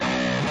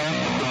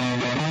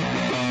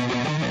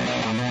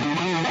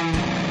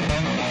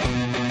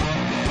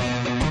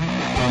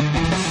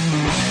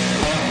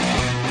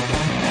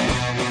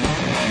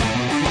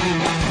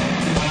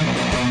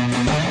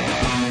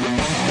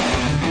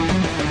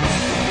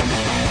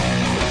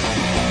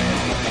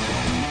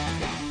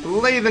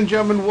Ladies and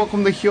gentlemen,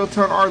 welcome to Heel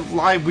Turn, our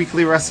live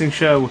weekly wrestling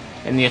show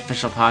and the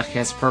official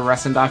podcast for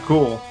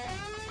Wrestling.cool.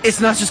 It's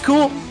not just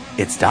cool,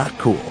 it's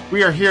 .cool.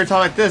 We are here to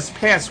talk about this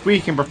past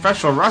week in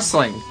professional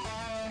wrestling,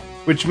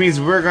 which means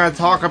we're going to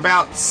talk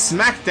about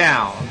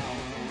SmackDown.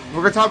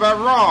 We're going to talk about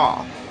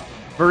Raw.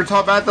 We're going to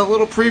talk about the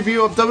little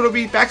preview of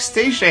WWE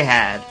Backstage they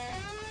had.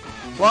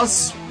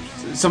 Plus,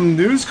 some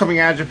news coming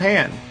out of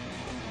Japan.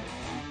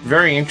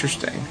 Very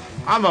interesting.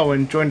 I'm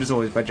Owen, joined as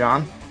always by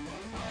John.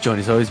 Joined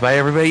as always by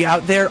everybody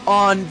out there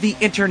on the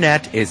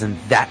internet. Isn't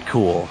that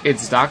cool?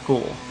 It's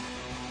 .cool.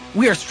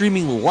 We are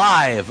streaming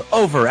live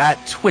over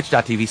at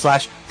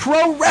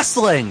twitch.tv/pro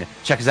wrestling.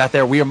 Check us out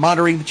there. We are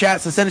monitoring the chat,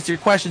 so send us your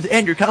questions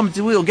and your comments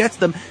and we will get to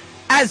them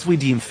as we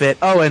deem fit.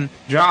 Owen.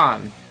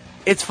 John.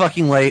 It's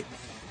fucking late.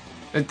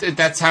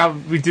 That's how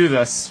we do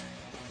this.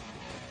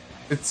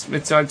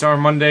 It's our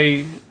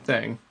Monday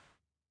thing.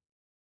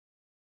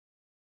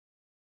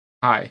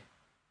 Hi.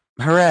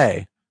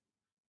 Hooray.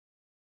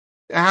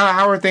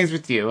 How are things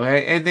with you?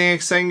 Anything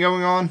exciting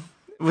going on?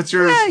 What's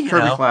your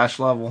Kirby Clash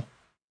level?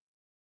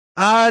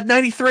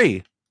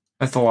 93.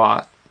 That's a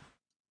lot.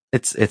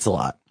 It's a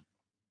lot.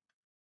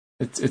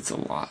 It's a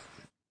lot.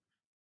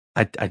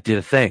 I did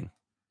a thing.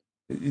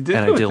 You did,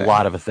 and I did a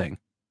lot of a thing.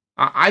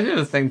 I did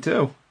a thing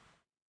too.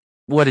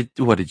 What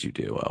did you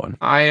do, Owen?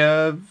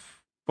 I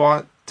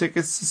bought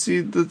tickets to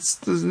see the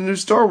new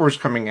Star Wars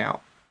coming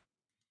out.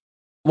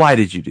 Why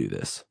did you do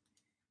this?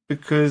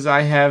 Because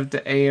I have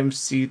the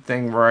AMC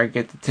thing where I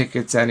get the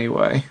tickets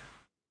anyway.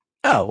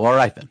 Oh, well, all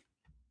right then.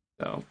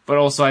 So, but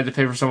also I had to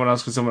pay for someone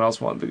else because someone else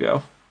wanted to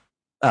go.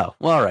 Oh,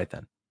 well, all right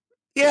then.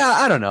 Yeah,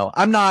 I don't know.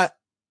 I'm not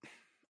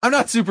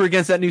super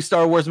against that new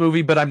Star Wars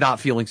movie, but I'm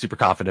not feeling super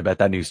confident about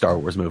that new Star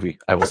Wars movie,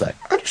 I will say.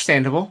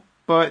 Understandable.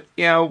 But,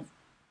 as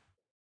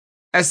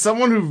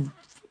someone who,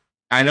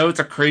 I know it's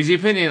a crazy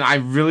opinion, I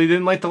really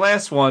didn't like the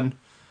last one.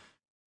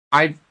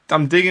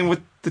 I'm digging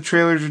what the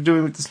trailers are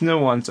doing with this new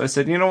one. So I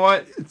said, you know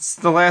what? It's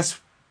the last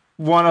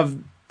one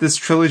of this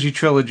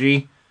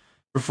trilogy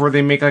before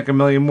they make like a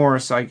million more,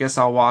 so I guess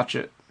I'll watch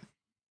it.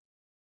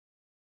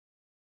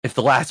 If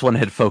the last one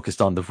had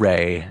focused on the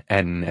Rey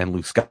and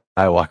Luke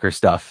Skywalker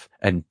stuff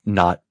and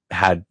not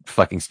had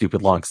fucking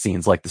stupid long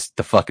scenes like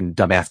the fucking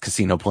dumbass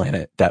Casino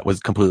Planet that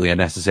was completely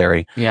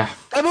unnecessary. Yeah.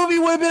 That movie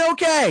would have been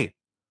okay.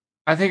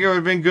 I think it would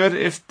have been good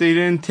if they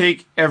didn't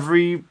take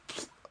every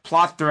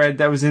plot thread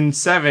that was in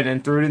 7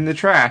 and threw it in the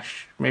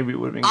trash. Maybe it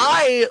would have been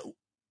good.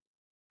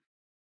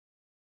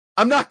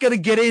 I'm not going to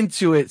get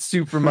into it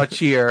super much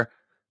here,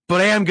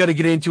 but I am going to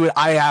get into it.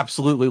 I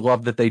absolutely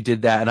love that they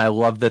did that, and I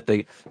love that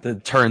the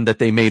turn that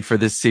they made for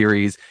this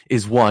series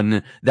is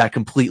one that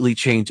completely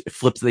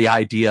flips the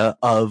idea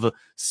of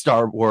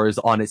Star Wars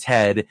on its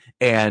head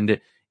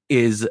and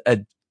is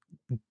a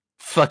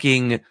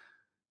fucking...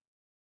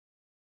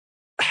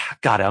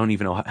 God, I don't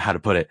even know how to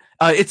put it.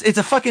 It's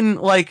a fucking,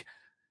 like,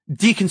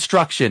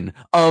 deconstruction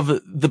of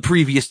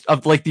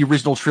the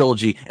original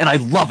trilogy, and I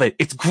love it.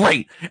 It's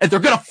great. And they're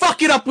gonna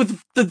fuck it up with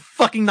the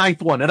fucking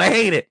 9th one, and I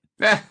hate it.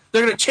 They're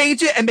gonna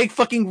change it and make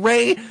fucking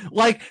Rey,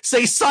 like,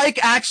 say, psych,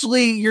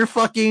 actually, you're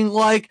fucking,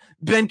 like,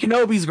 Ben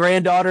Kenobi's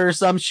granddaughter or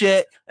some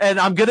shit, and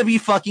I'm gonna be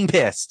fucking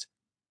pissed.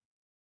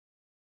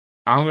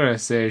 I'm gonna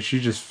say she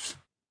just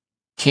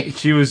can't.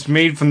 She was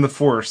made from the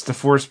Force. The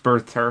Force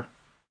birthed her.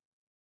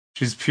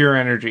 She's pure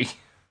energy.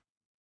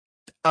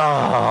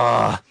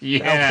 Yeah.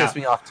 That'll piss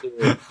me off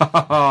too.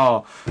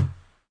 Oh.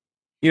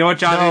 You know what,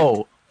 John?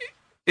 No.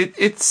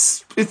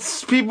 It's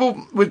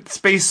people with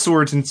space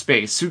swords in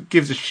space. Who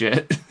gives a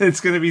shit?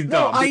 It's gonna be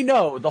dumb. No, I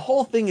know. The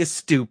whole thing is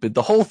stupid.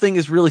 The whole thing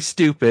is really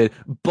stupid,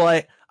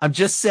 but I'm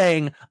just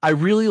saying I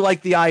really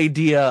like the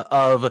idea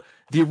of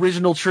the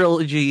original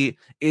trilogy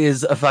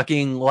is a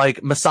fucking,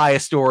 like,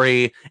 Messiah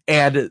story,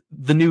 and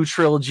the new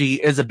trilogy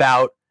is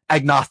about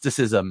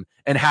agnosticism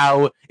and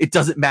how it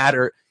doesn't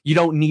matter. You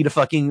don't need a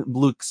fucking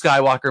Luke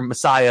Skywalker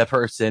Messiah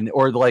person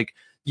or, like,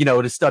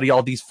 to study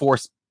all these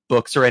Force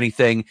books or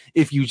anything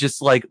if you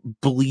just, like,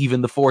 believe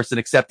in the Force and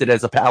accept it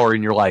as a power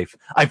in your life.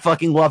 I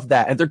fucking love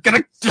that. And they're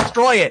gonna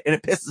destroy it, and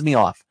it pisses me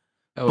off.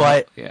 Oh,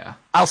 but yeah,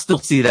 I'll still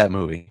see that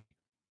movie.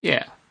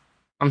 Yeah.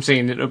 I'm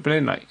seeing it open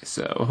at night,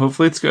 so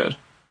hopefully it's good.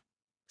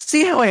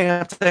 See how I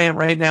am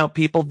right now,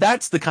 people?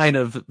 That's the kind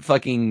of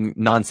fucking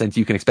nonsense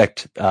you can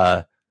expect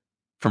from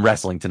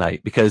wrestling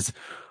tonight, because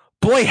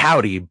boy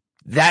howdy,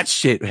 that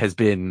shit has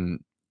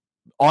been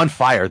on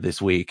fire this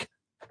week.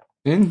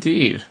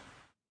 Indeed.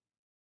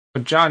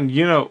 But John,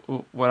 you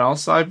know what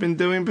else I've been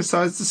doing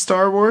besides the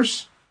Star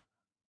Wars?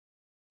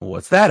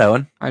 What's that,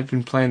 Owen? I've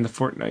been playing the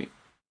Fortnite.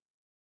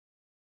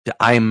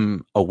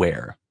 I'm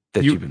aware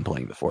that you've been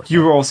playing the Fortnite.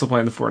 You were also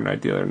playing the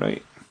Fortnite the other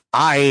night.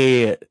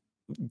 I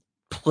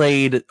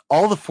played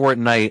all the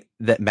Fortnite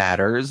that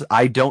matters.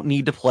 I don't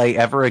need to play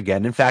ever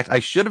again. In fact, I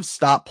should have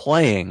stopped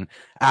playing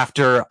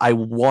after I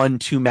won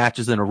 2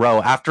 matches in a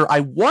row. After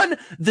I won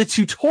the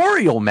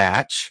tutorial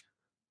match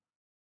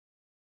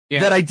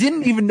that I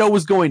didn't even know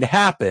was going to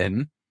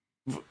happen.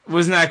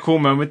 Wasn't that a cool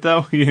moment,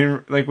 though? You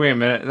didn't, like, wait a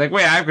minute. Like,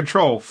 wait, I have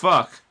control.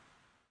 Fuck.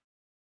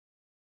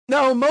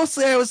 No,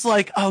 mostly I was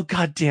like, oh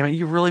god damn it,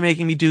 you're really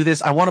making me do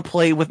this. I want to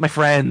play with my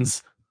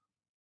friends.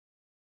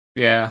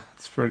 Yeah,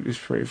 it's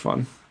pretty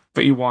fun.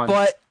 But you won.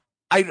 But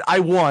I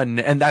won,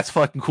 and that's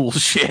fucking cool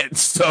shit.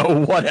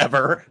 So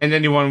whatever. And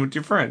then you won with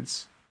your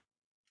friends.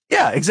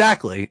 Yeah,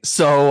 exactly.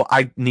 So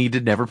I need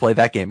to never play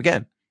that game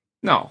again.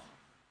 No.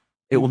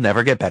 It will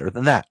never get better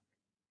than that.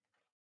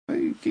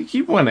 You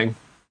keep winning.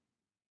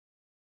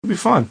 It'll be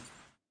fun.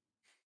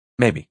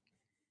 Maybe.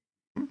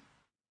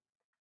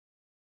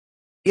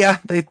 Yeah,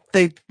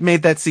 they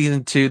made that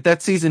season 2.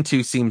 That season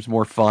 2 seems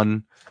more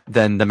fun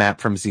than the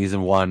map from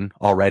season 1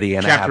 already,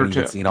 and I haven't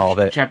even seen all of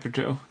it. Chapter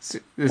 2.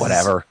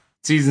 Whatever.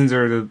 Seasons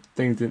are the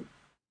things that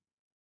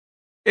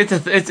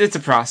it's a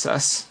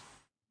process.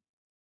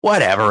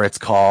 Whatever it's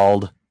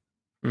called.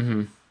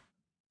 Mm-hmm.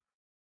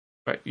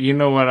 But you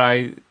know what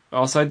I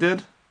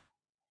did?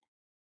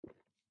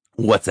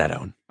 What's that,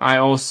 Owen? I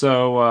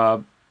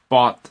also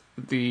bought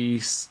the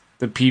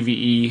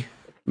PvE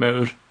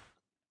mode.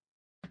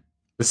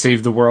 The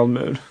Save the World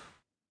mode.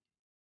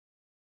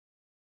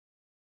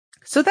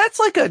 So that's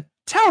like a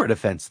tower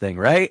defense thing,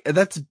 right?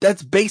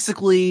 That's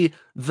basically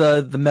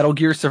the Metal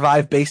Gear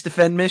Survive base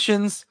defend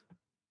missions.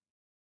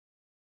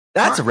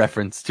 That's a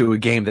reference to a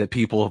game that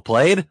people have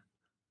played.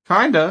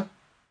 Kinda.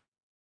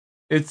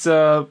 It's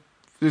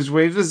there's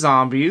waves of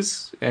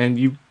zombies, and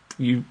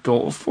you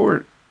build a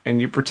fort, and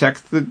you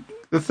protect the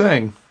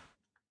thing.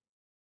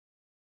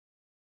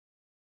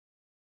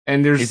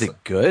 And Is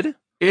it good?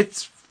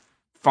 It's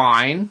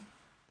fine.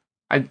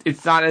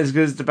 It's not as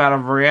good as the Battle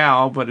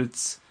Royale, but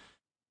it's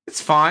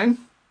fine.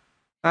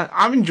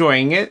 I'm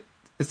enjoying it.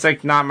 It's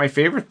like not my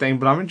favorite thing,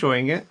 but I'm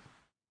enjoying it.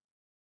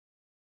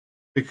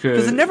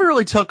 Because it never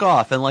really took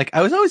off, and like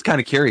I was always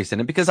kind of curious in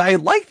it because I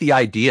like the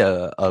idea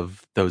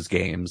of those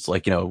games,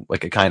 like, you know,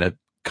 like a kind of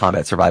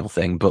combat survival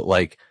thing, but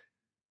like,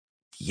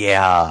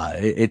 yeah,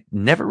 it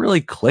never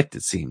really clicked.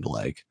 It seemed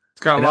like it's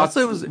got and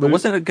also it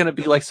wasn't going to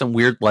be like some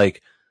weird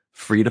like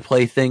free to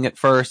play thing at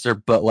first,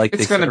 but like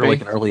they started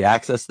like an early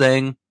access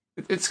thing.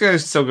 It's gonna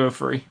still go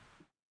free.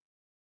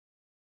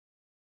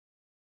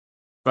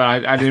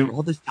 But I didn't. After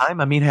all this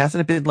time, I mean,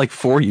 hasn't it been like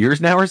 4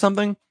 years now or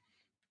something?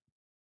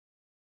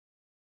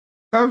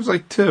 That was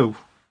like 2.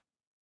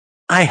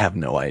 I have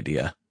no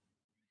idea.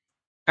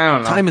 I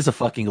don't know. Time is a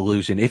fucking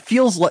illusion. It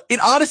feels like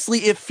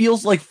it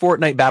feels like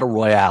Fortnite Battle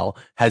Royale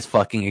has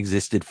fucking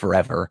existed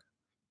forever.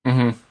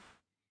 Mm-hmm.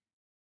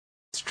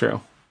 It's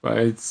true, but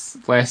it's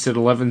lasted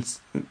 11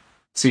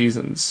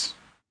 seasons.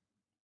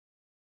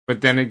 But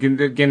then again,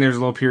 there's a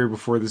little period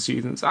before the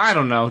seasons. I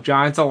don't know,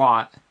 John. It's a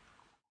lot.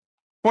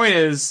 Point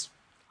is,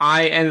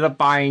 I ended up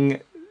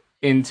buying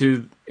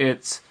into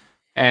it,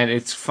 and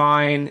it's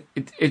fine.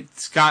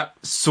 It's got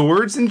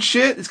swords and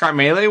shit. It's got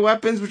melee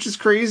weapons, which is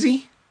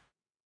crazy.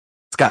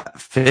 It's got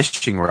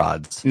fishing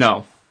rods.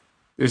 No,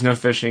 there's no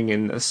fishing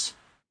in this.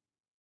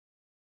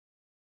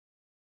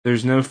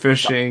 There's no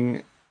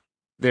fishing.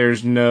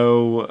 There's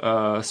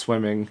no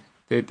swimming.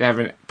 They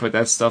haven't put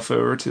that stuff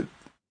over to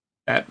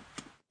that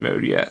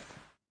mode yet.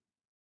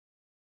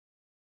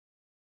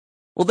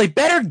 Well, they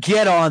better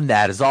get on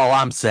that, is all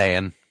I'm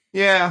saying.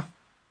 Yeah.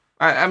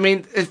 I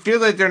mean, it feels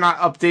like they're not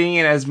updating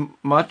it as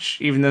much,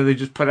 even though they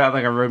just put out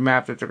like a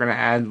roadmap that they're going to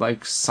add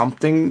like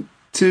something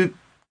to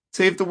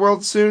Save the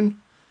World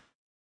soon.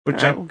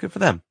 Which well, good for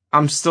them.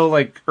 I'm still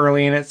like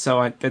early in it, so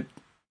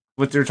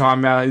what they're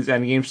talking about is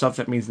endgame stuff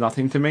that means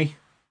nothing to me.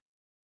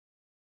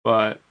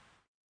 But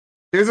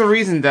there's a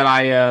reason that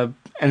I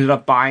ended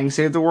up buying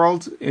Save the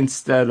World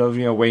instead of,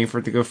 you know, waiting for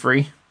it to go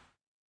free.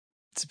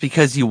 It's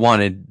because you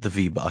wanted the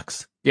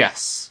V-Bucks.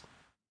 Yes.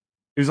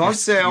 It was on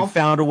sale. You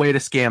found a way to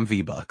scam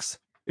V-Bucks.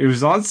 It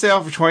was on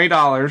sale for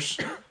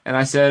 $20, and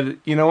I said,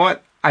 you know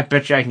what? I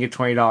bet you I can get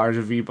 $20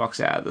 of V-Bucks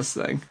out of this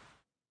thing.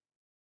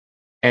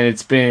 And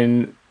it's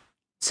been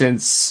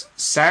since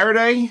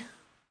Saturday.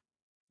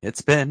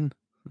 It's been.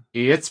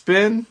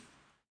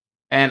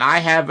 And I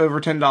have over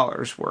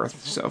 $10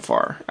 worth so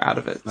far out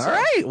of it. All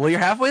right. Well, you're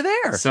halfway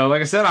there. So,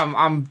 like I said,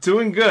 I'm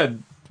doing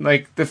good.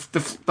 Like the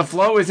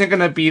flow isn't going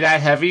to be that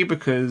heavy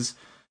because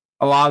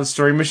a lot of the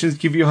story missions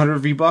give you 100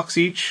 V-Bucks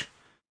each.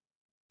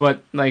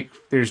 But like,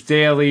 there's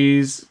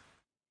dailies,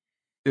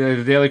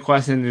 the daily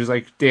quest, and there's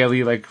like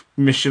daily like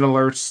mission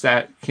alerts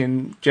that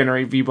can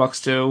generate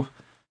V-Bucks too.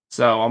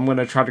 So I'm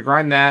gonna try to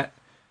grind that.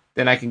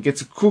 Then I can get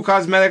some cool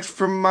cosmetics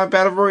from my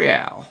Battle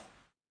Royale.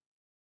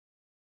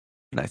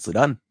 Nicely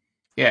done.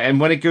 Yeah, and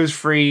when it goes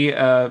free,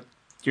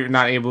 you're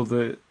not able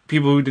to.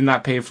 People who did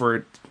not pay for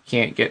it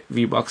can't get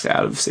V-Bucks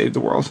out of Save the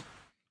World.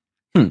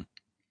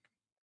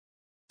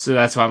 So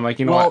that's why I'm like,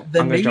 you know what?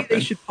 Then maybe they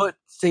should put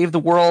Save the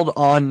World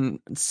on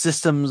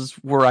systems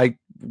where I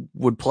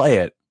would play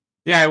it.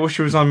 Yeah, I wish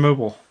it was on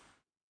mobile.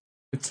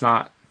 It's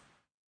not.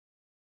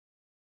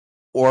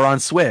 Or on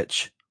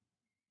Switch.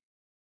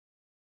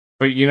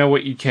 But you know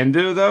what you can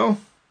do, though?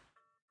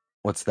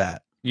 What's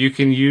that? You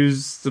can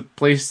use the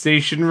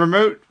PlayStation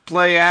Remote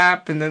Play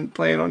app and then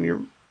play it on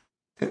your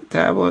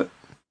tablet.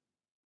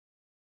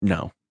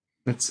 No.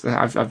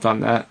 I've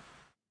done that.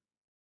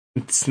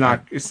 It's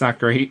not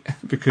great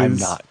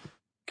because I'm not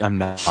I'm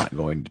not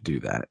going to do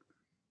that.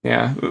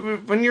 Yeah,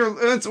 when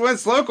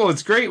it's local,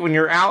 it's great. When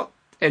you're out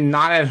and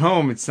not at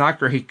home, it's not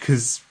great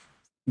because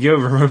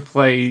remote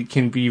play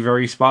can be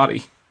very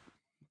spotty.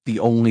 The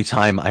only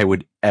time I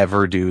would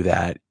ever do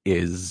that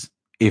is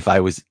if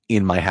I was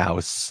in my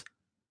house.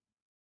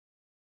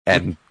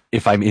 And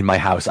if I'm in my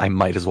house, I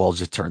might as well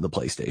just turn the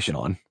PlayStation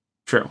on.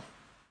 True.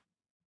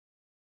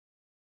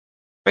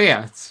 But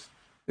yeah,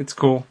 it's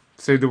cool.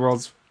 Save the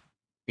World's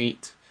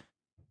neat.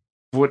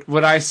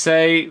 Would I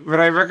say? Would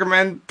I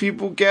recommend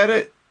people get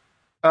it?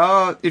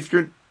 If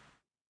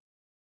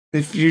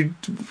you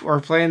are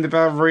playing the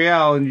Battle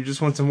Royale and you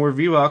just want some more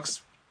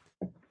V-Bucks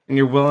and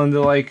you're willing to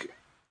like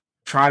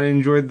try to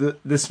enjoy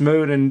this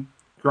mode and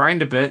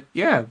grind a bit,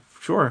 yeah,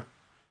 sure.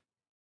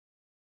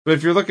 But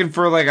if you're looking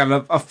for like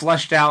a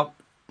fleshed out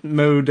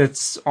mode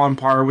that's on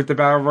par with the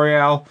Battle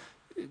Royale,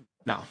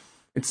 no,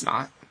 it's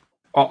not.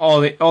 All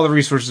the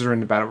resources are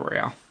in the Battle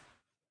Royale.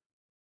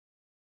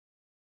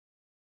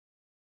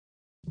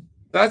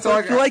 That's all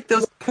I got. If you like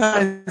those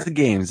kinds of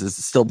games, is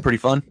it still pretty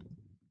fun?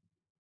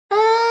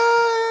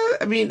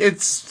 I mean,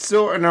 it's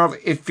still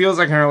it feels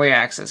like an early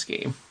access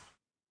game.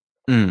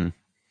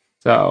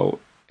 So,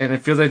 and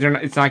it feels like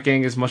it's not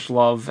getting as much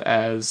love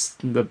as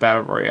the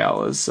Battle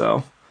Royale is.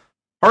 So,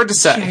 hard to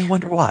say. Yeah, I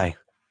wonder why.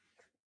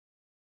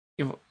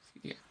 Yeah,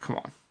 come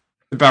on,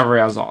 the Battle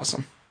Royale is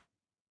awesome.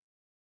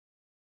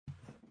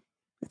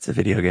 It's a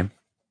video game.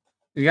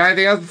 You got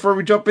anything else before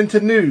we jump into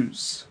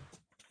news?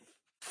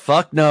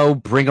 Fuck no,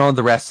 bring on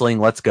the wrestling,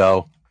 let's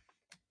go.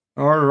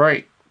 All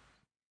right.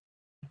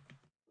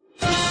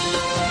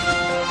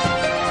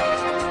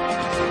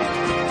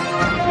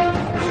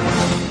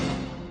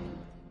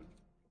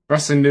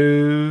 Wrestling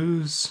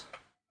news.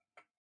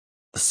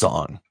 The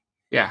song.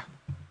 Yeah.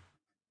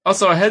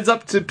 Also, a heads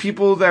up to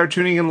people that are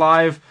tuning in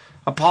live.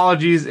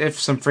 Apologies if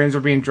some frames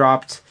are being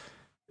dropped.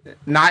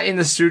 Not in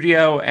the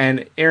studio,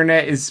 and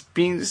internet is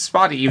being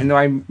spotty, even though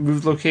I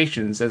moved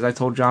locations, as I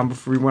told John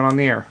before we went on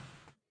the air.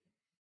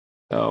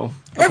 So,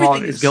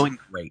 everything is going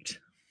great.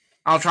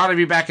 I'll try to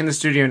be back in the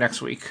studio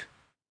next week.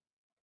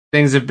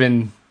 Things have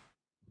been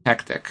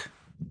hectic.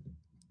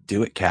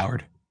 Do it,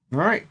 coward. All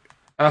right.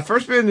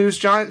 First bit of news,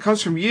 John, it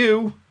comes from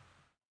you.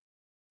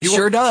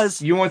 Sure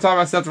does. You want to talk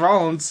about Seth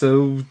Rollins,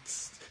 so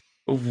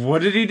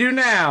what did he do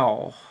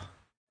now?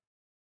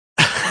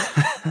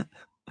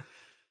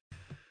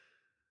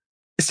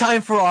 It's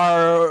time for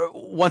our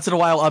once in a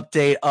while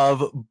update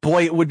of,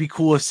 boy, it would be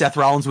cool if Seth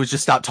Rollins would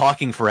just stop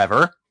talking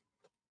forever.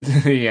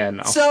 Yeah,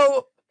 no.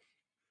 So,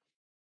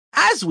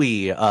 as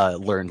we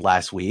learned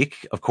last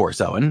week, of course,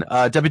 Owen,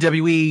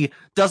 WWE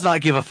does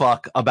not give a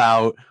fuck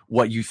about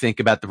what you think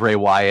about the Bray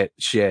Wyatt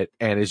shit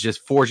and is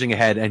just forging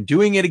ahead and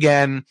doing it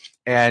again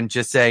and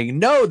just saying,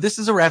 no, this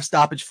is a ref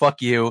stoppage,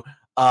 fuck you,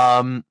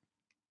 and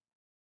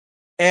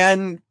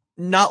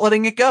not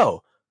letting it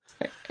go.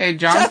 Hey,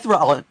 John. Seth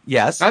Rollins,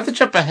 yes. Not to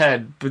jump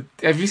ahead, but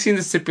have you seen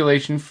the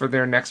stipulation for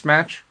their next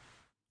match?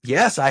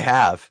 Yes, I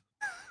have.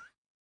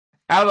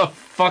 How the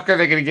fuck are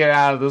they going to get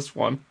out of this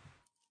one?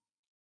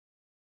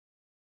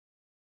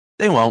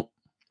 They won't.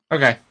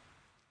 Okay.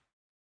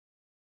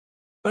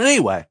 But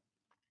anyway,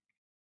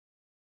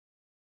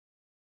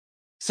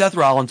 Seth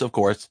Rollins, of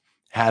course,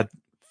 had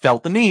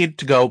felt the need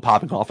to go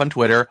popping off on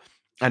Twitter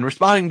and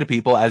responding to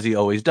people as he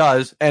always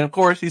does. And of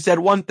course, he said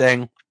one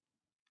thing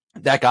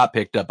that got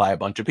picked up by a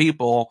bunch of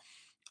people,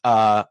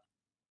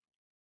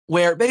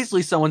 where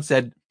basically someone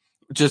said,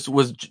 just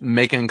was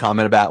making a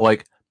comment about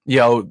like,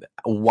 yo,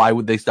 why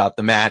would they stop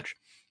the match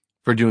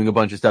for doing a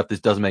bunch of stuff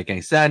that doesn't make any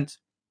sense?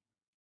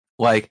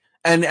 Like,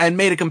 and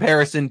made a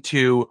comparison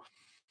to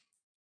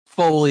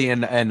Foley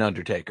and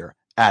Undertaker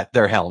at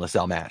their Hell in a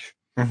Cell match,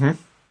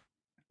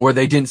 where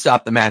they didn't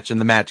stop the match and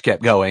the match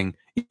kept going,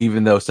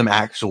 even though some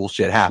actual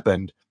shit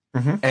happened.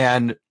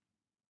 And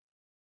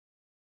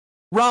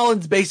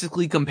Rollins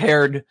basically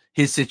compared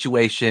his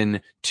situation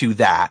to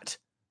that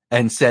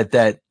and said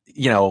that,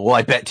 you know, well,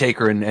 I bet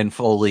Taker and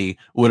Foley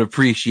would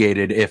appreciate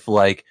it if,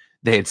 like,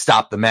 they had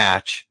stopped the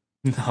match.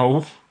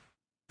 No.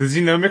 Does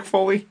he know Mick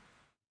Foley?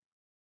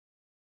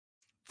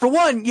 For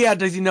one, yeah,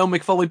 does he know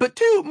Mick Foley? But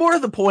two, more to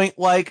the point,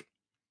 like,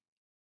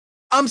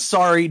 I'm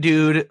sorry,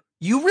 dude.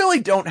 You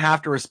really don't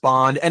have to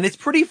respond. And it's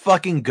pretty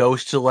fucking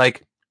gauche to,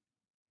 like,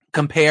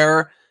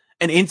 compare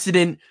an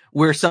incident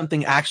where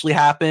something actually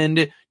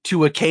happened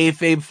to a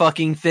kayfabe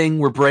fucking thing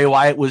where Bray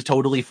Wyatt was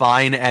totally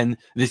fine and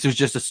this was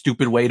just a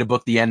stupid way to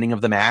book the ending of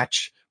the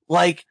match.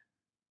 Like,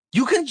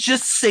 you can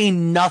just say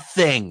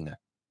nothing.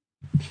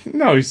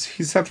 No,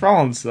 he's Seth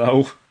Rollins,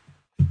 though.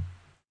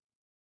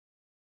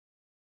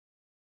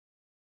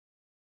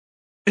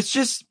 It's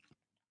just,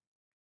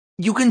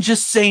 you can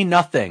just say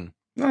nothing.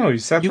 No,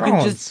 he's Seth Rollins. You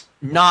can just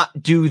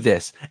not do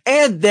this.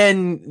 And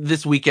then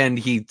this weekend,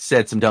 he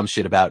said some dumb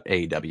shit about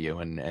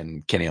AEW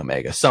and Kenny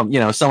Omega.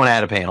 Someone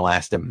at a panel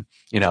asked him,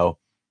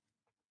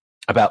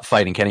 about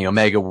fighting Kenny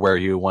Omega, where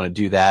you want to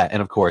do that.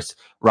 And of course,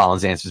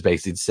 Rollins answers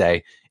basically to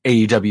say,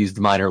 AEW's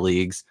the minor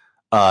leagues.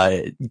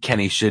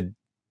 Kenny should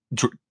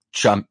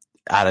jump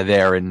out of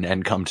there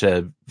and come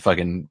to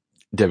fucking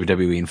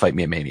WWE and fight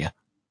me at Mania.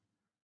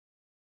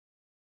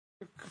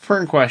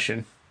 Current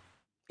question.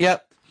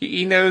 Yep.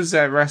 He knows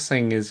that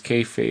wrestling is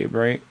kayfabe,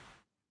 right?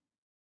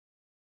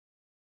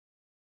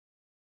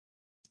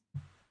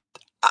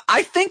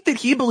 I think that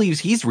he believes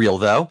he's real,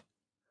 though.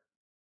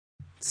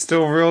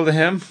 Still real to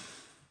him?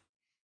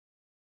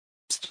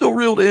 Still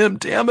real to him,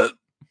 damn it.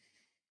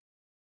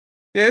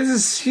 Yeah,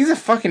 he's a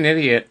fucking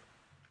idiot.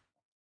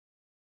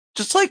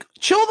 Just, like,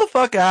 chill the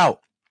fuck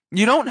out.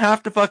 You don't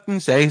have to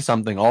fucking say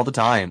something all the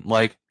time.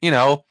 Like,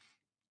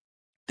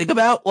 think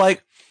about,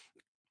 like,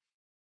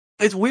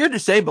 it's weird to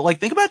say, but, like,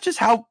 think about just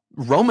how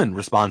Roman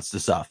responds to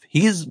stuff.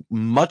 He's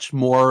much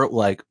more,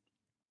 like,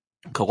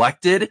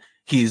 collected.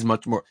 He's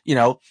much more,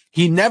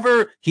 he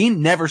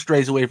never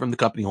strays away from the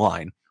company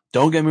line.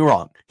 Don't get me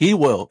wrong. He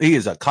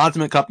is a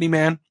consummate company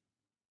man,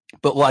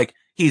 but like,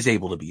 he's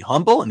able to be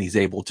humble and he's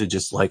able to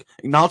just like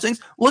acknowledge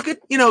things. Look at,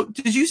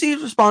 did you see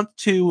his response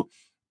to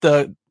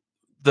the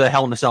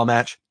Hell in a Cell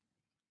match?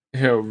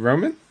 Who,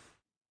 Roman?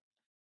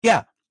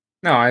 Yeah.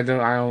 No, I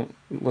don't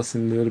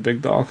listen to the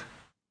big dog.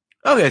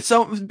 Okay,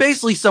 so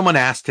basically someone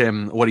asked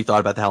him what he thought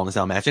about the Hell in a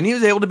Cell match, and he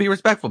was able to be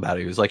respectful about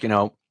it. He was like,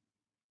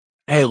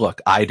 hey, look,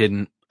 I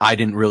didn't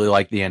really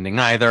like the ending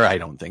either. I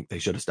don't think they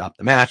should have stopped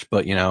the match,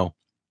 but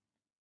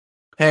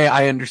hey,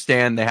 I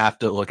understand they have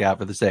to look out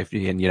for the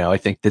safety, and I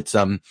think that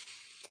some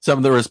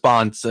of the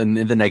response and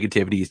the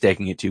negativity is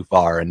taking it too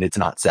far, and it's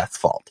not Seth's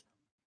fault.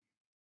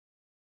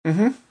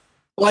 Mm-hmm.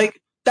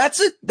 Like, that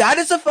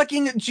is a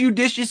fucking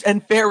judicious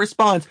and fair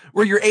response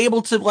where you're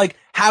able to like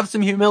have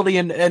some humility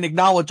and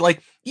acknowledge,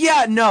 like,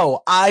 yeah,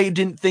 no, I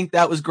didn't think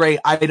that was great.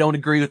 I don't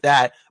agree with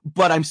that,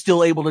 but I'm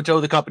still able to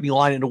toe the company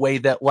line in a way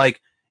that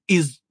like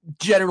is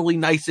generally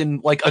nice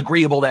and like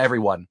agreeable to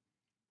everyone.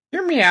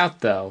 Hear me out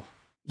though.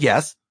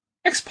 Yes.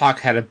 X-Pac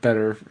had a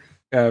better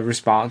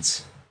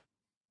response.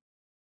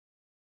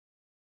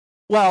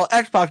 Well,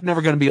 X-Pac's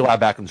never going to be allowed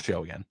back on the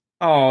show again.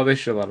 Oh, they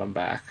should let him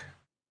back.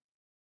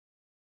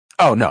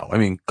 Oh, no. I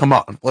mean, come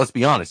on. Let's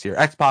be honest here.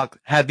 X-Pac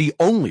had the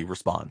only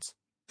response.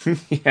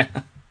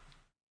 Yeah.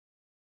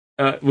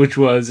 Which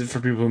was, for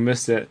people who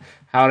missed it,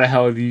 how the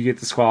hell do you get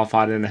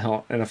disqualified in a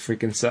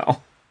freaking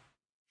cell?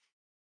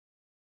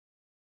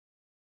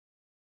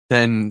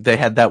 Then they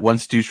had that one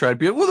stooge try to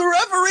be like, well, the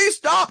referee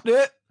stopped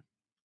it.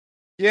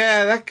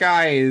 Yeah, that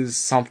guy is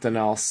something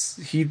else.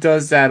 He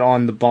does that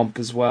on The Bump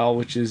as well,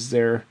 which is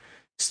their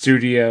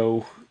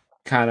studio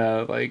kind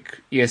of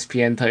like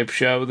ESPN type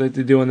show that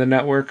they do on the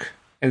network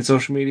and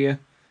social media.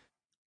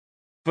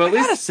 But at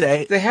least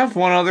they have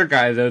one other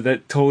guy though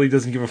that totally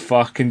doesn't give a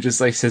fuck and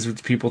just like says what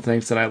the people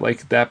thinks, and I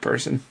like that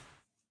person.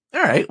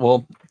 All right,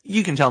 well,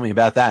 you can tell me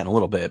about that in a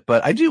little bit,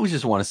 but I do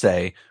just want to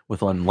say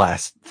with one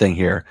last thing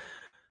here,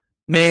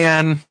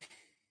 man,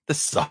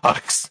 this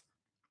sucks.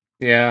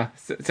 Yeah,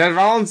 Seth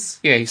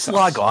Rollins. Yeah, he sucks.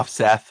 Log off,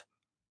 Seth.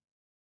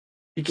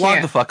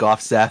 Log the fuck off,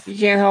 Seth. You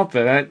can't help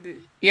it.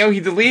 He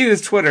deleted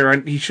his Twitter,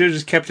 and he should have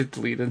just kept it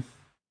deleted.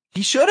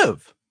 He should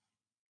have.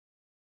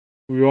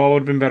 We all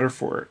would have been better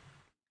for it.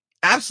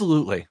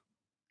 Absolutely.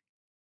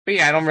 But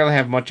yeah, I don't really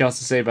have much else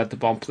to say about The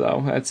Bump,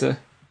 though. That's a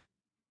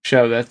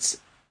show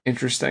that's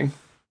interesting.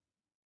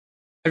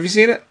 Have you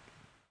seen it?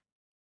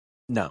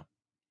 No.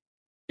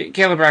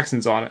 Kayla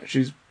Braxton's on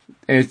it.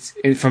 It's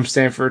from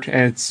Stanford,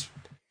 and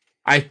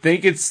I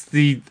think it's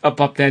the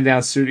Up Down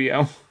Down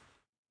studio.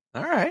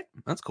 All right,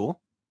 that's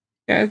cool.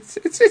 Yeah,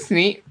 it's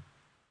neat.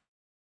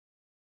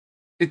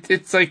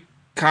 It's like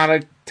kind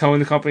of towing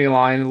the company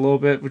line a little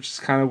bit, which is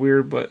kind of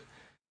weird, but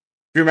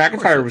Drew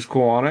McIntyre was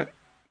cool on it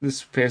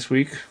this past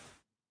week.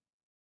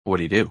 What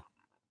did he do?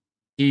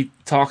 He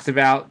talked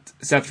about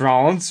Seth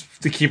Rollins,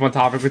 to keep on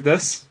topic with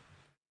this,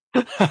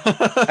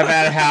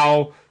 about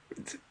how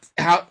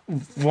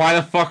why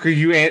the fuck are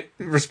you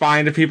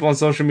responding to people on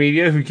social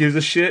media? Who gives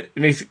a shit?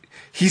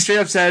 He straight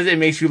up says it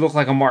makes you look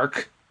like a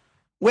mark.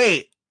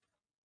 Wait,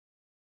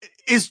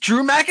 is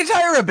Drew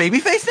McIntyre a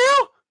babyface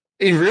now?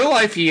 In real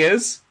life, he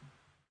is.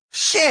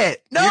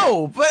 Shit,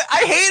 no, but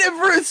I hate him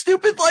for his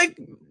stupid like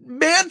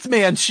man's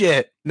man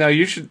shit. No,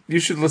 you should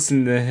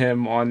listen to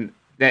him on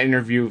that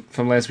interview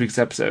from last week's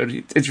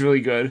episode. It's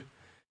really good.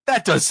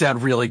 That does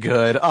sound really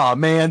good. Oh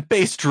man,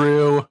 base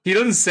Drew. He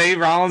doesn't say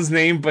Rollins'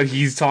 name, but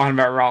he's talking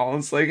about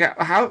Rollins. Like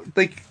how?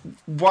 Like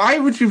why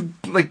would you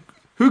like?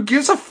 Who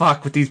gives a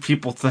fuck what these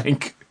people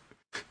think?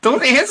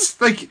 Don't answer.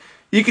 Like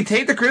you can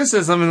take the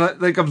criticism and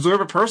like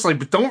absorb it personally,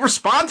 but don't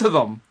respond to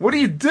them. What are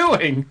you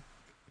doing?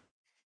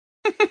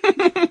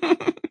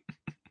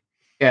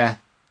 Yeah.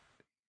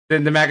 The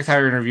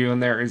McIntyre interview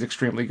in there is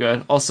extremely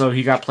good. Also,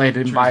 he got played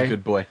in by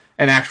good boy.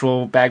 An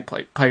actual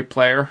bagpipe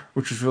player,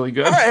 which was really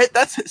good. All right,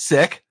 that's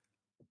sick.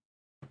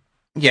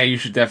 Yeah, you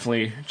should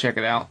definitely check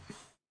it out.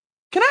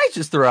 Can I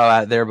just throw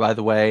out there, by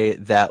the way,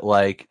 that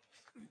like,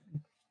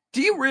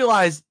 do you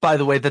realize, by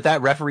the way,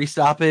 that referee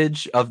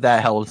stoppage of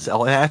that Hell in a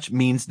Cell match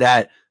means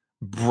that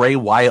Bray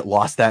Wyatt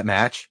lost that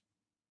match?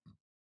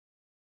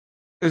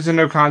 There's a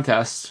no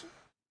contest.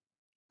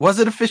 Was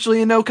it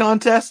officially a no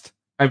contest?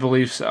 I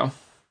believe so.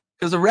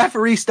 Because a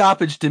referee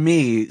stoppage to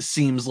me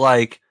seems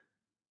like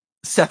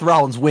Seth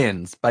Rollins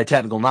wins by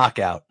technical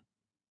knockout.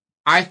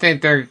 I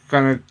think they're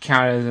going to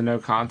count it as a no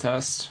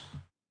contest.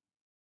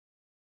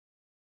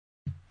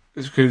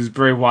 because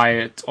Bray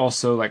Wyatt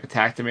also like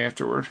attacked him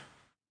afterward.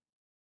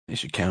 They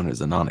should count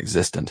as a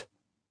non-existent.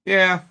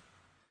 Yeah.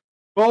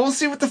 Well, we'll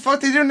see what the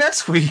fuck they do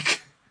next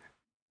week.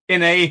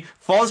 In a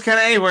Falls Count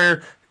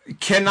Anywhere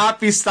can't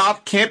be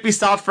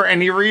stopped for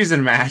any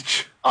reason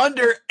match.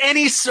 Under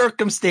any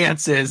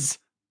circumstances.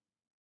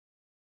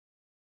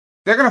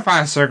 They're gonna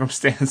find a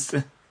circumstance.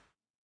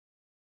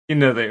 You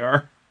know they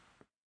are.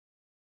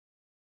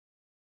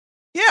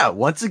 Yeah,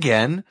 once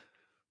again,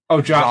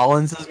 John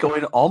Rollins is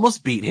going to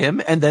almost beat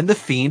him, and then the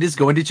Fiend is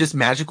going to just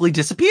magically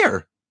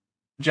disappear.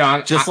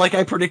 John, just like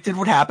I predicted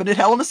would happen at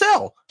Hell in a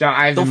Cell.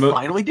 John, they'll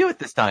finally do it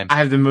this time. I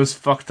have the most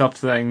fucked up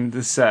thing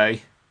to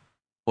say.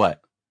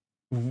 What?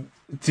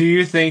 Do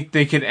you think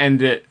they could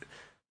end it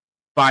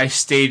by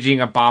staging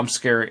a bomb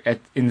scare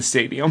in the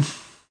stadium?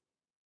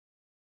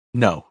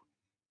 No.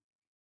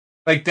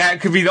 Like,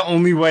 that could be the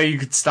only way you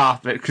could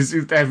stop it, because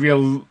that'd be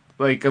a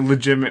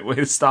legitimate way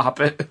to stop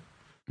it.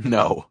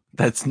 No,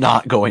 that's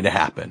not going to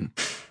happen.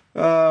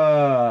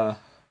 How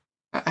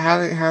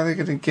are they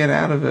going to get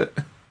out of it?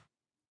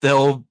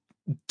 They'll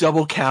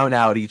double count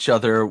out each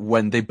other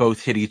when they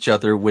both hit each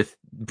other with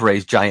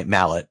Bray's giant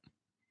mallet.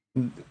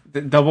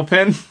 Double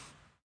pin?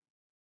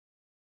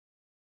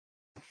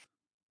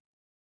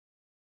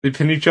 They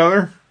pin each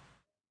other?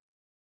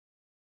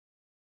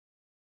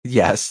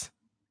 Yes.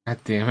 God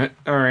damn it.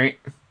 Alright.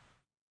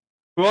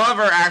 We'll have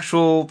our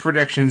actual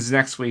predictions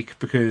next week,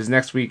 because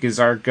next week is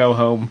our go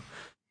home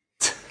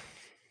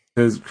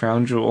to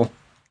Crown Jewel.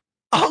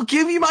 I'll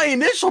give you my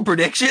initial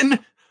prediction.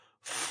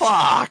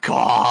 Fuck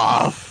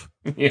off.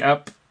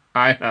 Yep,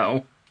 I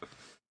know.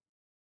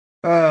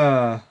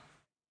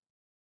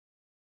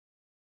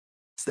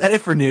 Is that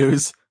it for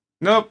news?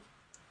 Nope.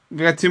 We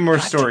got 2 more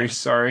stories,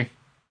 sorry.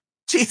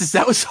 Jesus,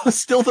 that was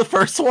still the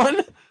first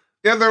one?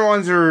 The other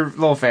ones are a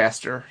little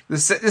faster. The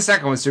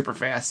second one's super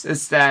fast.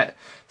 It's that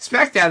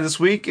SmackDown this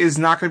week is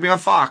not going to be on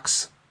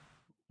Fox.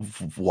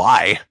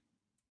 Why?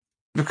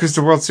 Because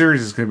the World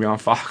Series is going to be on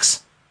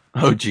Fox.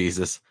 Oh,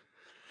 Jesus.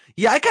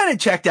 Yeah, I kind of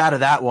checked out of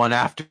that one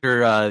after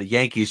the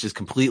Yankees just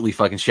completely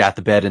fucking shat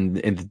the bed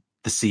in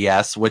the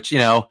CS, which, you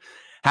know,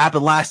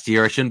 happened last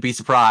year. I shouldn't be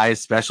surprised,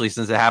 especially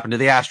since it happened to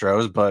the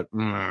Astros, but...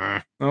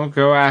 Oh,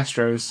 go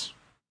Astros.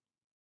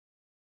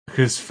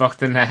 Because fuck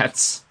the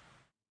Nats.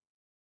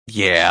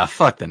 Yeah,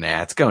 fuck the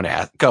Nats. Go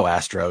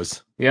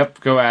Astros. Yep,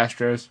 go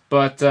Astros.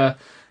 But,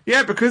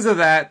 yeah, because of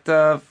that,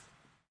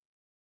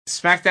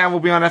 SmackDown will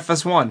be on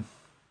FS1.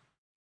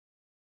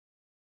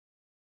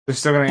 They're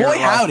still going to Boy,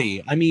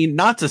 howdy. I mean,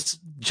 not to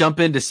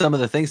jump into some of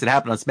the things that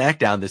happened on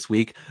SmackDown this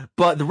week,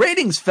 but the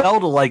ratings fell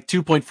to like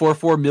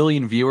 2.44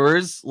 million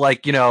viewers,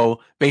 like, you know,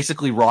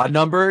 basically raw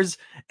numbers.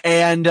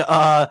 And,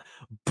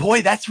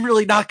 boy, that's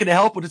really not going to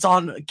help when it's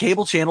on a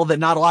cable channel that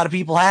not a lot of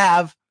people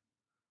have.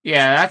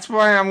 Yeah, that's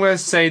why I'm going to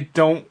say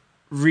don't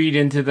read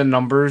into the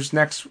numbers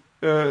next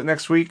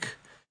week.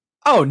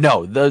 Oh,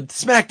 no. The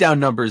SmackDown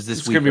numbers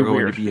this week are going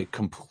weird. to be a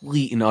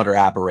complete and utter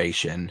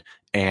aberration.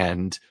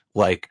 And,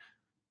 like,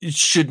 it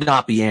should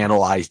not be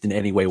analyzed in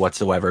any way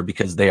whatsoever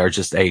because they are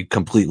just a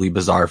completely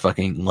bizarre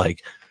fucking,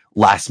 like,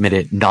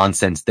 last-minute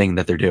nonsense thing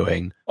that they're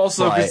doing.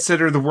 Also,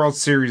 consider the World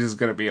Series is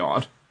going to be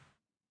on.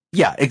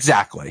 Yeah,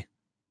 exactly.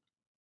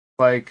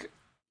 Like...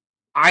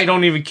 I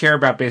don't even care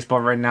about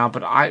baseball right now,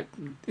 but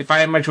if I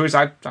had my choice,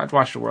 I'd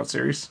watch the World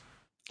Series.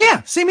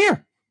 Yeah, same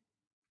here.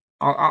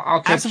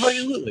 I'll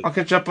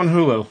catch up on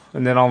Hulu,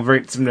 and then I'll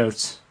rate some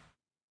notes.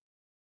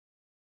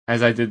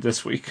 As I did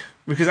this week.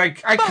 Because I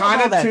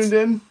kind of tuned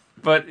in,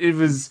 but it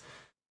was...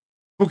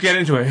 We'll get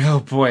into it.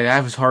 Oh boy,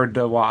 that was hard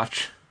to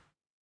watch.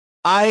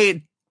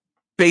 I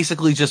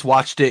basically just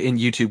watched it in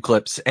YouTube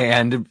clips,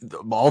 and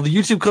all the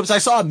YouTube clips I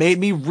saw made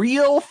me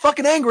real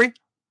fucking angry.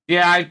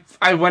 Yeah,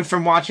 I went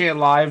from watching it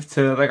live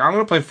to, like, I'm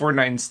going to play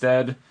Fortnite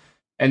instead.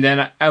 And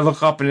then I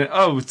look up and,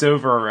 it's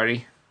over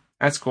already.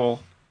 That's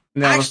cool.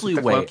 And then actually,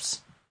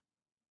 wait.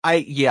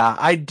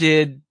 I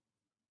did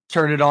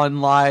turn it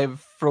on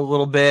live for a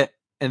little bit.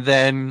 And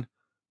then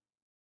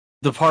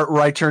the part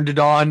where I turned it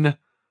on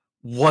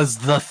was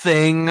the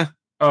thing.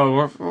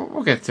 Oh,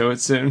 we'll get to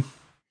it soon.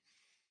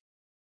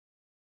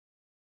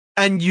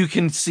 And you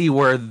can see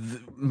where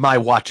my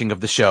watching of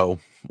the show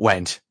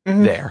went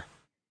there.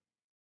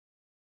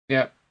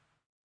 Yep.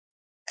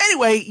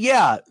 Anyway,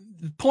 yeah.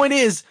 The point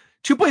is,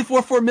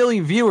 2.44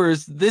 million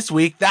viewers this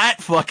week. That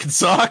fucking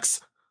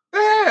sucks.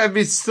 I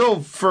mean,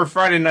 still, for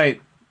Friday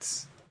night,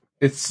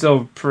 it's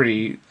still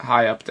pretty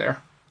high up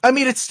there. I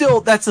mean, it's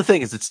still, that's the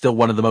thing, is it's still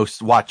one of the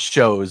most watched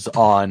shows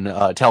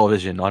on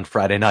television on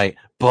Friday night.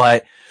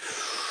 But,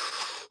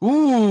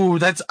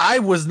 I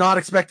was not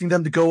expecting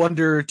them to go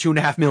under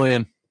 2.5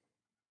 million.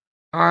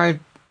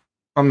 I'm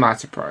not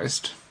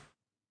surprised.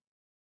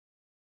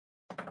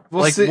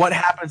 We'll see. What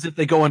happens if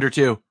they go under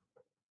 2?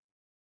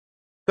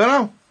 Don't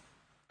know.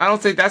 I don't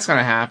think that's going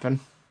to happen.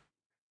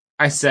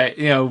 I say,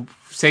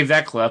 save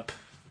that clip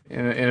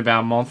in about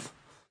a month.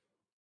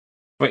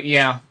 But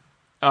yeah,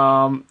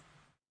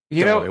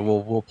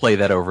 we'll play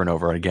that over and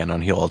over again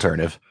on Heel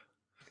Alternative.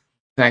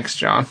 Thanks,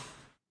 John.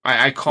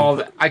 I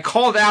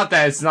called out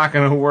that it's not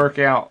going to work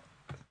out.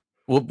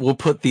 We'll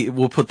put the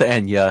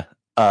Enya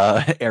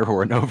air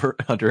horn over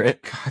under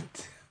it. God,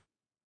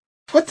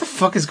 what the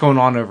fuck is going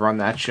on over on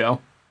that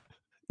show?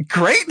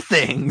 Great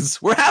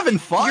things. We're having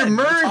fun. You're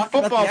murdering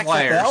football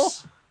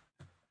players.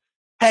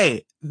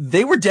 Hey,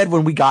 they were dead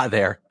when we got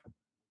there.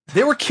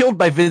 They were killed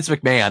by Vince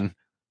McMahon.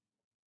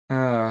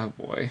 Oh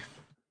boy.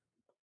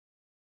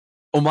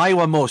 Omae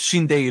wa mo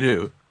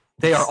shindeiru.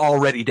 They are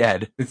already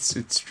dead.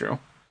 It's true.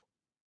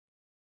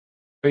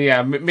 But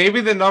yeah,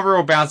 maybe the number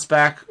will bounce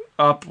back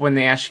up when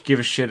they actually give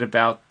a shit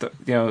about the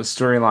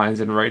storylines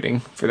and writing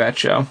for that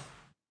show.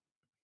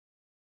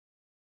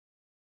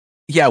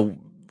 Yeah,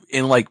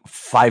 in like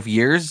 5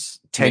 years,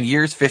 10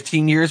 years,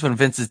 15 years when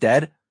Vince is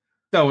dead.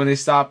 No, when they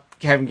stop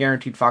having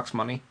guaranteed Fox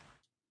money.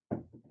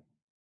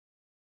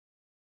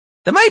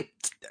 That might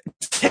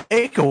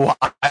take a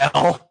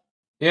while.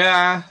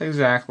 Yeah,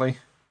 exactly.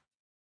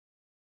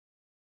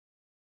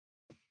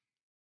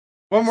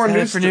 One more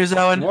news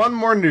Owen? One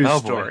more news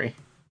story.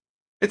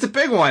 It's a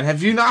big one.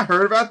 Have you not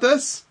heard about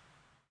this?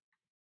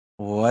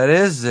 What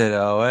is it,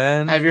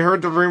 Owen? Have you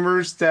heard the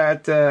rumors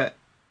that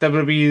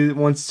WWE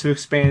wants to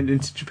expand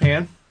into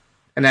Japan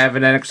and have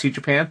an NXT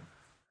Japan?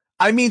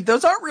 I mean,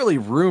 those aren't really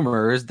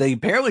rumors. They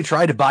apparently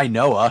tried to buy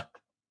Noah.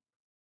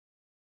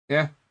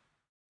 Yeah.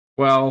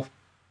 Well,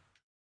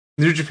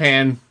 New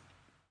Japan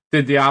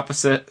did the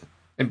opposite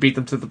and beat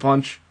them to the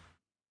punch.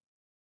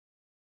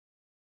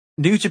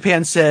 New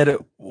Japan said,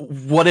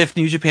 what if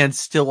New Japan's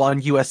still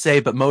on USA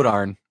but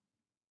Modarn?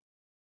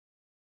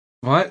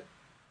 What?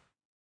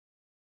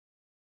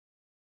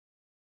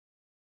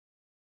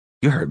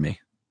 You heard me.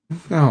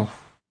 No.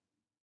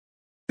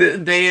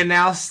 They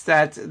announced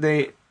that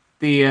the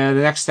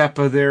next step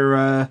of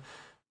their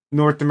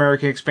North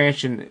American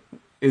expansion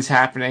is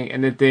happening,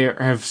 and that they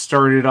have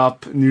started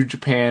up New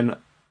Japan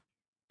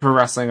Pro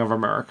Wrestling of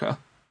America.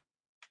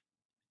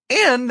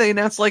 And they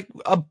announced like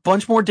a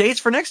bunch more dates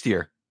for next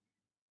year.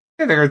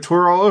 Yeah, they're going to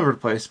tour all over the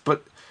place.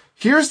 But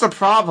here's the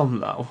problem,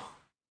 though.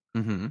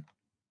 Mm-hmm.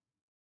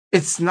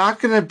 It's not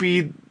going to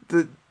be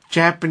the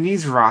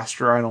Japanese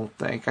roster, I don't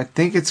think. I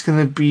think it's going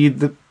to be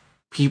the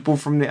people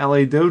from the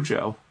LA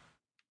Dojo.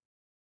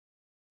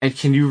 And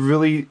can you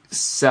really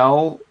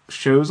sell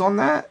shows on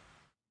that?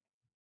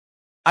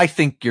 I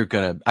think they're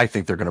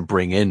gonna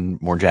bring in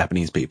more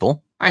Japanese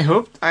people. I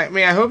hope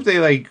they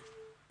like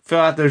fill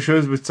out those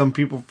shows with some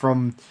people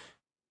from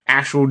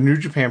actual New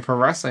Japan Pro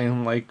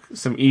Wrestling, like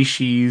some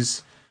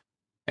Ishis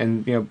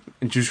and and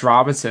Juice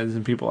Robinsons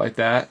and people like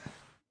that.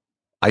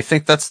 I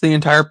think that's the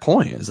entire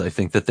point. Is I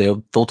think that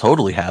they'll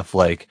totally have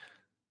like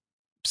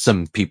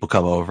some people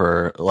come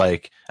over.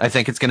 Like I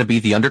think it's going to be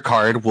the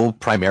undercard will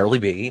primarily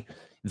be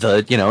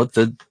the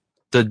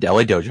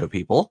LA Dojo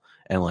people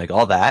and like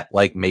all that.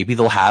 Like maybe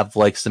they'll have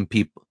like some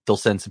people. They'll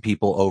send some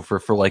people over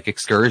for like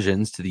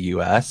excursions to the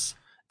U.S.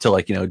 to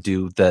like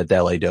do the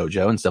LA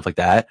Dojo and stuff like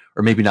that,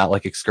 or maybe not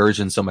like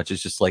excursions so much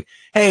as just like,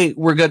 hey,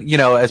 we're good.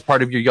 As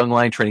part of your young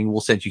lion training,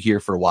 we'll send you here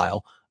for a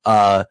while.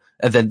 And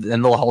then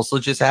they'll also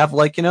just have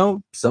like,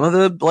 some of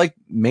the like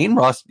main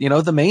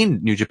the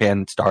main New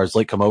Japan stars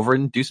like come over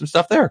and do some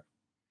stuff there.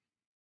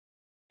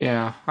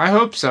 Yeah, I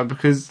hope so,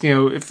 because,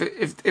 if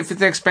it's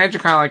an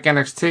expansion kind of like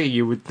NXT,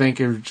 you would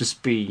think it would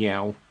just be,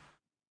 a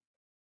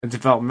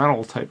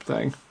developmental type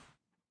thing.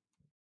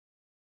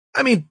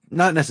 I mean,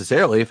 not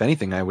necessarily. If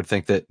anything, I would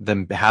think that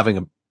them having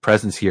a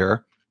presence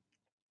here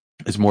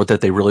is more that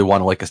they really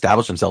want to like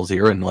establish themselves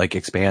here and like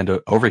expand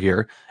over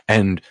here.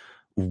 And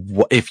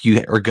if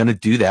you are going to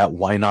do that,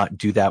 why not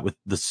do that with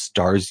the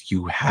stars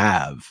you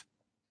have?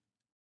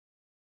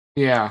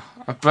 Yeah,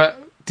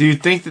 but do you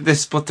think that they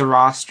split the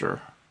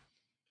roster?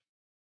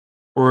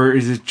 Or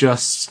is it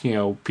just,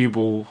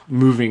 people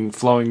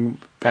flowing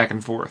back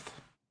and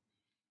forth?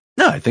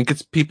 No, I think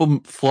it's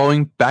people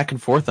flowing back and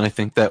forth. And I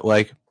think that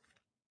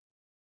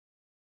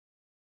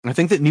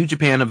New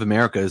Japan of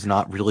America is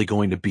not really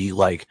going to be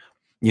like,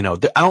 I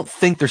don't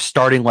think they're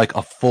starting like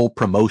a full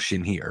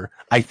promotion here.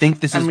 I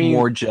think this is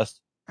more just.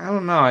 I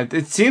don't know.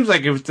 It seems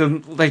like it was the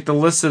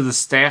list of the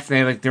staff. They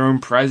had like their own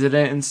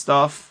president and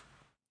stuff.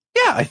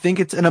 Yeah, I think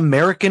it's an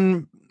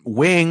American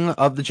wing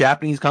of the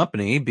Japanese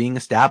company being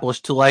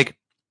established to like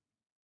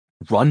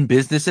run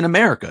business in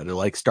America, to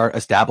like start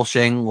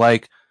establishing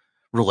like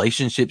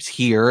relationships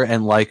here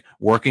and like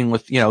working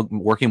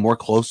more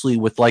closely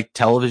with like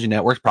television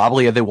networks.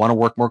 Probably they want to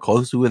work more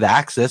closely with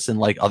Access and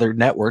like other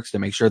networks to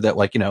make sure that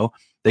like,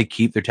 they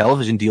keep their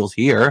television deals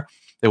here.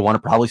 They want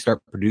to probably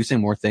start producing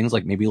more things,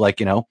 like maybe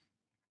like,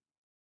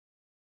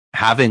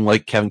 having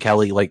like Kevin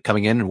Kelly like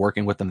coming in and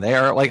working with them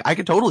there. Like I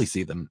could totally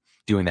see them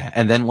doing that.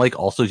 And then like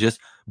also just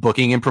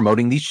booking and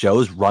promoting these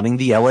shows, running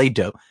the LA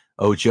Dojo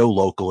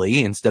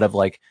locally instead of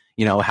like,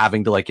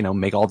 having to like,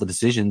 make all the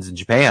decisions in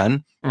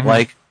Japan. Mm-hmm.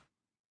 Like,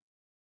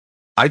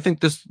 I think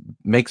this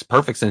makes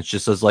perfect sense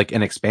just as like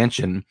an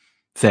expansion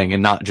thing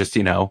and not just,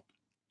 and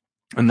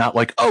not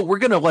like, oh, we're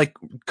going to like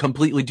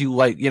completely do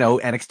like,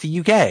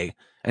 NXT UK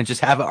and just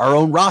have our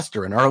own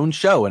roster and our own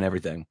show and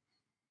everything.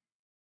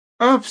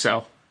 I hope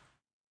so.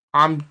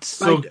 I'm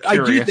so I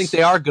curious. do think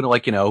they are going to,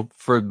 like,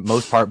 for the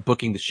most part,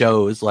 booking the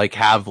shows, like,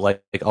 have,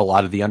 like, a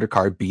lot of the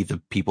undercard be the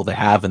people they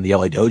have in the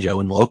LA dojo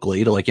and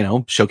locally to, like,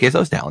 showcase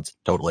those talents.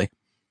 Totally.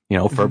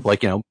 For,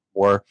 like,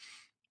 more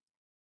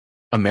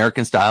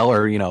American style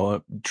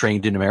or,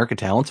 trained in American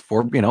talents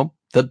for,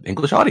 the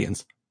English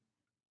audience.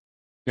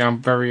 Yeah,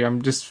 I'm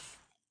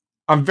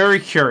very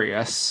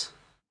curious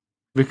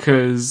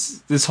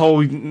because this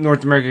whole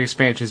North American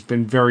expansion has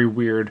been very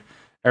weird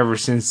ever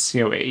since,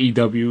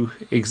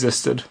 AEW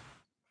existed.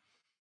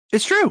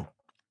 It's true.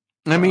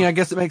 I mean, I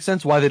guess it makes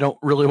sense why they don't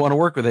really want to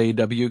work with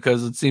AEW,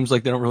 because it seems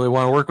like they don't really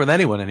want to work with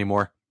anyone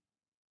anymore.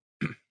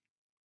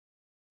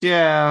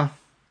 Yeah.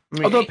 I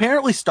mean, Although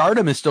apparently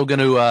Stardom is still going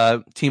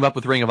to team up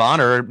with Ring of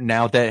Honor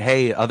now that,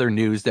 hey, other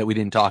news that we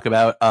didn't talk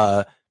about,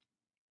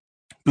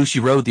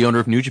 Bushiroad, the owner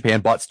of New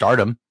Japan, bought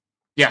Stardom.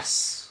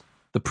 yes.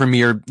 The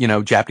premier,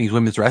 Japanese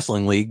women's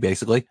wrestling league,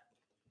 basically.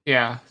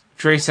 Yeah.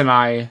 Trace and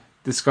I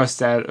discussed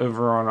that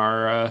over on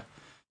our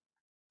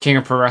King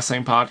of Pro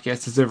Wrestling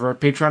podcast. It's over at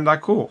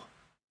patreon.cool.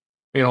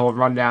 Made a whole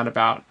rundown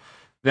about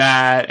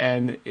that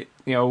and,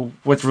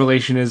 what the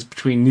relation is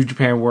between New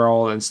Japan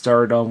World and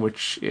Stardom,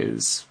 which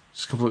is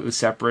just completely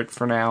separate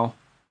for now.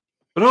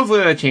 But hopefully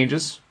that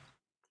changes.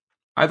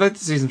 I'd like to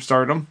see some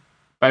Stardom,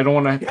 but I don't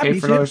want to pay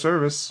for another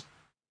service.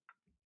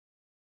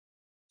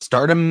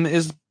 Stardom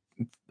is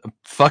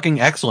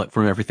fucking excellent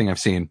from everything I've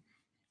seen.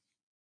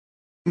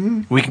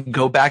 Mm-hmm. We can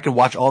go back and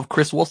watch all of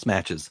Chris Wolf's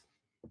matches.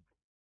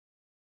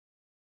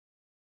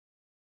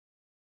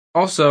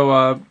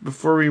 Also,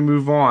 before we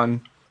move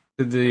on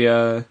to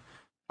the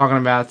talking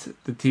about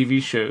the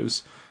TV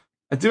shows,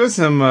 I do have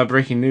some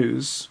breaking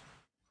news.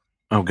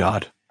 Oh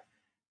God!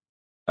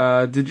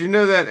 Did you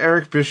know that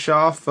Eric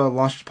Bischoff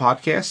launched a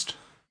podcast?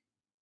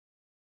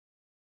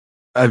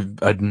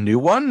 A new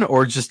one,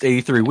 or just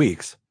 83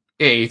 weeks?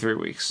 Yeah, 83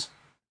 weeks.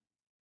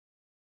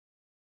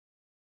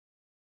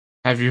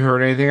 Have you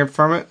heard anything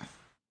from it?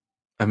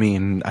 I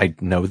mean, I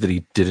know that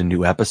he did a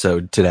new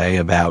episode today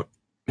about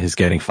his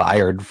getting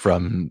fired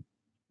from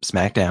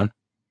SmackDown.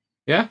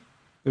 Yeah?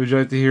 Would you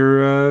like to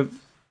hear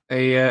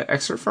a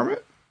excerpt from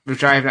it?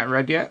 Which I have not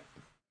read yet.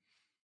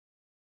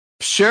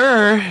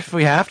 Sure, if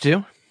we have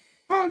to.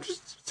 Well,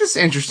 just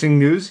interesting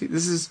news.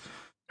 This is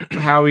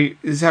how he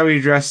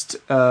addressed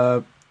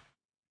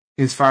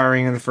his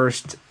firing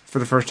for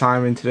the first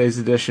time in today's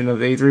edition of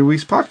the 83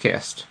 Weeks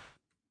podcast.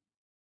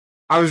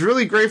 I was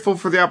really grateful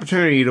for the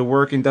opportunity to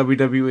work in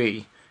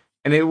WWE,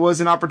 and it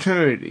was an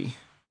opportunity.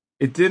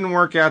 It didn't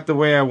work out the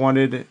way I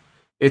wanted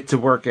it to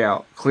work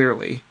out,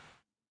 clearly.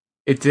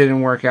 It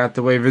didn't work out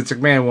the way Vince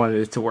McMahon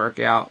wanted it to work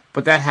out,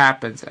 but that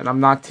happens, and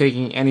I'm not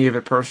taking any of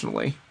it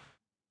personally.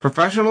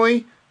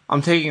 Professionally,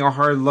 I'm taking a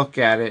hard look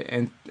at it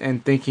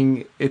and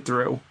thinking it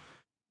through.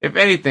 If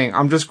anything,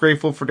 I'm just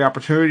grateful for the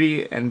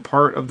opportunity, and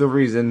part of the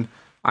reason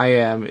I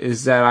am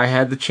is that I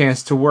had the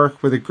chance to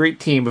work with a great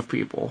team of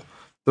people.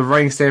 The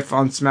writing staff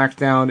on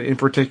SmackDown in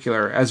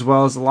particular, as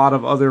well as a lot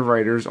of other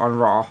writers on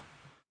Raw.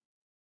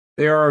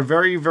 They are a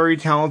very, very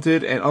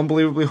talented and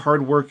unbelievably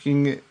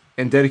hardworking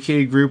and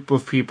dedicated group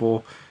of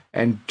people,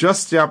 and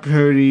just the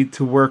opportunity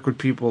to work with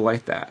people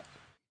like that,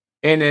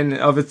 in and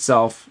of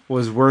itself,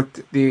 was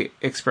worth the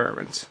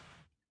experiment.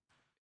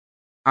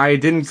 I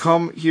didn't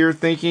come here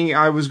thinking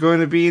I was going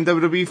to be in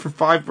WWE for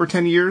 5 or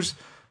 10 years.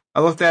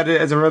 I looked at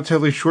it as a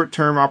relatively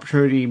short-term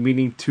opportunity,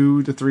 meaning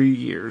 2 to 3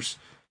 years.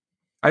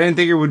 I didn't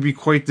think it would be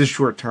quite this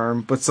short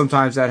term, but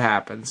sometimes that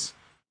happens.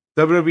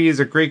 WWE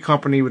is a great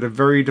company with a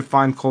very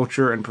defined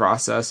culture and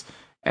process,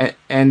 and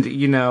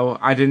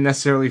I didn't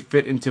necessarily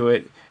fit into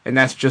it, and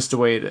that's just the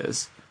way it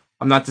is.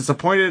 I'm not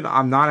disappointed,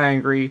 I'm not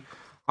angry,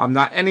 I'm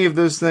not any of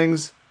those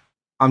things.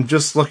 I'm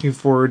just looking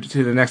forward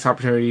to the next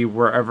opportunity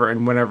wherever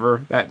and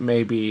whenever that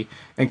may be,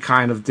 and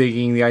kind of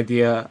digging the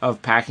idea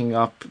of packing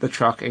up the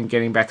truck and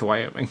getting back to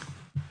Wyoming.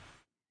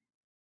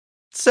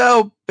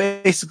 So,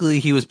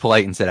 basically, he was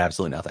polite and said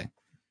absolutely nothing.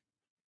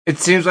 It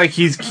seems like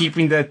he's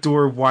keeping that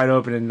door wide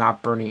open and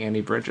not burning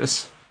any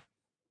bridges.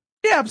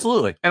 Yeah,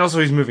 absolutely. And also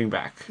he's moving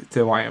back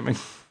to Wyoming.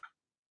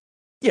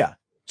 Yeah.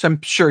 So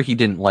I'm sure he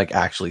didn't,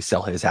 actually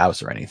sell his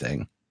house or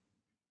anything.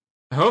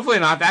 Hopefully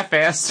not that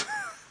fast.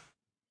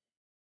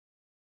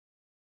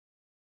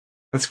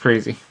 That's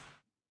crazy.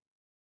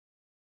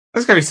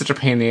 That's gotta be such a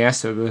pain in the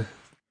ass to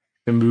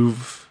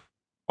move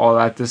all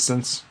that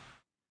distance.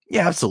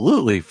 Yeah,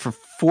 absolutely. For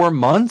 4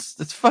 months?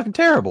 That's fucking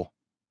terrible.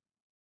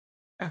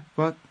 Yeah,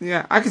 but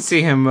yeah, I could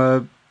see him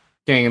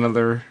getting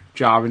another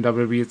job in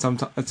WWE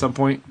at some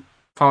point.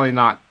 Probably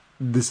not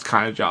this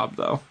kind of job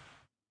though.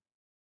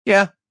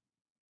 Yeah,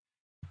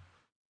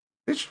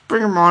 they should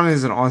bring him on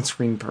as an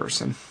on-screen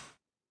person.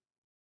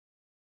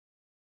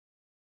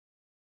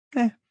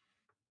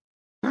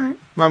 All right.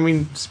 Well, I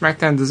mean,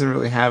 SmackDown doesn't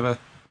really have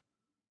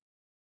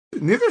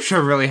neither show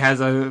really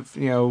has a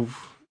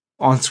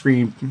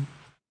on-screen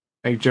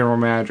general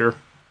manager.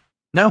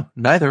 No,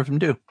 neither of them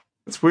do.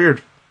 It's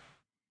weird.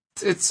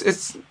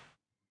 It's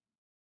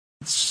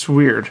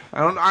weird.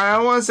 I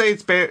don't want to say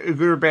it's bad,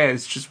 good or bad.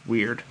 It's just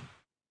weird.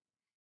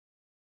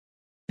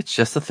 It's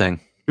just a thing.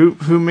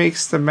 Who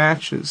makes the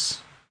matches?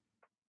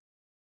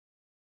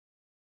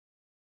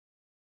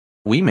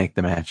 We make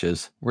the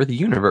matches. We're the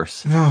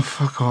universe. No,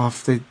 fuck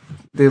off.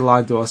 They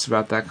lied to us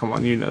about that. Come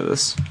on, you know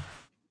this.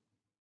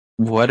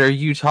 What are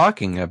you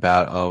talking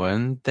about,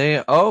 Owen? They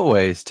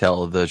always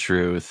tell the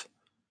truth.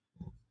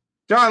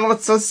 John,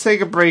 let's take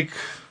a break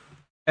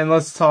and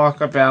let's talk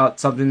about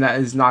something that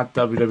is not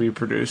WWE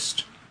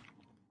produced.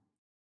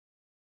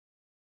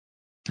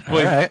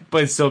 All right.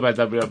 But it's still about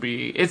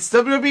WWE. It's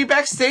WWE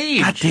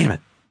Backstage. God damn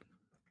it.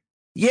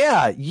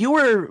 Yeah, you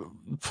were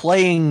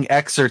playing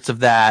excerpts of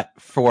that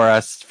for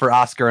us, for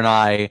Oscar and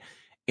I,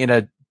 in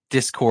a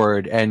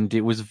Discord, and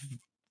it was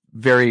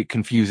very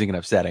confusing and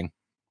upsetting.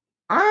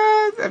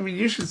 I mean,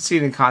 you should see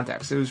it in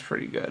context. It was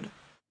pretty good.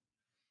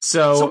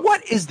 So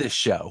what is this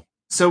show?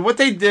 So what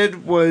they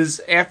did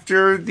was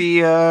after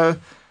the, I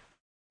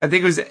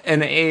think it was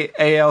an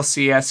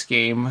ALCS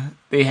game,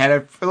 they had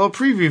a little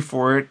preview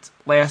for it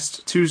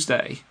last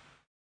Tuesday.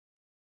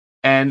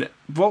 And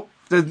well,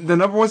 the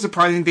number one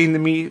surprising thing to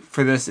me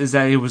for this is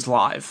that it was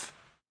live.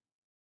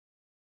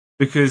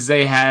 Because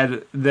they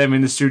had them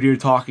in the studio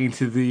talking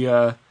to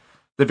the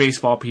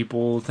baseball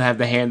people to have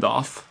the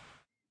handoff.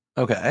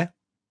 Okay.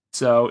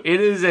 So it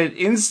is an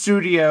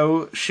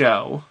in-studio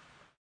show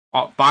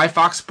by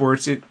Fox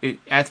Sports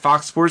at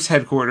Fox Sports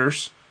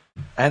headquarters.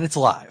 And it's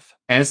live.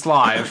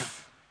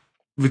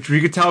 Which we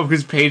could tell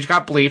because Paige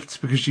got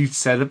bleeped because she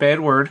said a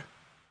bad word.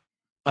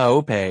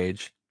 Oh,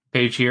 Paige.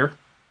 Paige here.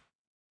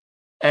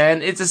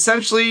 And it's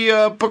essentially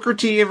Booker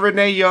T and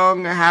Renee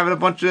Young having a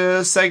bunch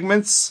of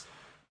segments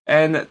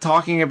and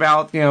talking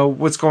about,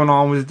 what's going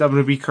on with the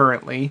WWE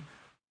currently.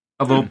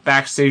 A little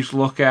backstage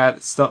look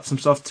at some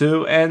stuff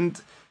too,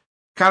 and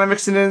kind of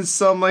mixing in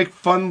some like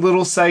fun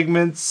little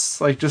segments,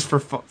 like just for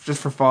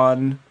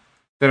fun,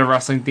 that are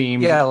wrestling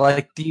themed. Yeah,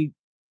 like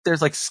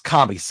there's like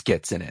comedy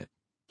skits in it.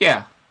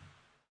 Yeah,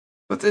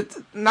 but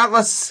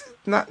not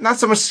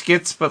so much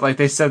skits, but like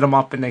they set them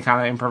up and they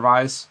kind of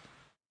improvise.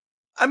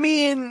 I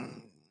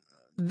mean,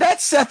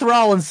 that Seth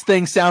Rollins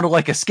thing sounded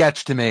like a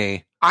sketch to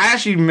me. I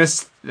actually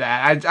missed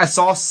that. I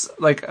saw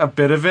like a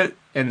bit of it,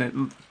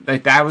 and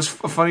that was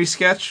a funny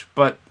sketch,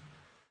 but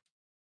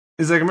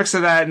it's like a mix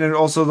of that, and then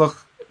also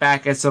look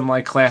back at some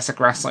like classic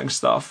wrestling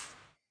stuff.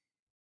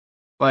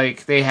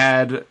 Like they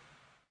had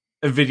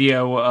a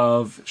video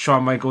of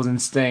Shawn Michaels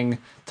and Sting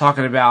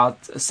talking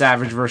about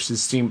Savage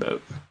versus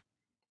Steamboat.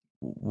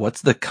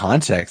 What's the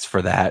context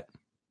for that?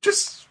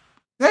 Just,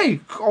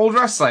 hey, old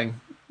wrestling.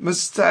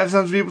 Must have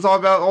some people talk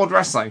about old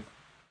wrestling.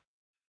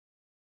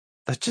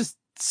 That just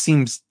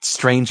seems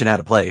strange and out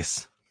of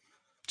place.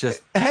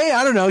 Just, hey,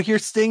 I don't know,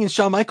 here's Sting and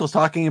Shawn Michaels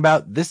talking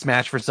about this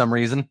match for some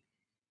reason.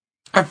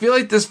 I feel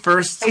like this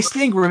first... Hey,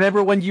 Sting,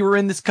 remember when you were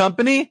in this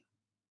company?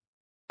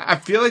 I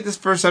feel like this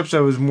first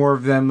episode was more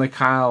of them like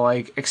kind of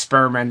like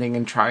experimenting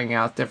and trying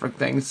out different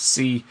things to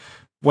see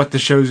what the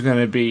show's going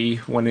to be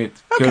when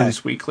it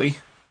goes weekly.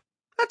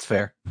 That's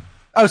fair.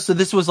 Oh, so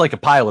this was like a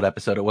pilot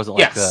episode. It wasn't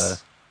like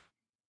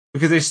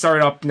because they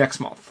start up next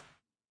month.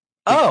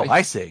 Oh,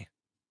 I see.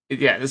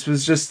 Yeah, this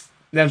was just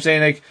them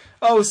saying like,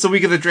 oh, it's the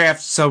week of the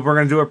draft, so we're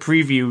going to do a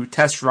preview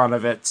test run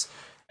of it,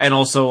 and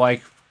also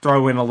like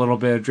throw in a little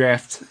bit of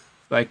draft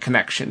like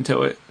connection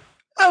to it.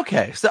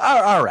 Okay, so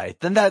all right,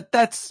 then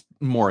that's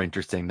more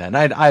interesting. Then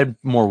I'm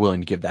more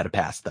willing to give that a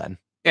pass then.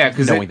 Yeah,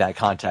 because knowing that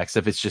context,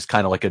 if it's just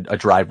kind of like a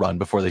dry run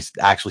before they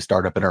actually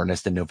start up in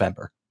earnest in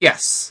November.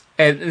 Yes,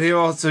 and they're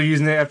also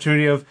using the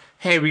opportunity of,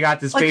 hey, we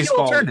got this like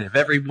baseball the alternative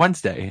every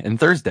Wednesday and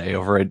Thursday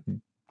over at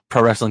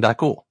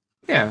ProWrestling.cool.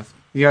 Yeah,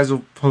 you guys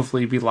will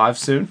hopefully be live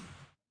soon,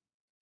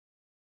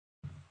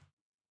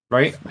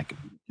 right? I can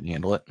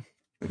handle it.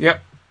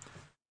 Yep,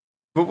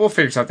 but we'll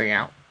figure something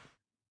out.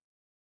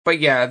 But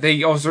yeah,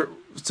 they also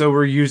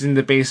we're using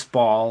the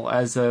baseball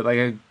as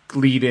a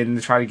lead in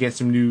to try to get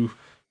some new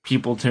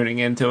people tuning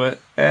into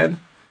it, and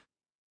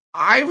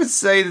I would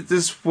say that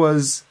this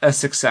was a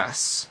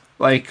success.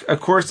 Like, of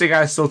course, they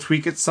gotta still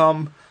tweak it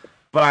some,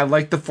 but I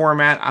like the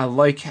format. I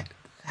like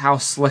how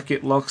slick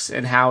it looks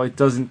and how it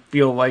doesn't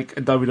feel like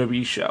a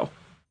WWE show.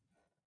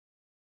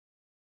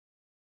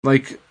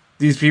 Like,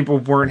 these people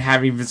weren't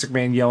having Vince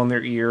McMahon yell in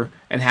their ear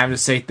and having to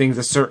say things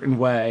a certain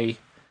way.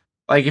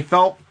 Like, it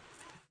felt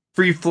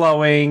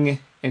free-flowing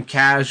and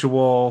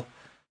casual,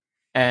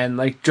 and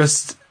like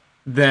just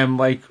them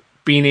like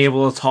being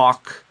able to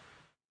talk,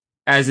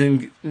 as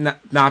in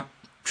not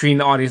treating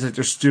the audience like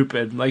they're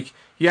stupid. Like,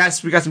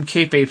 yes, we got some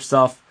kayfabe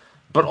stuff,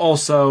 but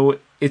also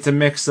it's a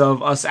mix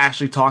of us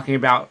actually talking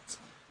about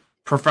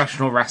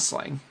professional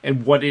wrestling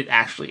and what it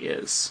actually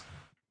is.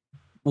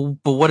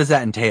 But what does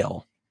that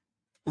entail?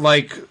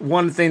 Like,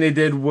 one thing they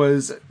did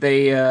was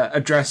they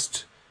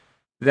addressed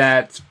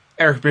that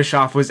Eric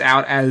Bischoff was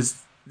out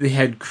as the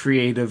head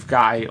creative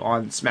guy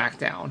on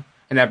SmackDown,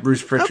 and that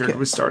Bruce Pritchard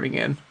was starting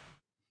in.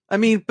 I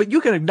mean, but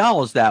you can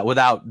acknowledge that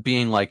without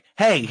being like,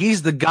 hey,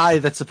 he's the guy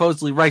that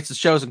supposedly writes the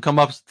shows and come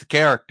up with the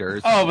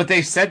characters. Oh, but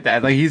they said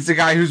that. Like, he's the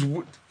guy who's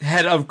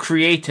head of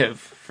creative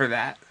for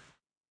that.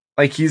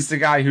 Like, he's the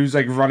guy who's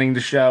like running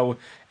the show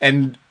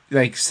and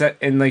like set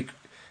and like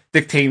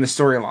dictating the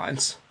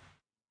storylines.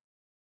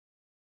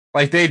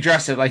 Like, they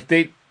address it.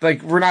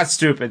 Like, we're not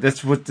stupid.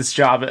 That's what this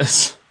job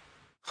is.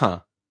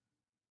 Huh.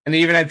 And they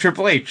even had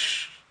Triple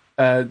H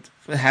had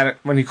it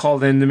when he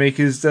called in to make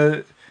his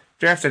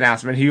draft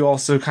announcement. He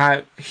also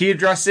he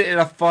addressed it in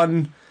a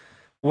fun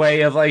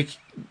way of like,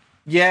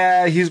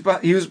 yeah, he was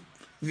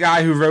the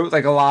guy who wrote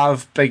like a lot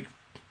of like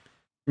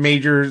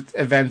major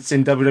events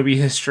in WWE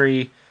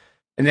history,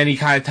 and then he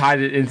kind of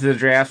tied it into the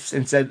drafts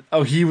and said,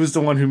 "Oh, he was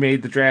the one who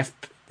made the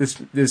draft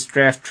this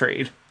draft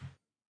trade."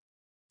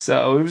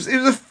 So it was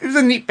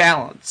a neat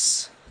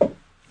balance.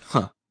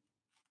 Huh.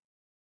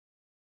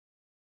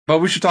 But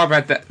we should talk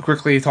about that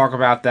quickly. Talk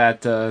about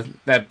that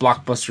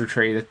blockbuster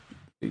trade that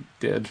they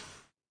did.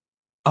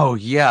 Oh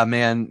yeah,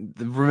 man.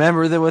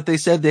 Remember that what they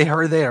said? They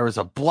heard there was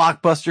a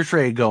blockbuster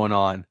trade going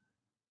on.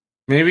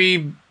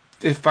 Maybe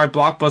if by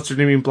blockbuster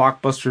they mean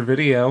Blockbuster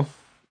Video.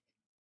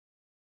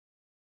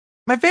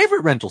 My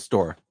favorite rental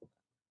store.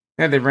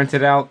 Yeah, they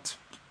rented out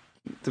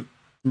the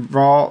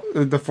Raw,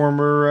 the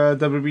former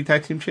WWE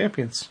Tag Team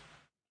Champions.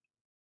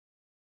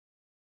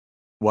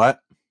 What?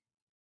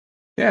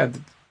 Yeah,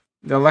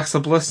 the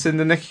Alexa Bliss and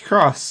the Nikki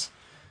Cross.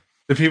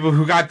 The people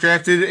who got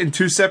drafted in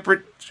two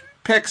separate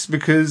picks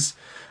because,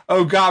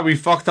 oh god, we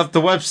fucked up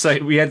the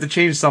website. We had to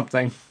change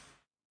something.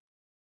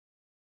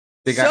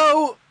 They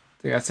got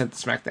sent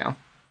to SmackDown.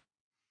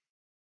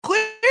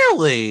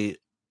 Clearly,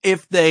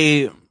 if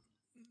they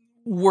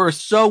were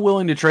so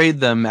willing to trade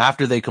them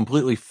after they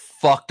completely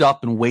fucked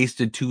up and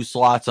wasted 2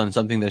 slots on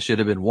something that should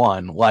have been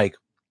one, like,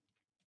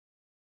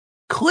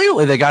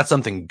 clearly they got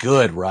something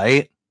good,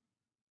 right?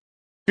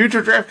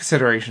 Future draft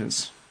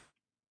considerations.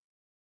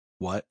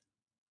 What?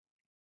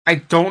 I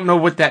don't know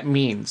what that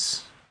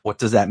means. What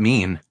does that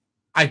mean?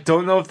 I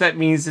don't know if that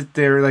means that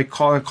they're like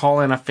call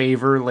in a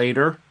favor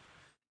later,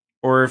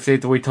 or if they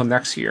have to wait till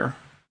next year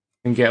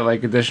and get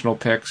like additional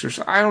picks or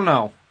so. I don't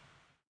know.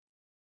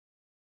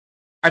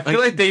 I feel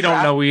like they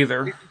don't know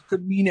either. It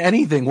could mean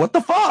anything. What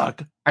the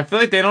fuck? I feel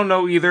like they don't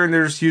know either, and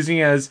they're just using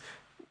it as,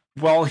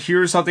 well,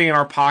 here's something in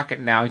our pocket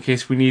now in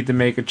case we need to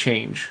make a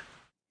change.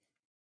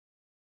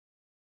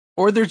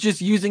 Or they're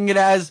just using it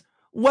as,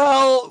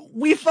 well,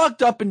 we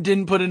fucked up and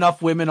didn't put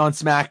enough women on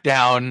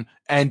SmackDown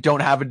and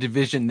don't have a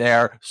division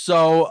there.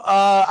 So,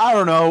 I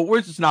don't know.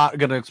 We're just not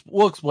gonna,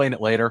 we'll explain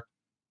it later.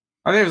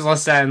 I think it was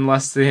less that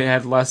unless they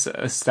had less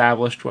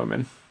established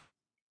women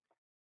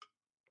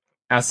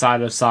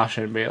outside of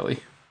Sasha and Bayley.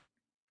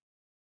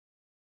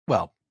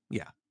 Well,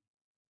 yeah.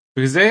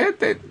 Because they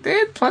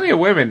had plenty of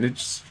women.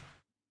 It's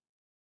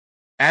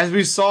as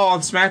we saw on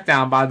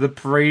SmackDown by the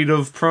parade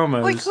of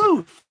promos. Like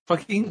who?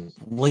 Fucking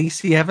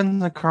Lacey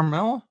Evans and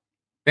Carmella?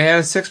 They had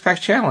a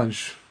 6-pack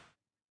challenge.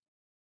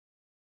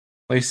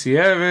 Lacey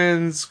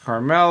Evans,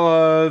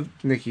 Carmella,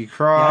 Nikki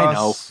Cross. Yeah, I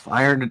know.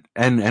 Fire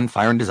and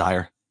Fire and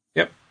Desire.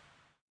 Yep.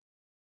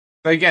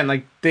 But again,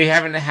 like, they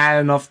haven't had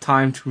enough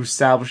time to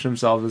establish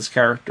themselves as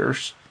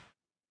characters.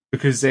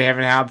 Because they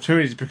haven't had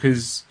opportunities,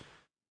 because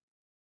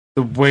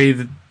the way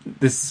that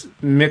this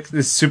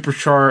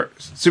superstar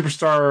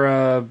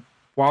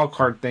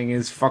wildcard thing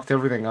is fucked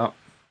everything up.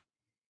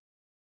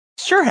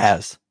 Sure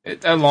has.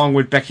 Along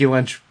with Becky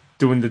Lynch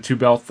doing the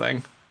 2-belt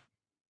thing.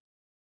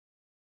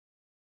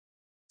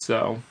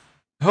 So,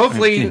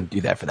 hopefully... She didn't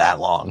do that for that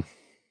long.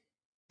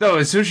 No,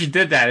 as soon as she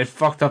did that, it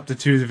fucked up the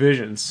 2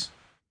 divisions.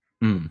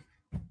 Hmm.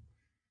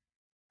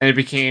 And it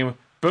became,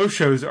 both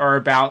shows are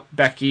about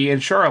Becky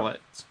and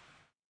Charlotte.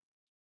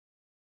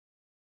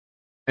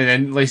 And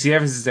then Lacey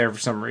Evans is there for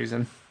some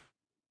reason.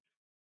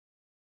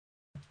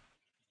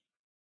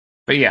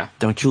 But yeah.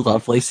 Don't you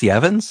love Lacey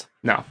Evans?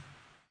 No.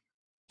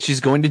 She's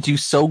going to do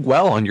so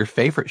well on your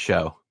favorite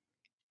show.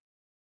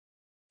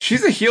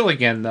 She's a heel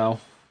again, though.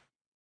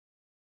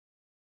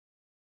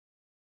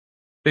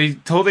 They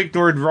totally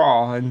ignored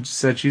Raw and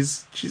said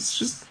she's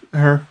just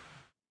her.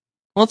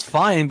 Well, it's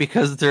fine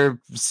because they're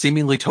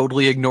seemingly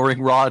totally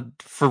ignoring Raw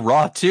for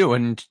Raw too,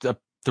 and the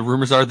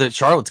rumors are that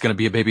Charlotte's going to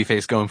be a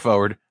babyface going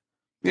forward.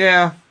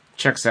 Yeah,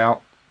 checks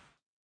out.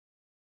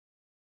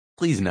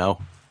 Please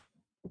no.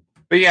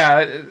 But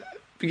yeah,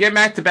 we get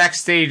back to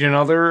backstage.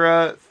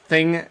 Another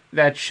thing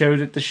that showed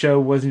that the show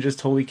wasn't just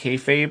totally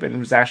kayfabe and it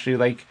was actually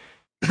like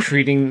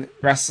treating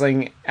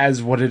wrestling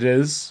as what it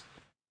is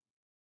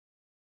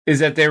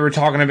that they were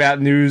talking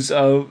about news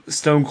of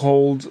Stone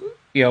Cold,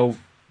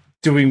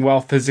 doing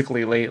well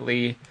physically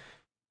lately,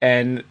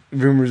 and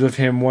rumors of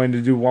him wanting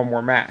to do one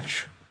more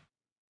match.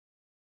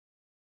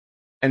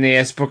 And they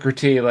asked Booker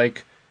T,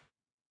 like,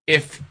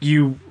 if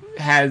you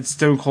had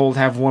Stone Cold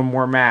have one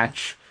more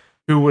match,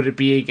 who would it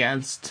be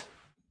against?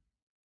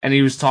 And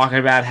he was talking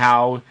about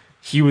how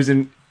he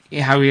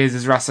has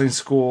his wrestling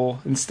school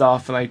and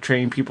stuff, and like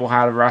train people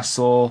how to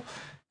wrestle,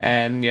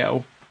 and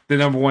the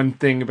number one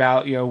thing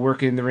about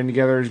working in the ring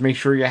together is make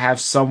sure you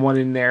have someone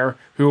in there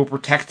who will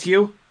protect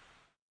you,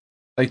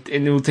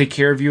 and will take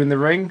care of you in the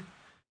ring.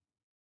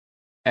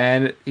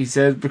 And he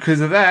said, because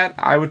of that,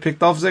 I would pick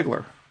Dolph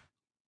Ziggler.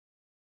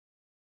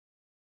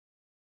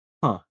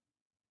 Huh.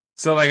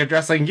 So, like,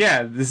 addressing,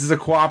 this is a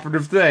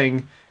cooperative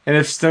thing, and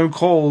if Stone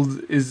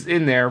Cold is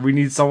in there, we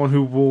need someone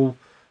who will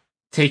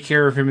take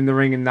care of him in the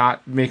ring and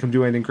not make him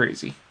do anything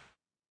crazy.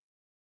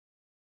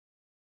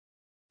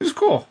 It was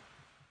cool.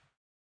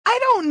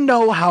 don't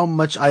know how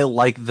much I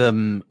like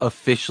them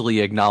officially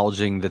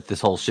acknowledging that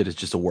this whole shit is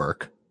just a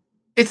work.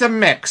 It's a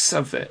mix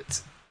of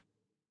it.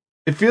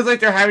 It feels like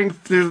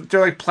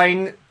they're like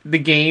playing the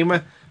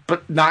game,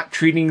 but not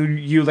treating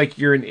you like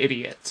you're an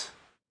idiot.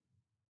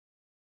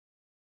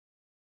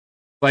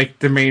 Like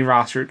the main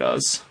roster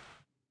does.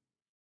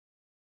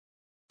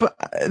 But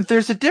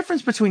there's a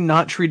difference between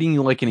not treating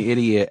you like an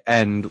idiot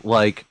and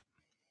like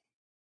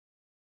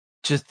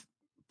just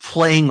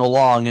playing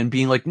along and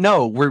being like,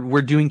 no,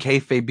 we're doing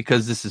kayfabe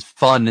because this is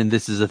fun and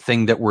this is a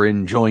thing that we're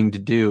enjoying to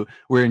do.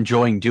 We're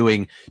enjoying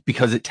doing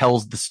because it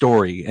tells the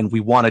story and we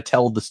want to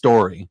tell the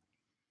story.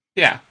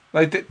 Yeah,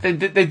 like they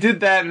did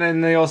that, and then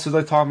they also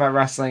like talking about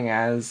wrestling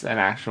as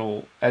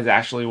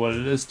actually what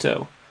it is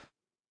too.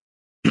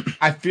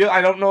 I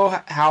don't know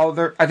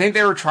how I think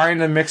they were trying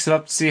to mix it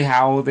up to see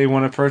how they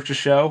want to approach the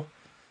show,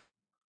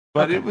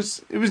 but Okay. it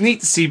was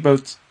neat to see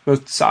both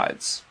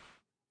sides.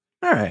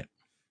 All right.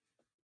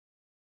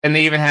 And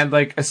they even had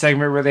like a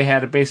segment where they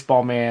had a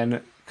baseball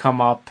man come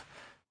up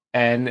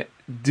and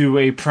do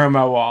a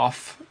promo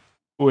off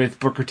with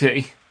Booker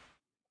T.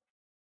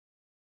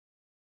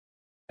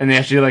 And they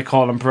actually like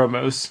called him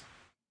promos.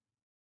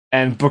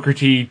 And Booker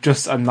T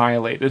just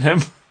annihilated him.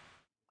 Of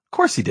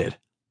course he did.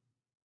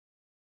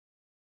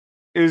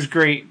 It was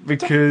great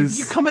because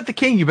you come at the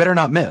king, you better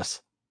not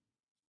miss.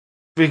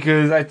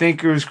 Because I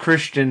think it was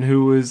Christian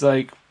who was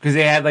like, because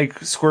they had like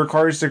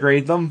scorecards to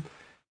grade them,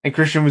 and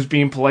Christian was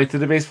being polite to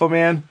the baseball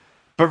man,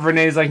 but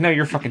Renee's like, no,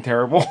 you're fucking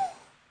terrible.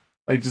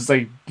 Like, just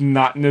like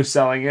no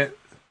selling it,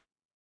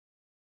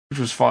 which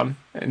was fun.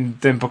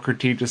 And then Booker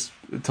T just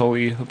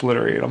totally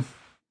obliterated him.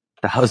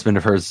 The husband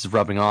of hers is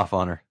rubbing off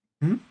on her.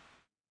 Hmm?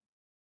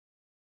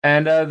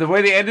 And the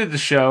way they ended the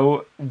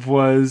show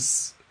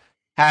was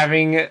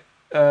having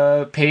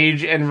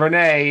Paige and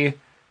Renee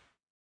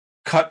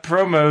cut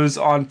promos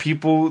on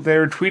people that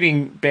were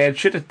tweeting bad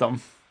shit at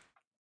them.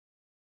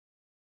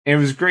 And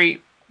it was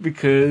great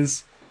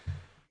because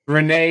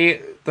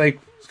Renee, like,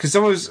 because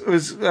someone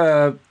was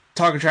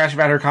talking trash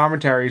about her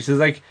commentary. She's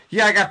like,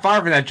 yeah, I got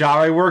fired from that job.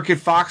 I work at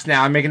Fox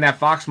now. I'm making that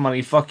Fox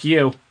money. Fuck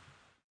you.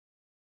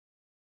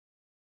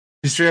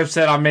 She straight up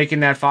said, I'm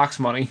making that Fox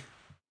money.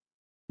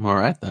 All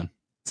right, then.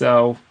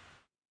 So,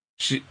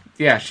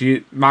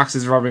 Mox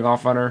is rubbing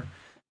off on her.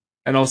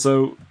 And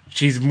also,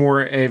 she's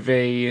more of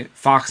a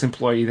Fox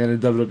employee than a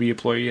WWE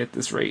employee at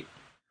this rate.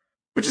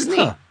 Which is neat.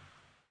 Huh.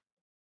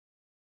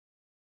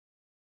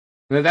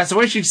 That's the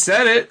way she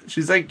said it.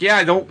 She's like, yeah,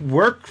 I don't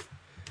work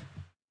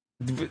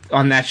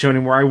on that show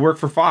anymore. I work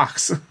for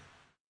Fox.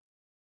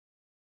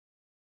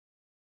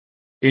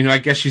 You know, I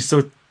guess she's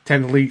still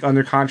technically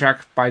under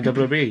contract by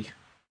WWE.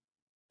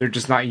 They're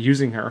just not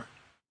using her.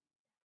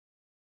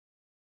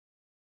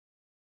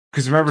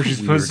 Because remember, she's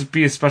supposed to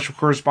be a special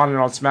correspondent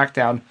on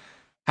SmackDown.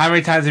 How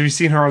many times have you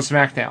seen her on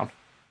SmackDown?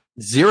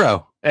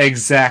 0.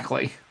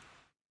 Exactly.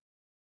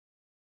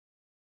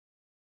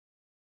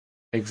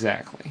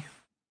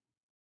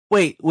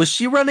 Wait, was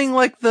she running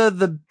like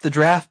the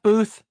draft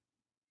booth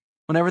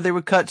whenever they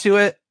would cut to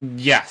it?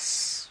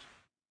 Yes.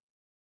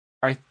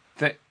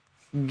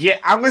 Yeah,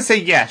 I'm gonna say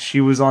yes.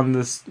 She was on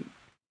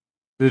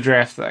the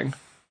draft thing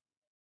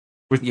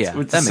with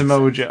the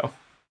Samoa Joe.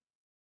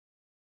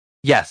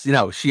 Yes,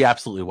 she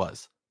absolutely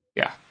was.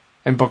 Yeah,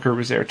 and Booker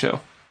was there too.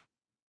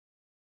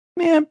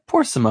 Man,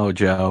 poor Samoa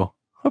Joe.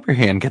 Hope your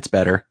hand gets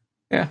better.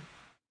 Yeah.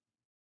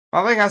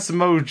 I like how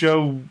Samoa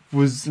Joe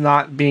was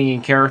not being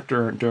in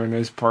character during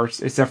those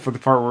parts, except for the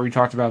part where he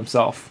talked about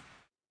himself.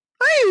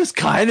 He was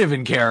kind of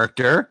in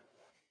character.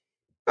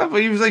 But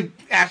he was like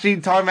actually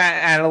talking about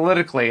it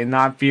analytically and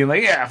not being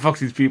like, yeah, fuck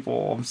these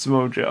people, I'm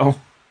Samoa Joe.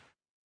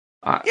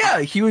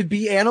 Yeah, he would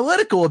be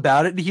analytical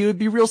about it, and he would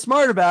be real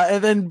smart about it,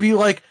 and then be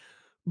like,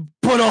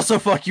 but also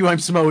fuck you, I'm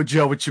Samoa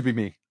Joe, which should be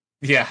me.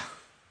 Yeah.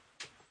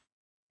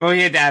 Well,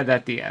 he had to add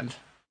that at the end.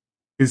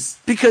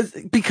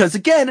 Because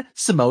again,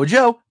 Samoa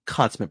Joe,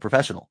 consummate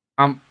professional.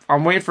 I'm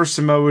waiting for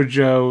Samoa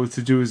Joe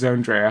to do his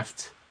own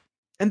draft.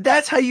 And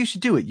that's how you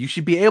should do it. You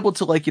should be able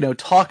to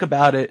talk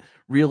about it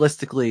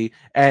realistically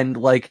and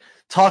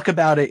talk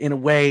about it in a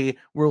way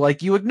where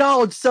you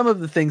acknowledge some of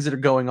the things that are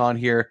going on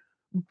here,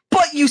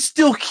 but you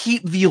still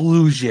keep the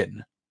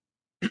illusion.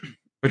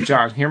 But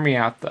John, hear me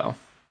out though.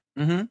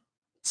 Mm-hmm.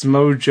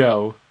 Samoa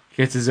Joe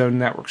gets his own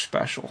network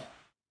special.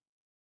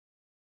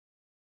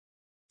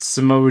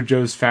 Samoa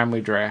Joe's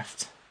family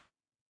draft.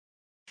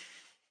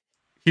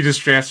 He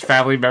just drafts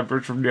family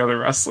members from the other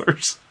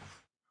wrestlers.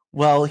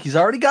 Well, he's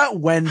already got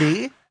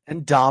Wendy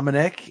and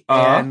Dominic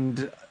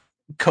and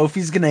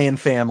Kofi's Ghanaian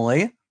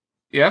family.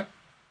 Yep.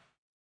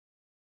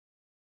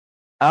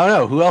 I don't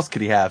know. Who else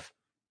could he have?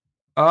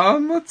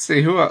 Let's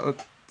see. Who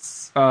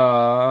else?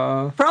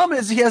 Problem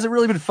is, he hasn't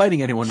really been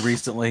fighting anyone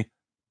recently.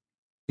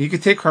 You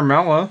could take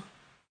Carmella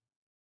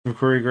from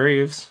Corey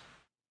Graves.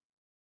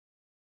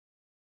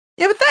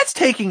 Yeah, but that's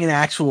taking an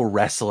actual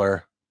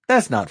wrestler.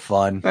 That's not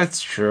fun.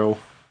 That's true.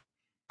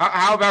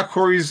 How about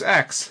Corey's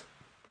ex?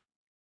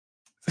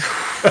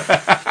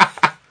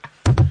 I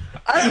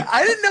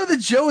didn't know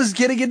that Joe was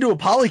getting into a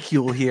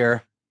polycule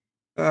here.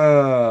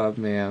 Oh,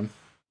 man.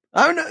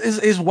 I don't know.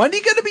 Is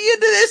Wendy going to be into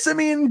this? I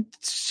mean,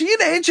 she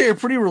and AJ are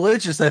pretty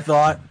religious, I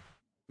thought.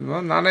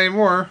 Well, not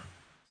anymore.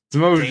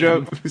 Samoa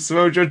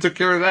Joe took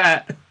care of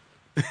that.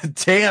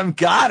 Damn,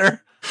 got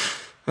her.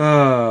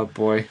 Oh,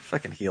 boy.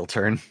 Fucking heel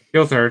turn.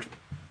 Heel turn.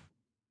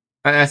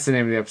 That's the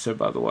name of the episode,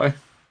 by the way.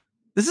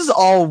 This is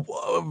all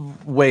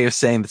a way of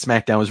saying that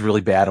SmackDown was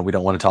really bad and we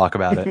don't want to talk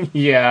about it.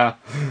 Yeah.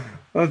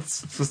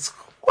 Let's...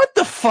 What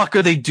the fuck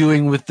are they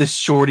doing with this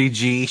Shorty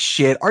G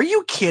shit? Are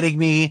you kidding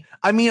me?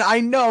 I mean, I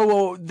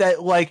know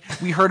that, like,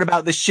 we heard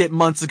about this shit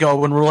months ago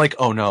when we're like,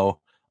 oh no.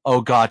 Oh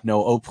god,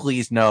 no. Oh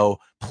please, no.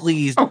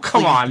 Please. Oh,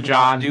 come on,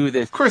 John. Do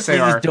this. Of course they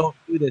are. Don't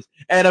do this.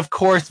 And of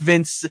course,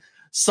 Vince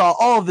saw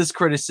all of this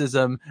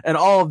criticism and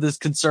all of this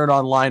concern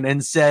online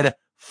and said,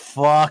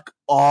 fuck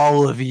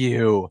all of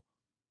you.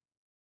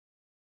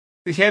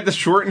 He had to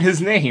shorten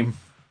his name.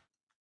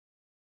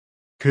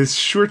 Because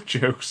short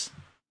jokes.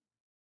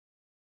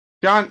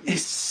 John,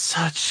 it's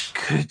such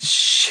good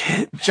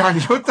shit. John,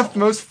 you know what the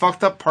most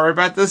fucked up part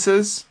about this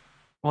is?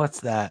 What's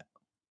that?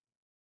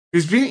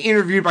 He's being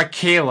interviewed by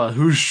Kayla,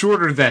 who's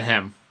shorter than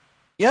him.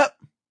 Yep.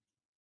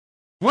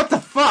 What the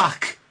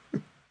fuck?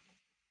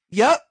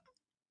 Yep.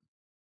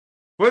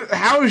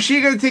 How is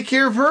she going to take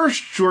care of her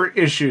short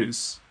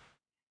issues?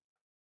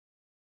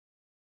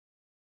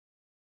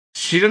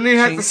 She doesn't even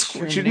have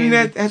to. She didn't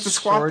even have to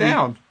squat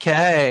down.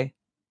 Okay.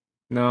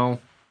 No.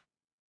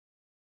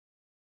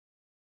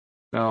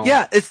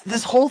 Yeah,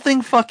 this whole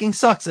thing fucking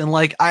sucks, and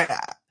like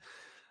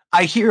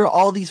I hear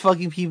all these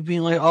fucking people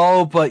being like,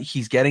 "Oh, but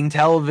he's getting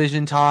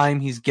television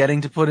time. He's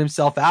getting to put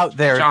himself out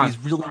there. John, he's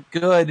really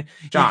good.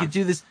 John, he could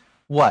do this."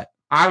 What?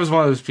 I was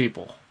one of those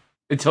people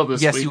until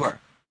this week. Yes, you were.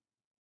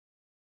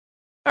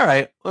 All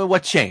right. Well,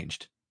 what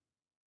changed?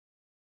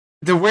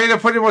 The way to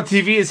put him on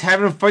TV is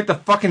having him fight the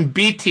fucking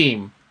B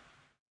team.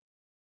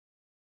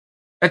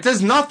 It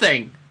does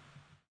nothing.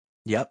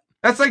 Yep.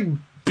 That's like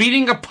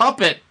beating a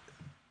puppet.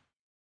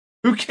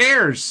 Who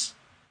cares?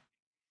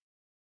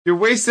 You're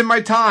wasting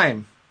my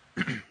time.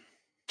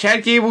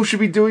 Chad Gable should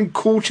be doing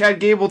cool Chad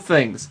Gable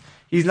things.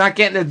 He's not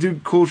getting to do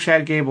cool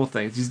Chad Gable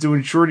things. He's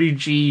doing Shorty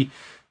G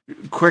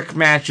quick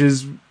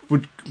matches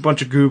with a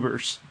bunch of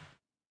goobers.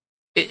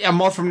 A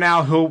month from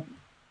now, he'll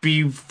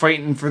be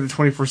fighting for the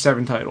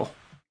 24/7 title.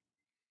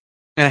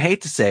 And I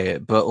hate to say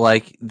it, but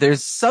like,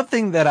 there's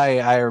something that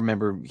I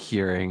remember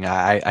hearing.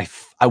 I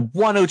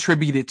want to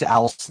attribute it to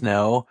Al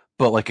Snow,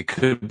 but like, it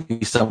could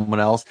be someone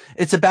else.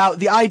 It's about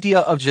the idea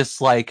of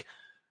just like,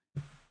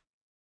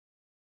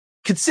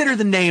 consider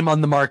the name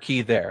on the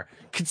marquee there.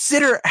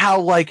 Consider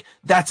how like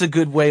that's a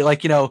good way.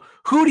 Like, you know,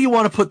 who do you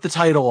want to put the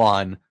title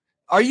on?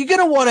 Are you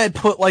gonna want to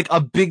put like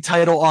a big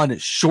title on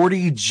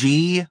Shorty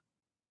G?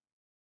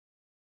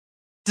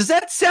 Does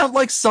that sound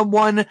like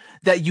someone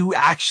that you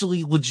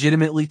actually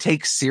legitimately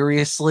take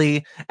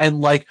seriously and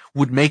like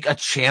would make a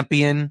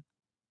champion?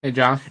 Hey,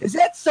 John. Is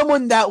that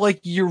someone that like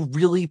you're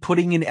really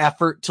putting an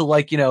effort to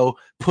like, you know,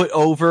 put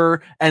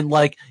over and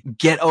like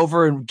get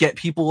over and get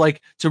people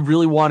like to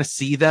really want to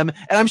see them?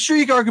 And I'm sure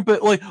you can argue,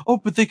 but like, oh,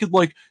 but they could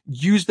like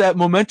use that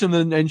momentum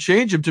and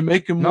change him to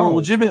make him more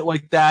legitimate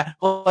like that.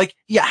 Like,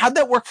 yeah, how'd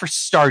that work for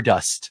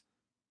Stardust?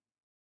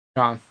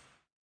 John,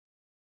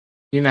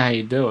 you know how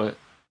you do it.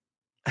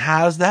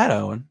 How's that,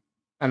 Owen?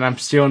 And I'm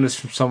stealing this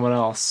from someone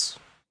else.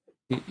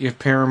 You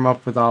pair him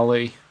up with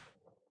Ali.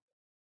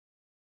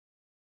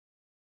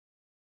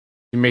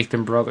 You make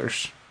them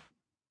brothers.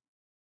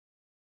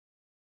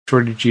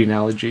 Shorty G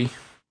analogy.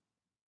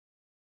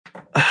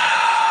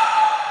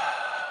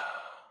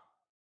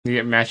 You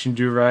get matching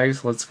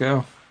do-rags? Let's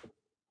go.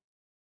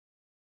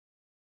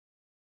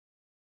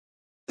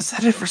 Is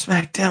that it for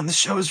SmackDown? The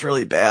show is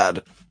really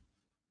bad.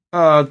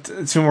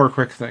 Two more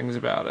quick things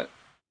about it.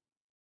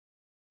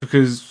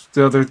 Because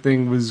the other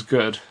thing was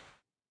good.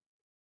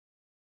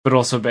 But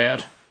also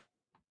bad.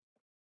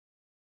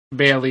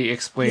 Bailey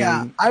explaining...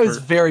 Yeah, I was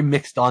very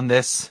mixed on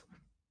this.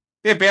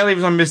 Yeah, Bailey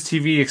was on Miss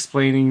TV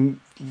explaining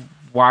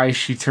why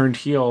she turned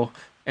heel.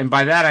 And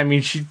by that, I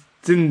mean she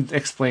didn't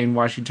explain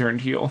why she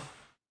turned heel.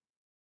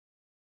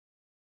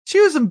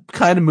 She was a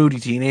kind of moody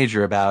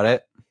teenager about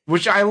it.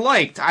 Which I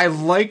liked. I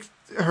liked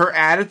her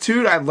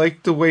attitude. I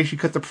liked the way she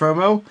cut the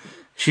promo.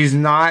 She's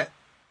not,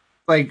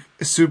 like,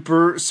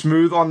 super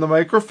smooth on the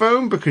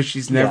microphone because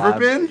she's never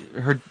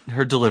been.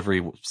 Her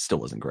delivery still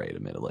wasn't great,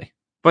 admittedly.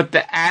 But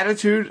the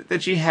attitude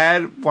that she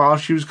had while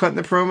she was cutting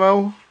the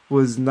promo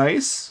was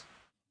nice.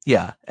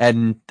 Yeah,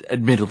 and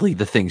admittedly,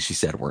 the things she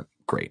said weren't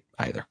great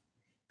either.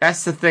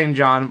 That's the thing,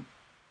 John.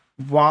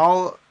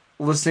 While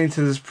listening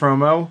to this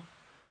promo,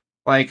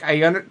 like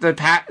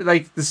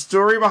the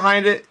story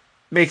behind it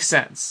makes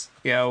sense.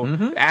 You know,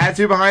 the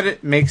attitude behind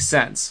it makes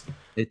sense.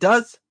 It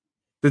does.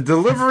 The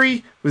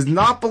delivery was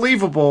not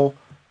believable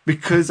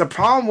because the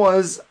problem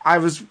was I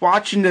was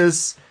watching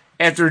this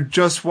after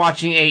just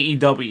watching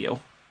AEW.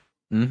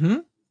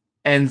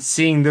 And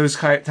seeing those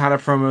kind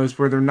of promos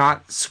where they're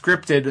not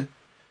scripted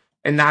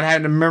and not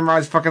having to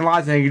memorize fucking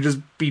lines and you can just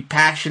be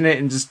passionate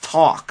and just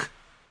talk.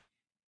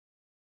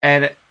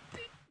 And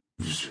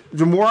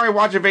the more I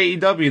watch of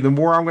AEW, the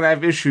more I'm going to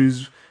have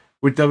issues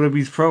with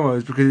WWE's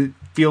promos because it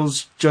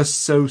feels just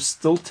so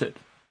stilted.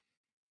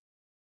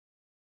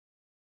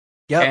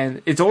 Yep.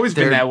 And it's always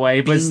been that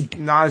way, but it's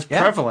not as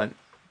prevalent.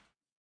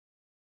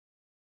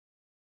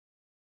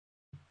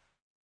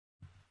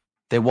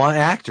 They want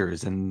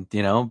actors, and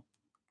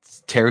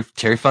Terry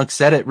Funk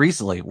said it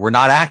recently. We're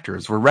not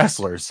actors, we're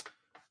wrestlers.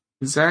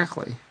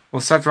 Exactly. Well,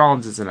 Seth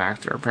Rollins is an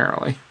actor,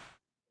 apparently.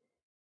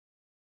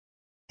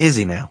 Is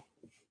he now?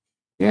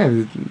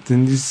 Yeah,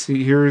 didn't you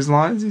hear his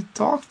lines? He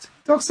talked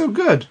so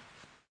good.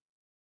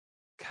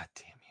 God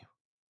damn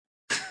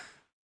you.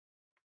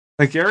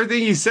 Like, everything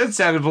he said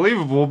sounded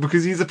believable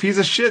because he's a piece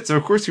of shit, so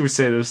of course he would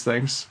say those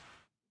things.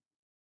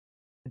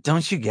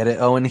 Don't you get it,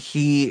 Owen?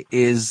 He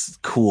is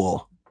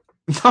cool.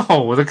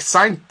 No, the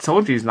sign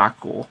told you he's not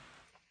cool.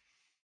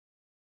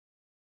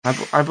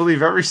 I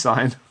believe every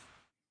sign.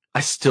 I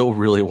still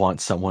really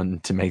want someone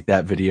to make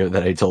that video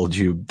that I told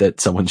you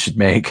that someone should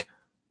make.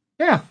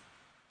 Yeah.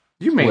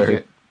 You make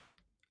it.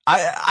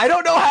 I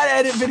don't know how to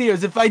edit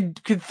videos. If I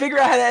could figure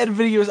out how to edit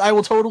videos, I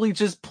will totally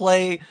just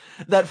play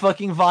that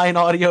fucking Vine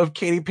audio of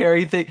Katy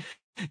Perry thing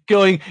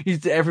going,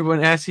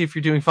 everyone asks you if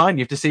you're doing fine.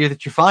 You have to say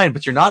that you're fine,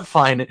 but you're not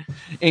fine.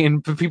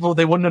 And people,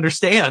 they wouldn't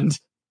understand.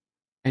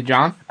 Hey,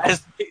 John?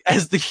 As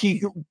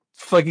he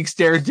fucking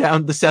stares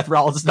down the Seth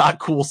Rollins is not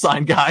cool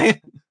sign guy.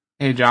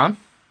 Hey, John?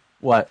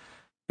 What?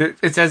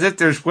 It's as if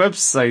there's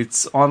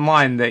websites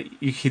online that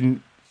you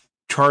can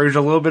charge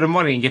a little bit of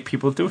money and get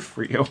people to do it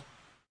for you.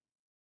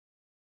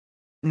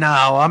 No,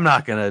 I'm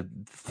not gonna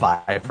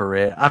fight for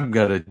it. I'm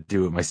gonna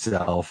do it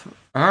myself.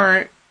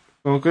 Alright.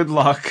 Well, good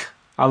luck.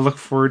 I look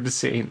forward to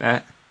seeing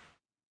that.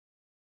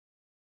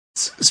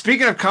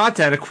 Speaking of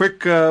content, a quick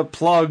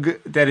plug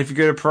that if you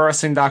go to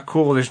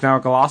prowrestling.cool, there's now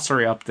a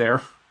glossary up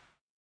there.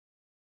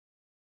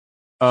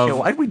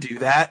 Why'd we do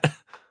that?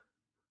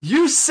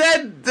 You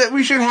said that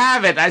we should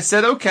have it. I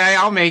said, okay,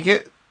 I'll make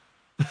it.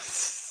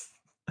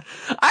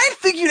 I didn't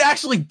think you'd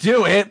actually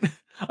do it.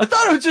 I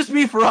thought it would just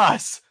be for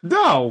us.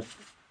 No.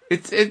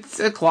 It's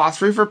a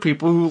glossary for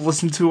people who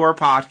listen to our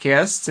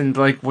podcasts and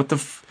like,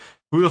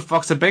 who the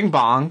fuck's a Bing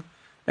Bong?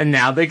 And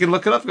now they can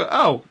look it up and go,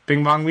 oh,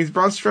 Bing Bong means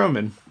Braun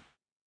Strowman.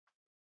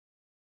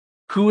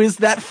 Who is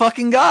that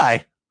fucking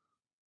guy?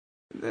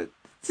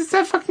 It's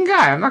that fucking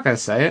guy. I'm not going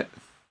to say it.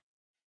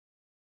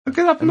 Look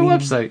it up on the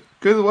website.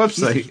 Go to the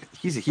website.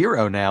 He's a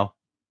hero now.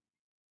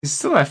 He's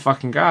still that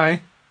fucking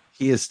guy.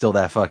 He is still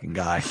that fucking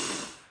guy.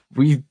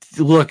 We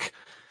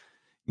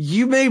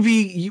may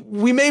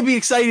be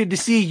excited to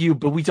see you,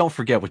 but we don't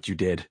forget what you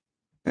did.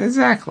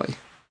 Exactly.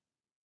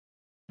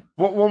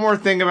 One more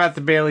thing about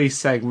the Bayley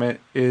segment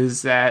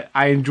is that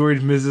I enjoyed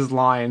Mrs.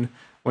 line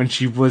when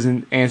she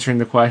wasn't answering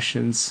the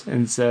questions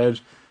and said,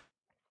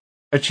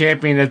 a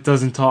champion that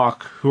doesn't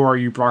talk, who are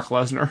you, Brock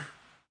Lesnar?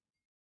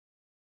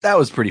 That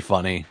was pretty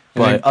funny.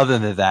 But other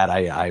than that,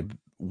 I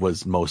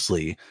was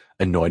mostly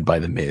annoyed by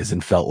The Miz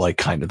and felt like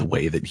kind of the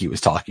way that he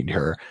was talking to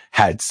her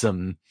had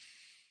some,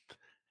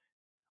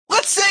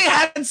 let's say,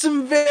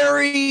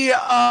 very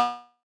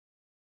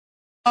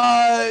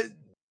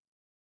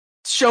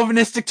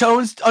chauvinistic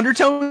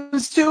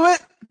undertones to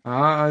it.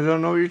 I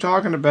don't know what you're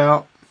talking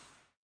about.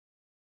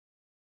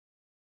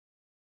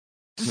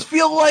 Just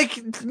feel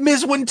like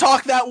Miz wouldn't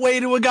talk that way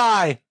to a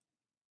guy.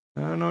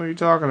 I don't know what you're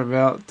talking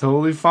about.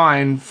 Totally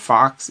fine.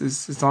 Fox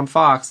it's on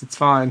Fox. It's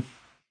fine.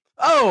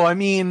 Oh, I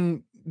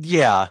mean,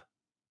 yeah.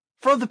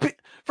 From the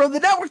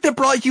network that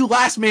brought you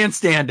Last Man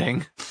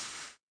Standing.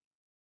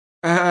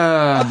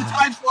 At the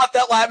time slot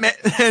that Last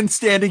Man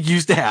Standing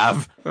used to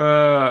have.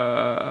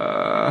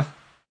 I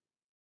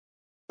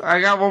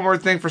got one more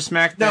thing for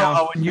SmackDown.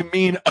 No, and you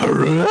mean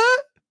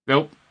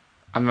Nope.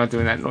 I'm not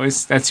doing that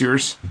noise. That's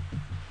yours.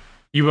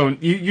 You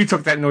won't. You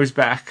took that noise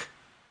back.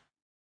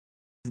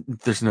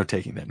 There's no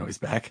taking that noise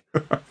back.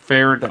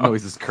 Fair enough. That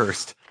noise is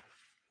cursed.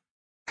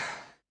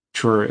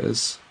 Sure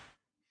is.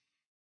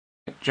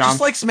 John, just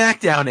like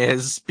SmackDown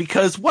is,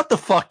 because what the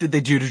fuck did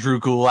they do to Drew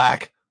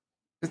Gulak?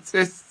 It's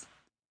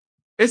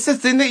the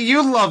thing that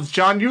you loved,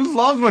 John. You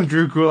loved when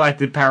Drew Gulak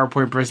did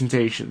PowerPoint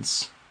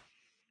presentations.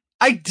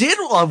 I did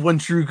love when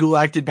Drew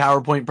Gulak did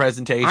PowerPoint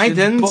presentations. I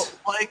didn't. But,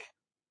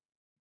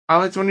 I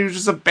liked when he was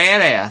just a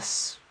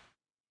badass.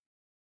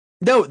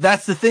 No,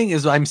 that's the thing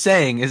is I'm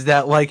saying is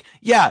that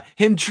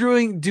him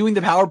doing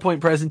the PowerPoint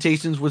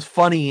presentations was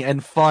funny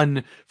and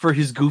fun for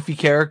his goofy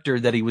character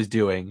that he was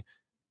doing.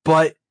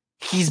 But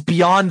he's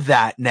beyond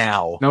that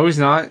now. No, he's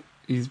not.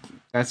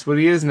 That's what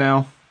he is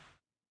now.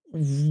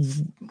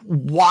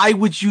 Why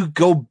would you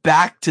go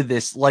back to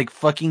this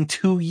fucking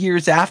 2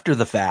 years after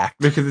the fact?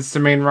 Because it's the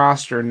main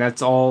roster and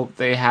that's all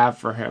they have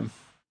for him.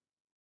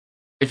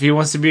 If he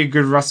wants to be a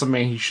good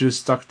WrestleMan, he should have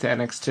stuck to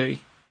NXT.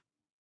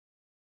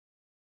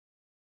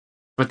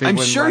 But I'm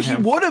sure he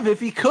would have if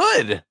he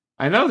could.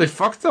 I know, they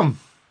fucked him.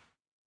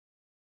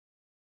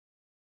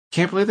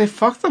 Can't believe they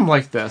fucked him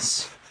like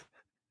this.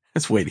 I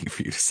was waiting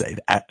for you to say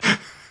that.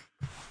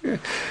 Yeah,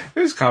 it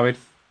was coming.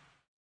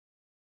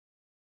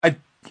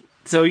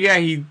 So yeah,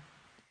 he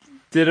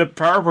did a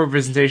PowerPoint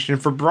presentation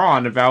for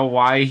Braun about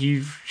why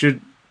he should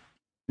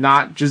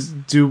not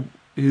just do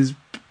his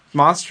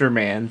Monster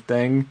Man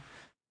thing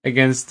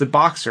against the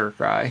boxer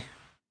guy.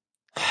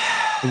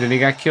 And then he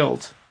got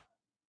killed.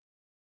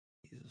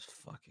 Jesus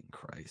fucking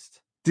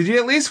Christ. Did you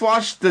at least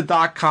watch the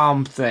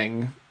 .com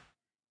thing?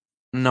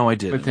 No, I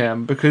didn't. With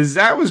him, because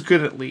that was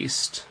good at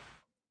least.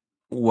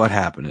 What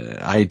happened in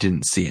it? I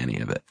didn't see any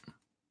of it.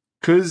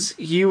 Because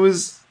he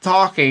was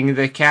talking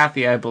to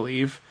Kathy, I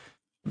believe,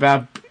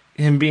 about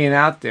him being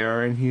out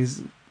there, and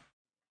he's...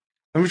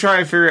 Let me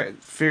try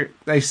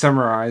to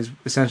summarize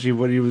essentially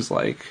what he was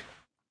like.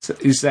 So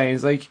he's saying,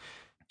 he's like...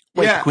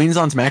 Wait, yeah. Queen's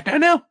on SmackDown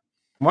now?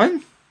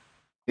 What?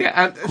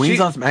 Yeah. Queen's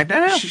on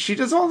SmackDown now? She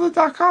does all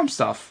the .com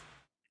stuff.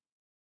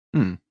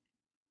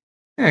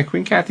 Yeah,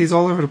 Queen Kathy's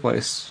all over the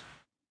place.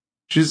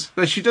 She does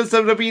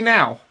WWE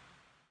now.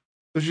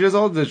 So she does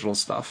all the digital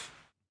stuff.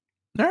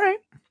 Alright.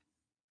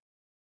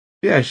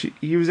 Yeah,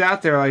 he was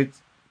out there, like,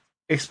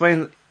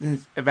 explaining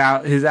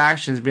about his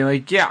actions, being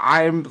like, yeah,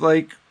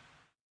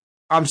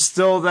 I'm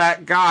still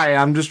that guy.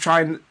 I'm just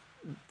trying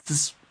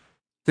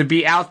to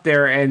be out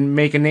there and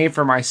make a name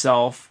for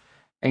myself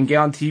and get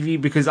on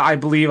TV because I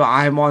believe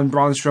I'm on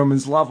Braun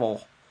Strowman's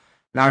level.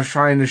 And I was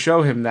trying to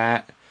show him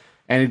that,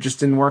 and it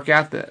just didn't work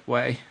out that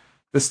way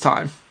this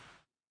time.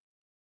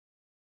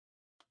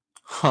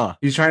 Huh.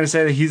 He's trying to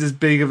say that he's as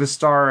big of a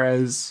star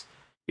as,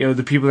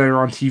 the people that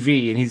are on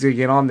TV, and he's going to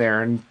get on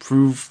there and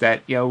prove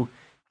that,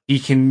 he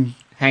can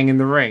hang in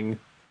the ring,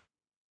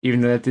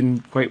 even though that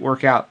didn't quite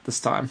work out this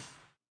time.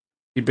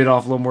 He bit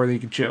off a little more than he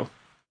could chew.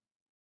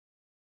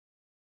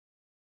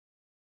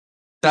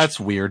 That's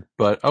weird,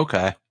 but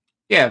okay.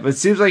 Yeah, but it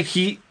seems like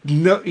he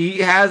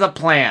has a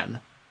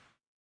plan.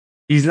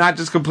 He's not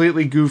just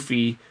completely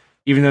goofy,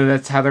 even though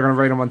that's how they're going to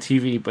write him on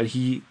TV, but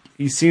he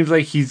seems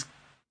like he's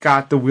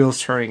got the wheels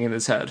turning in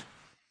his head.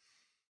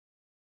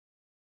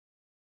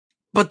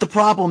 But the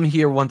problem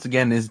here, once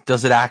again, is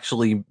does it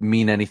actually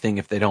mean anything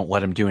if they don't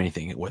let him do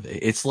anything with it?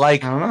 It's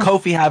like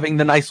Kofi having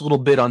the nice little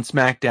bit on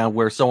SmackDown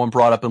where someone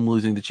brought up him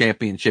losing the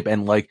championship,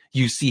 and like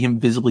you see him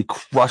visibly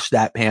crush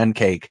that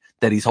pancake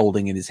that he's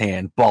holding in his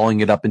hand, balling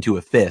it up into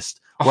a fist.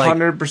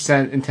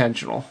 100%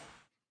 intentional.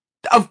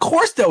 Of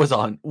course that was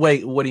on.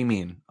 Wait, what do you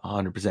mean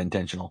 100%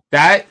 intentional?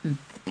 That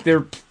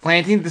they're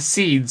planting the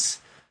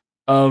seeds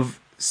of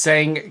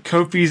saying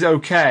Kofi's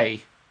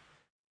okay.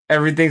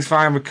 Everything's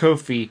fine with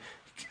Kofi.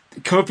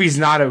 Kofi's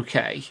not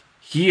okay.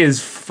 He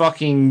is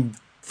fucking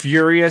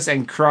furious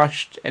and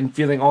crushed and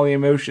feeling all the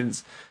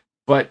emotions.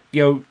 But,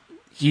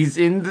 he's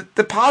in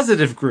the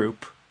positive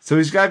group. So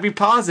he's got to be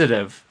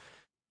positive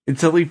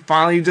until he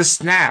finally just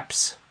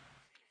snaps.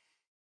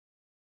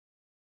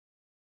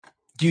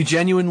 Do you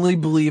genuinely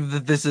believe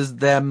that this is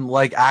them,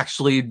 like,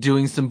 actually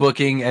doing some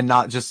booking and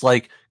not just,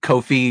 like,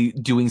 Kofi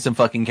doing some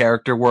fucking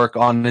character work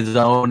on his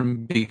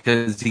own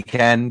because he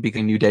can,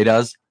 because New Day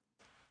does?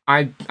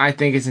 I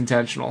think it's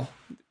intentional.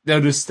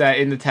 Notice that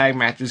in the tag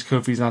matches,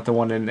 Kofi's not the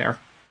one in there.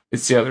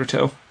 It's the other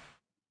two.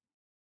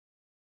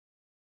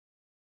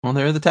 Well,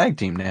 they're the tag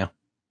team now.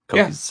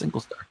 Kofi's a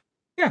single star.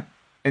 Yeah.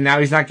 And now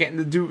he's not getting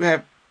to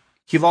do...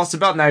 He lost the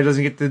belt, now he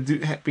doesn't get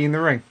to be in the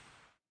ring.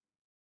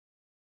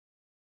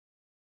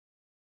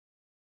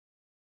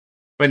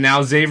 But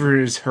now Xavier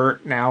is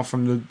hurt now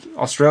from the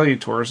Australia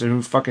tour, so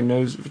who fucking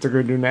knows what they're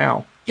going to do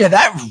now. Yeah,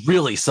 that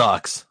really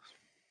sucks.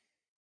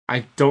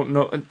 I don't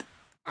know...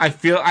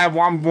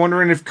 I'm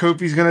wondering if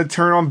Kofi's going to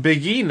turn on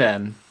Big E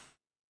then.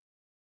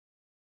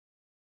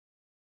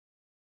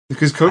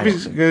 Because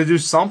Kofi's going to do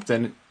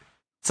something.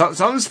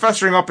 Something's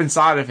festering up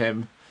inside of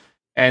him,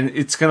 and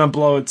it's going to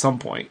blow at some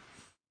point.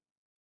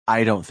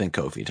 I don't think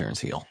Kofi turns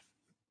heel.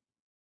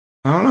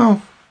 I don't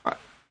know.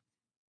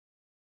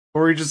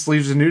 Or he just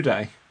leaves a New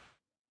Day.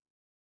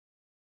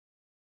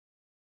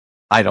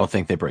 I don't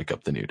think they break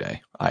up the New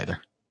Day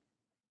either.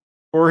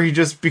 Or he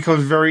just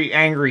becomes very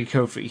angry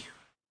Kofi.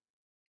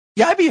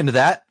 Yeah, I'd be into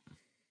that.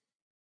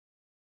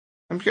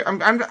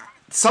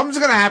 Something's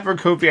gonna happen with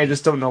Kofi. I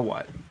just don't know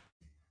what.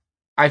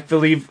 I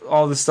believe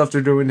all the stuff they're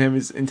doing to him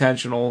is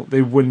intentional.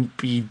 They wouldn't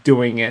be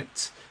doing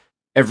it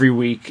every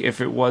week if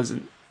it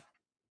wasn't,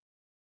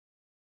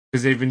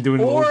 because they've been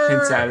doing little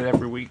hints at it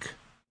every week.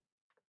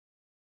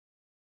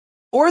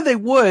 Or they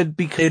would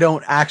because they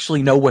don't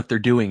actually know what they're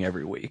doing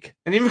every week.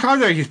 And even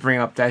Conrad keeps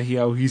bringing up that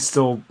he's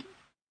still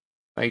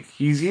like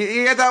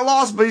he got that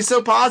loss, but he's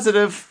still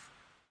positive.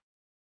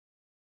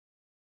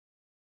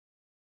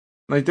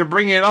 Like, they're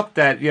bringing it up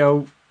that,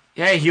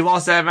 hey, he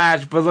lost that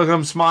match, but look at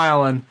him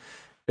smiling.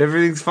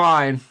 Everything's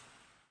fine.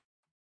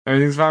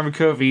 Everything's fine with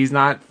Kofi. He's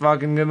not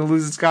fucking gonna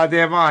lose his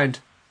goddamn mind.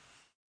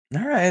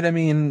 All right, I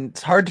mean,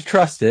 it's hard to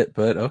trust it,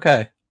 but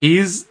okay.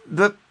 He's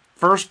the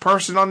first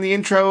person on the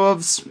intro of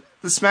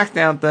the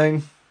SmackDown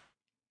thing.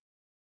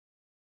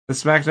 The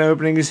SmackDown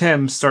opening is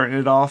him starting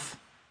it off.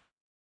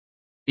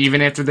 Even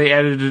after they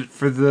edited it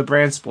for the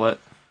brand split.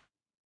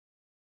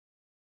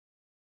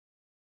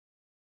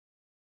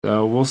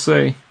 So we'll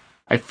see.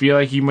 I feel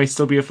like he might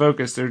still be a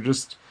focus. They're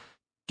just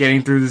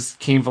getting through this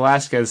Cain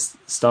Velasquez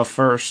stuff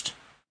first.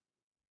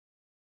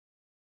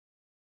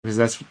 Because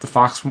that's what the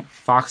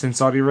Fox and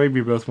Saudi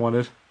Arabia both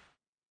wanted.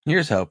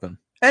 Here's hoping.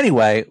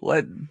 Anyway,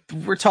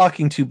 we're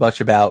talking too much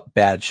about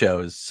bad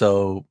shows,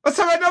 so... Let's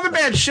talk about another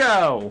another bad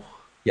show.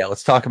 Yeah,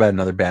 let's talk about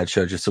another bad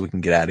show just so we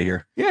can get out of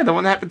here. Yeah, the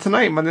one that happened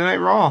tonight, Monday Night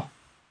Raw.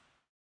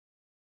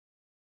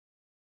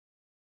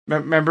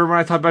 Remember when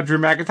I talked about Drew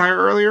McIntyre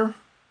earlier?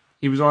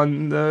 He was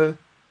on the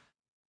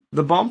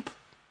bump.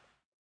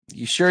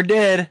 You sure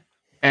did.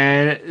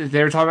 And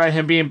they were talking about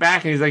him being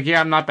back, and he's like,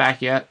 yeah, I'm not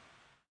back yet.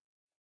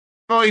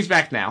 Oh, he's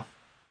back now.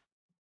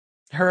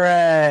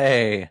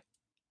 Hooray.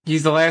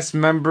 He's the last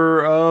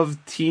member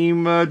of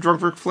Team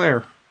Drunk Ric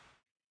Flair.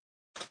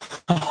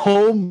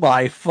 Oh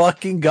my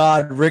fucking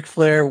god, Ric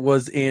Flair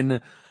was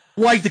in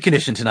quite the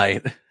condition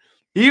tonight.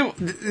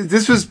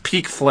 This was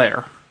peak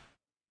Flair.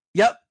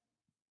 Yep.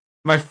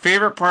 My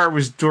favorite part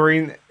was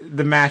during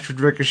the match with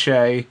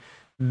Ricochet.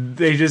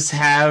 They just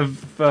have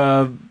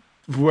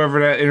whoever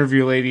that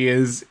interview lady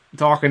is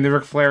talking to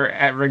Ric Flair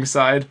at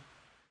ringside.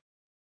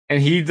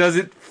 And he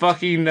doesn't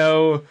fucking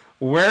know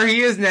where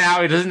he is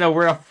now. He doesn't know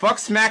where the fuck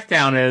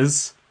SmackDown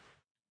is.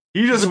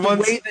 He just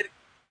wants...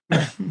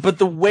 But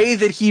the way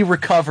that he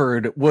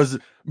recovered was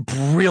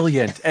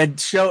brilliant.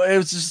 And it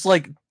was just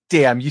like,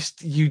 damn,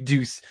 you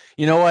do...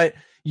 You know what?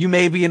 You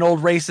may be an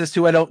old racist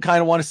who I don't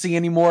kind of want to see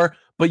anymore,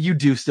 but you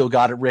do still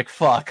got it, Rick.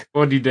 Fuck.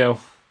 What'd he do?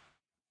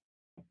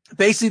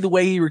 Basically, the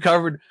way he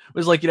recovered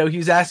was like, he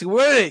was asking,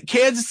 where are they?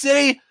 Kansas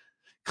City?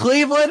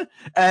 Cleveland?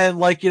 And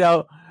like,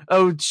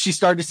 she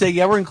started to say,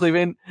 yeah, we're in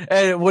Cleveland.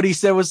 And what he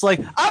said was like,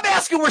 I'm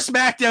asking where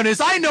SmackDown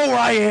is. I know where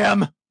I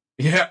am.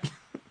 Yeah.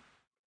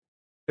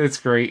 It's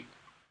great.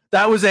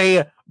 That was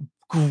a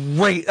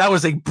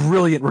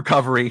brilliant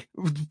recovery.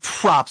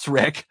 Props,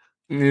 Rick.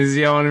 He's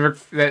yelling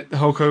that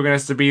Hulk Hogan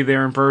has to be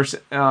there in person.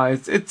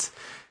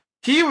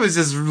 He was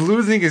just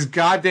losing his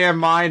goddamn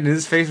mind, and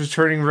his face was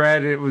turning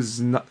red. It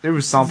was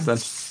something.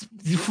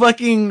 He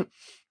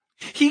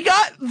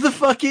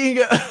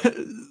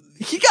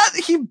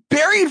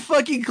buried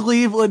fucking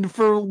Cleveland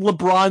for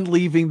LeBron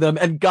leaving them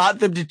and got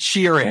them to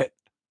cheer it.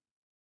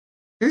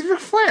 He's Ric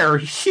Flair.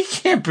 He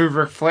can't boo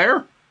Ric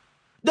Flair.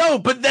 No,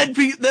 but then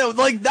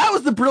that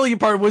was the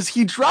brilliant part, was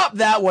he dropped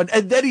that one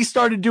and then he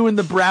started doing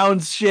the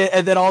Browns shit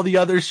and then all the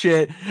other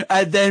shit.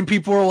 And then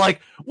people were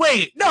like,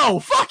 wait, no,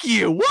 fuck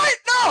you. What?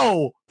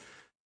 No.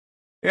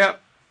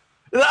 Yep.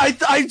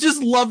 I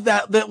just love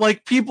that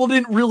like people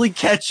didn't really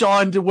catch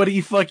on to what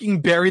he fucking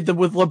buried them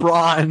with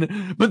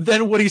LeBron. But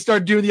then when he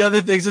started doing the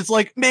other things, it's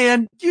like,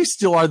 man, you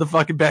still are the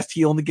fucking best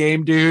heel in the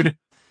game, dude.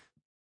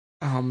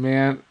 Oh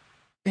man.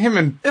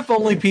 If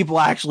only people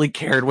actually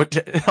cared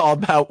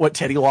about what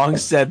Teddy Long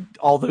said,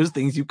 all those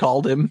things you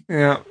called him.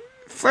 Yeah.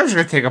 Flair's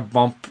gonna take a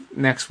bump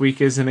next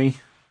week, isn't he?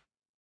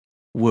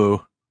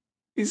 Woo.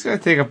 He's gonna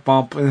take a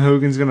bump and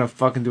Hogan's gonna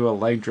fucking do a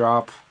leg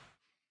drop.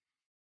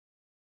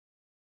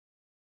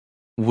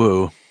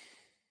 Woo.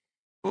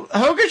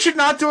 Hogan should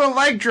not do a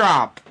leg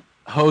drop.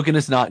 Hogan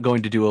is not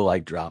going to do a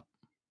leg drop.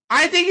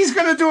 I think he's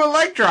gonna do a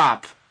leg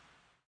drop.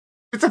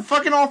 It's a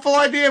fucking awful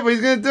idea, but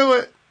he's gonna do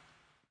it.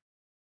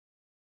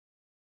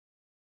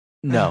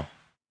 No.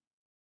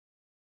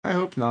 I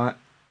hope not.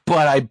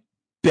 But I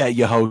bet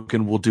you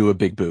Hogan will do a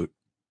big boot.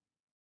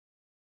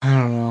 I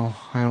don't know.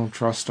 I don't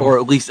trust him. Or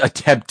at least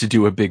attempt to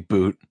do a big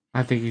boot.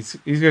 I think he's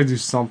gonna do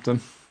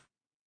something.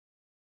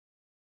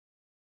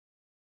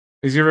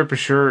 He's gonna rip a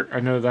shirt, I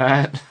know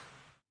that.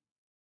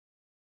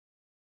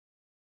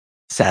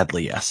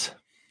 Sadly, yes.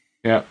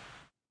 Yep.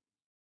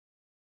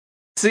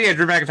 So yeah,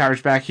 Drew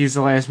McIntyre's back. He's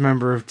the last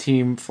member of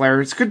Team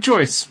Flair. It's a good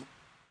choice.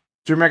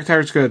 Drew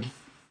McIntyre's good.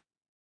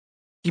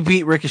 He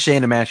beat Ricochet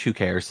in a match, who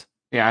cares?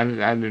 Yeah, I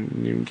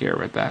didn't even care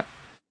about that.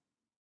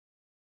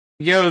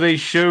 They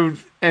showed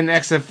an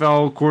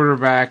XFL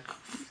quarterback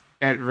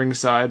at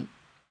ringside.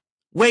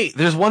 Wait,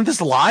 there's one that's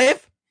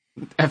live?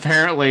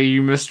 Apparently,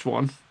 you missed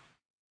one.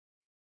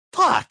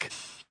 Fuck.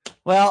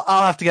 Well,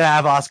 I'll have to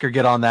have Oscar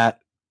get on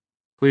that.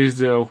 Please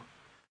do.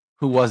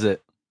 Who was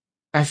it?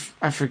 I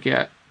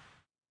forget.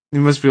 He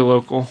must be a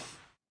local.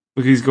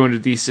 Because he's going to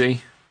DC.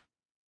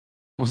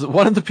 Was it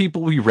one of the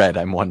people we read,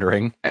 I'm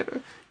wondering?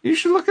 You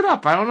should look it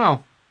up. I don't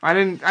know. I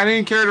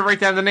didn't care to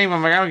write down the name.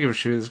 I'm like, I don't give a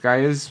shit who this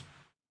guy is.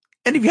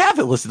 And if you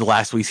haven't listened to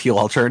last week's Heel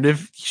Alternative,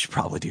 you should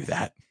probably do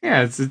that.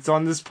 Yeah, it's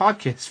on this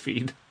podcast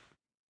feed.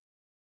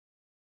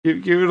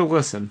 Give it a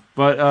listen.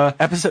 But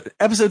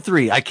episode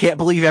 3. I can't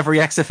believe every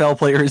XFL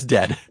player is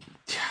dead.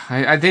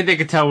 I think they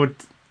could tell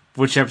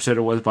which episode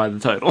it was by the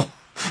title.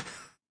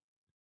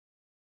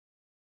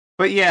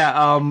 But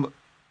yeah,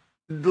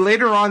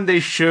 later on they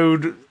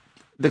showed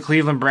the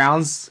Cleveland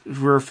Browns,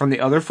 who were from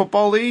the other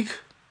football league.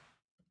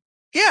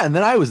 Yeah, and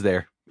then I was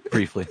there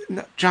briefly.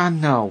 No,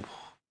 John, no.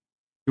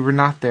 You were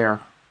not there.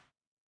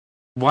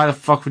 Why the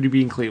fuck would you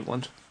be in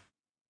Cleveland?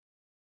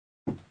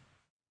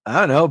 I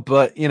don't know,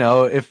 but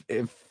if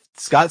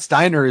Scott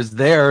Steiner is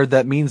there,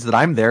 that means that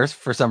I'm there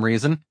for some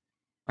reason.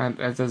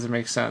 That doesn't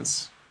make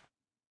sense.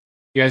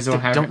 You guys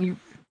don't have... Don't you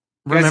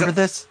remember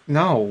this?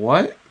 No,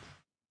 what?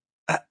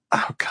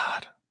 Oh,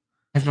 God.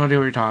 I have no idea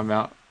what you're talking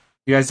about.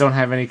 You guys don't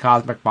have any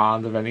cosmic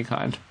bond of any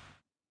kind.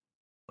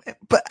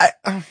 But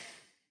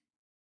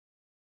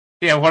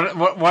yeah,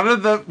 one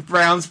of the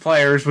Browns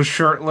players was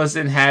shirtless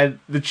and had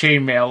the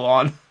chainmail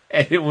on,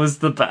 and it was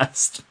the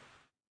best.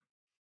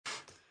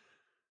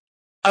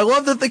 I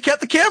love that they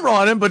kept the camera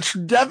on him, but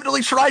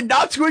definitely tried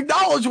not to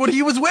acknowledge what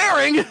he was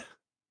wearing.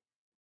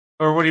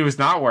 Or what he was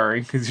not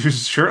wearing, because he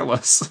was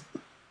shirtless.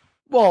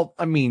 Well,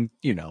 I mean,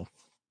 you know.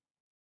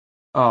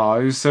 Oh,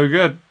 he was so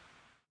good.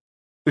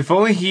 If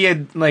only he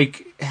had,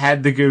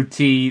 had the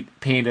goatee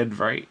painted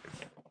right.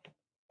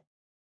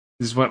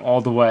 Just went all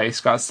the way,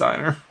 Scott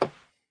Steiner.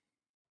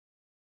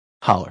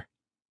 Holler.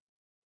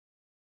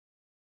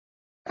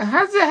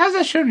 How's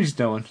that Shoney's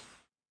doing?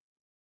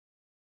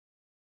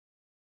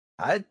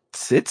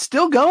 It's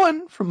still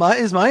going,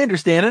 is my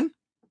understanding.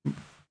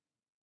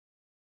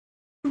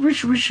 We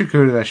should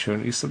go to that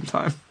Shoney's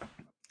sometime.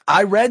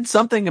 I read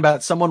something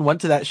about someone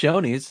went to that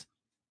Shoney's.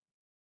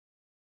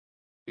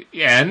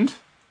 And?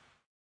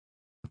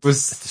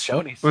 Was the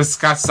Shoney's. Was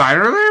Scott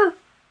Steiner there?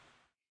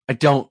 I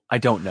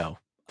don't know.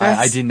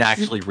 I didn't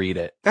actually read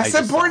it. That's the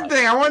important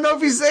thing. I want to know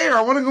if he's there.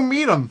 I want to go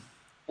meet him.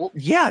 Well,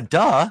 yeah,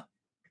 duh.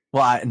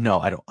 Well, I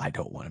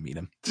don't want to meet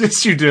him.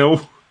 Yes, you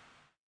do.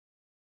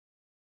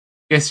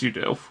 Yes, you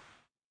do.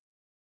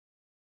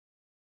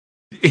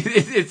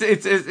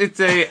 It's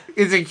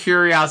a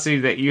curiosity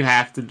that you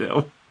have to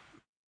do.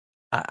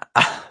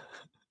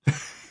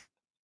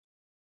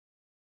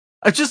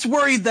 I'm just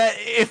worried that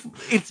if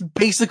it's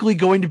basically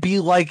going to be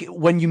like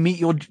when you meet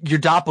your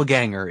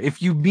doppelganger.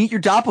 If you meet your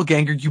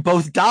doppelganger, you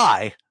both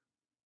die.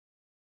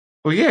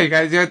 Well, yeah, you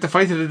guys have to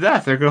fight to the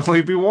death. There can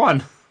only be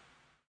one.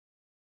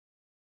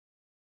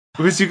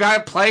 Because you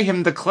gotta play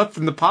him the clip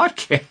from the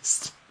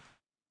podcast.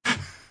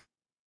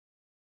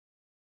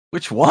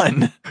 Which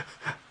one?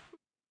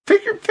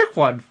 Pick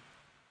one.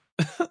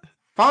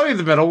 Probably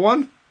the middle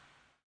one.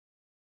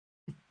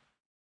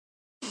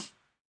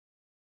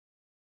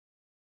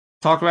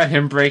 Talk about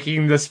him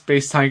breaking the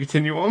space-time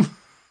continuum.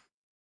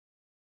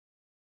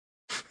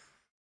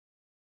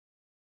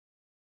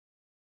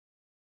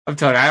 I'm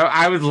telling you,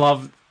 I would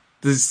love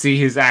to see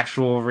his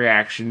actual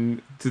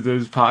reaction to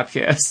those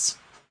podcasts.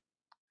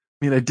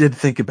 I mean, I did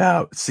think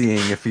about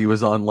seeing if he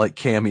was on like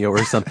Cameo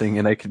or something,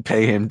 and I could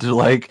pay him to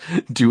like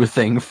do a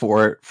thing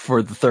for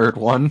the third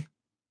one.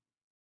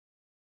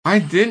 Why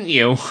didn't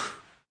you?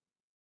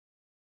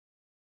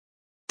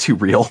 Too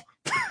real.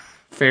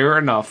 Fair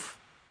enough.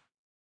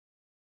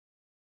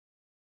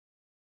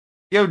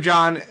 Yo,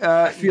 John.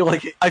 I feel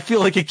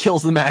like it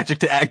kills the magic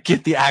to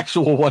get the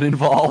actual one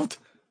involved.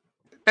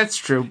 That's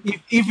true.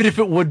 Even if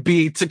it would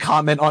be to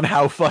comment on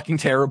how fucking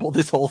terrible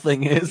this whole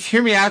thing is.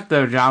 Hear me out,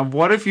 though, John.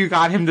 What if you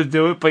got him to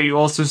do it, but you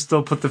also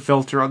still put the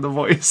filter on the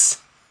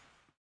voice?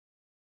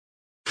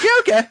 Yeah,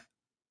 okay.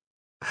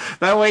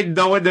 That way,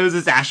 no one knows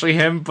it's actually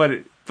him,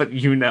 but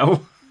you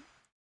know.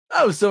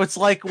 Oh, so it's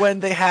like when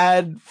they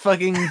had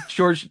fucking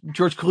George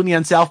Clooney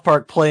on South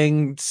Park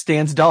playing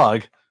Stan's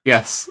dog.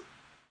 Yes.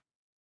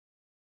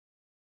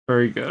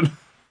 Very good.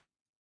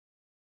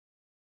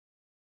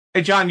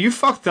 Hey, John, you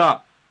fucked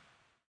up.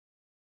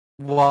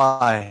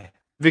 Why?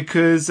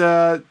 Because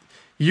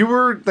you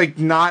were like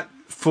not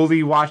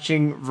fully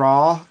watching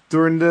Raw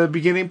during the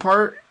beginning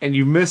part, and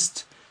you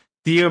missed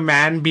Dio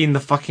Man being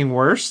the fucking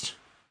worst.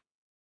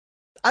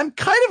 I'm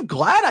kind of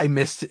glad I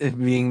missed it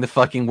being the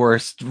fucking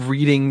worst,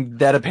 reading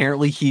that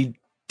apparently he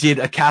did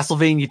a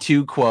Castlevania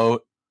 2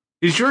 quote.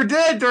 He sure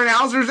did during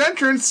Alzer's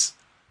entrance.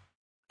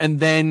 And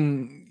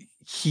then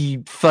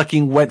he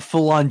fucking went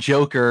full on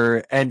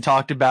Joker and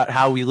talked about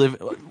how we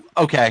live.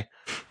 Okay.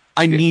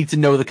 I need to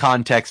know the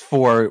context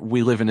for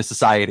we live in a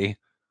society.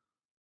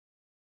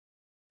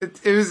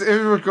 It was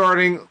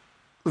regarding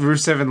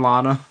Rusev and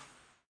Lana.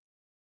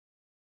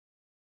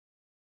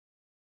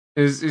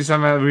 Is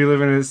somehow we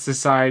live in a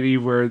society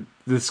where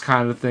this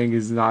kind of thing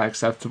is not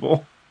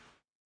acceptable.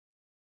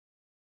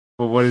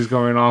 But what is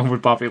going on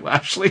with Bobby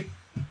Lashley?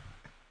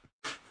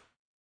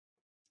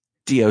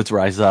 Dio's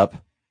rise up.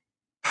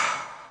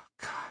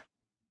 God.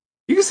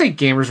 You can say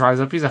gamers rise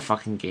up. He's a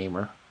fucking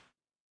gamer.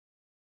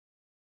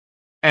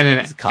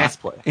 And he's a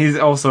cosplayer. He's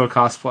also a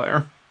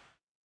cosplayer.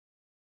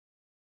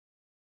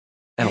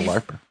 And a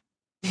LARPer.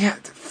 Yeah,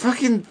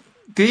 fucking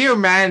Dio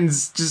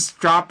Man's just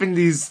dropping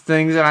these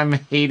things and I'm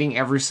hating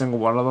every single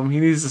one of them. He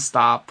needs to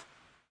stop.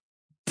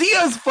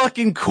 Dio's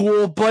fucking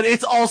cool, but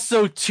it's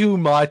also too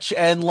much,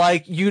 and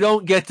like you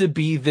don't get to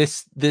be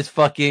this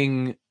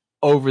fucking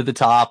over the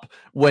top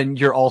when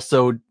you're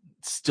also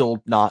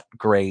still not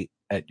great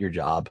at your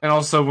job. And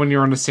also when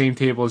you're on the same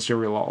table as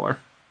Jerry Lawler.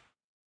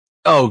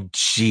 Oh,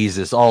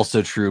 Jesus.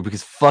 Also true,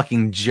 because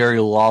fucking Jerry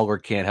Lawler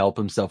can't help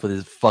himself with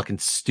his fucking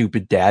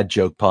stupid dad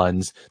joke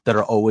puns that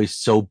are always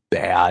so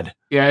bad.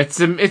 Yeah, that's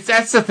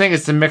the thing.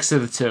 It's a mix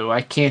of the two.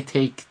 I can't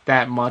take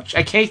that much.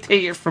 I can't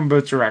take it from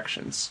both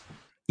directions.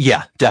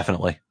 Yeah,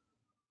 definitely.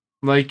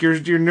 Like, your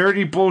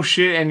nerdy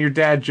bullshit and your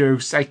dad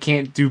jokes, I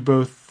can't do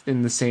both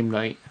in the same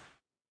night.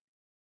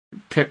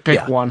 Pick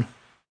one.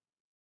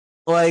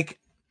 Like,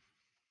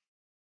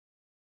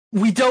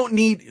 we don't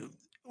need...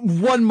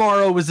 One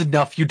Morrow is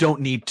enough. You don't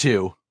need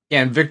two.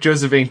 Yeah, and Vic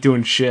Joseph ain't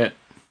doing shit.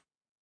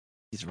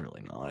 He's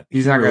really not.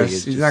 He's not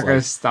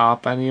gonna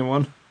stop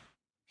anyone.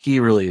 He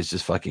really is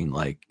just fucking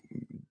like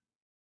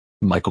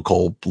Michael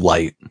Cole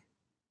light.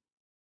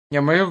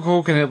 Yeah, Michael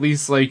Cole can at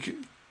least like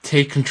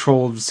take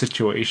control of the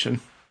situation.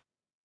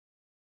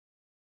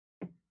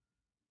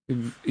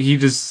 He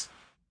just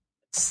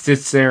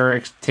sits there,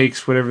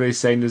 takes whatever they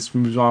say, and just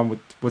moves on with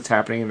what's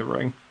happening in the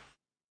ring.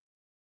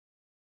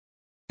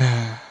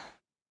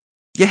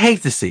 You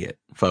hate to see it,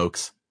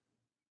 folks.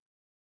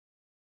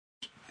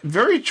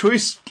 Very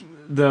choice,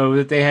 though,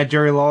 that they had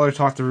Jerry Lawler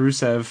talk to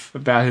Rusev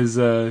about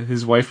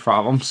his wife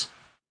problems.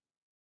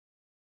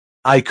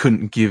 I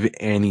couldn't give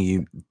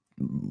any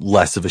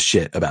less of a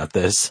shit about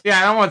this. Yeah,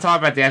 I don't want to talk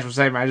about the actual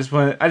segment. I just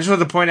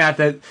want to point out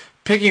that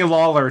picking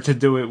Lawler to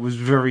do it was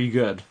very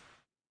good.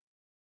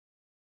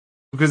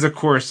 Because, of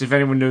course, if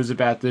anyone knows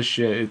about this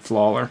shit, it's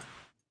Lawler.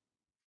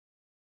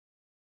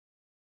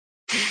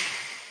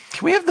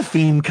 Can we have the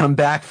Fiend come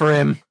back for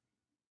him?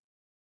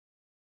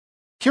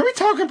 Can we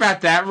talk about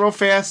that real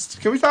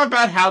fast? Can we talk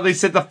about how they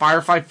said the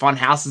Firefly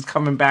Funhouse is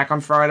coming back on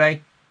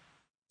Friday?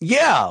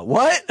 Yeah,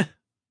 what?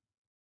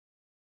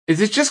 Is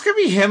it just gonna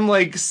be him,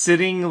 like,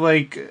 sitting,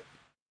 like,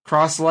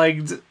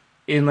 cross-legged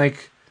in,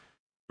 like,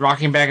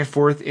 rocking back and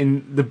forth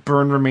in the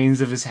burned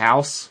remains of his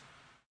house?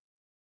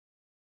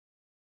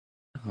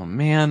 Oh,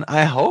 man,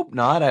 I hope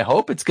not. I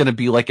hope it's gonna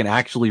be, like, an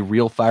actually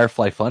real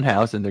Firefly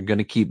Funhouse, and they're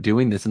gonna keep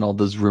doing this, and all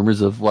those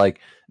rumors of, like,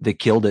 they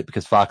killed it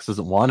because Fox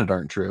doesn't want it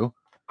aren't true.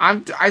 I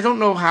don't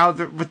know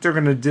what they're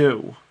gonna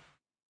do.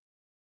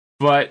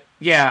 But,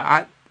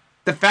 yeah,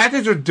 the fact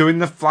that they're doing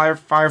the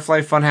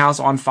Firefly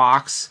Funhouse on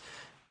Fox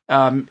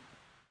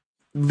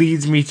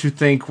leads me to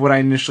think what I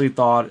initially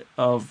thought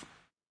of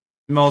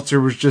Meltzer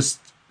was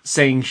just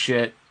saying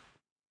shit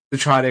to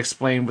try to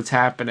explain what's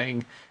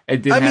happening.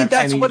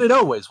 That's what it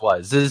always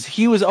was. Is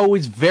he was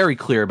always very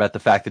clear about the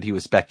fact that he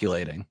was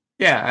speculating.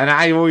 Yeah, and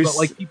I always... But,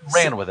 like, people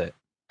ran with it.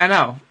 I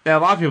know. A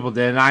lot of people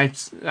did, and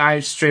I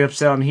straight up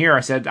said on here, I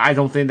said, I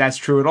don't think that's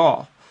true at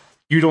all.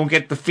 You don't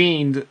get the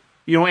Fiend...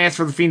 You don't ask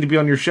for the Fiend to be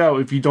on your show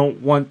if you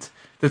don't want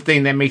the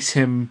thing that makes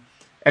him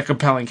a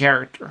compelling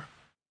character.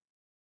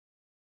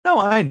 No,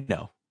 I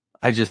know.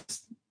 I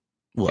just...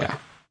 Look,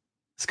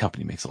 This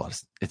company makes a lot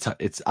of...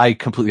 It's. I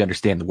completely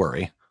understand the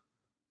worry.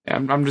 Yeah,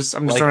 I'm just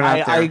throwing it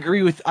out there. I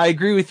agree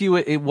with you.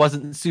 It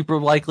wasn't super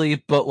likely,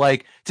 but,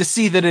 like, to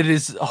see that it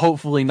is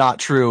hopefully not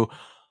true...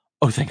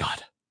 Oh, thank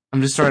God.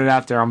 I'm just throwing it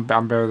out there. I'm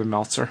better than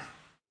Meltzer.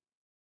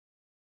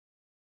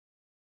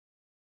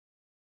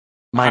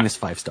 Minus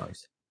 5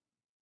 stars.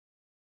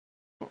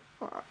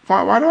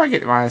 Why do I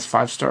get minus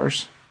 5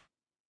 stars?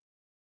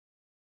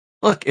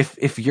 Look,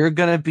 if you're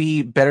gonna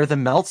be better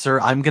than Meltzer,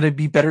 I'm gonna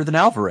be better than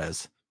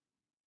Alvarez.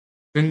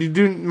 Then you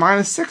do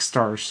minus 6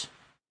 stars.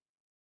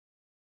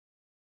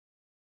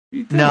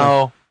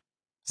 No,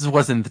 this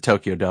wasn't the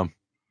Tokyo Dome.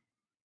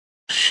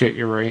 Shit,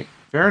 you're right.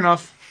 Fair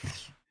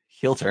enough.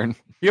 Heel turn.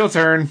 Heel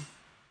turn.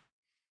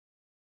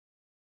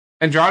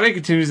 Andrade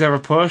continues to have a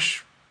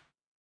push.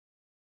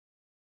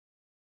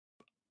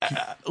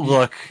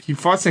 Look. He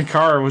fought Sin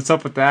Cara. What's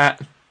up with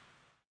that?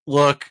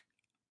 Look,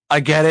 I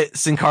get it.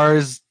 Sin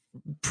Cara's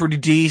pretty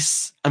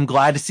decent. I'm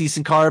glad to see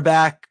Sin Cara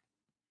back.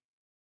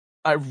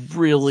 I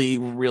really,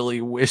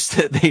 really wish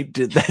that they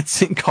did that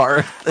Sin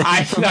Cara thing.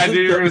 I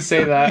knew you were going to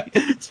say that.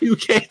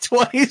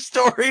 2K20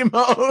 story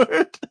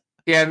mode.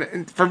 Yeah,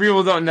 and for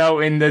people who don't know,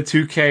 in the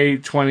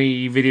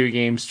 2K20 video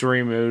game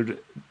story mode,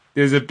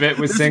 there's a bit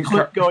with Sin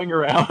Cara going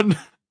around.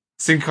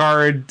 Sin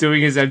Cara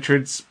doing his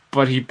entrance,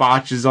 but he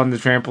botches on the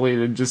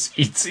trampoline and just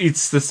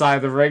eats the side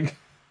of the ring.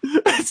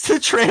 It's the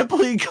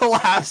trampoline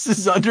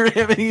collapses under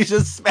him and he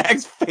just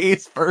smacks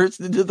face first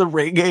into the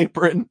ring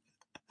apron.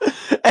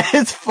 And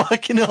it's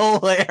fucking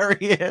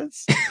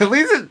hilarious. At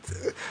least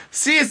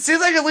it seems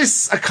like at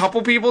least a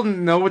couple people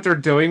know what they're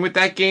doing with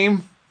that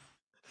game.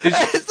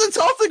 It's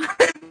also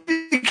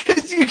great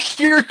because you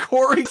hear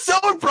Corey,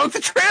 someone broke the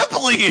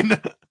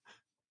trampoline.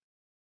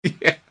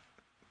 Yeah.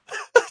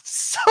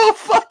 It's so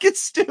fucking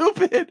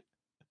stupid.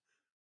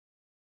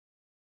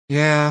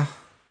 Yeah.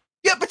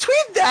 Yeah, between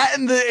that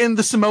and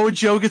the Samoa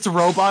Joe gets a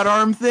robot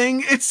arm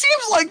thing, it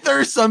seems like there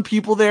are some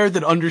people there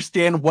that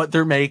understand what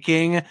they're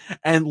making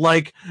and,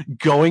 like,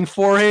 going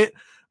for it.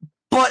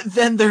 But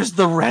then there's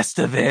the rest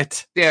of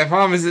it. Yeah, the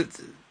problem is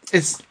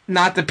it's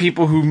not the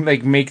people who,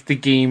 like, make the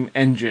game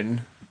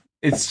engine.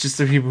 It's just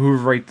the people who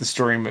write the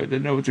story mode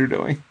that know what they're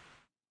doing.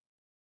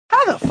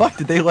 How the fuck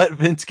did they let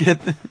Vince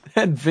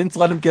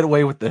let him get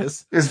away with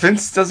this? Because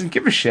Vince doesn't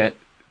give a shit.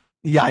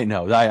 Yeah, I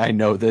know. I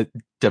know that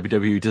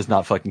WWE does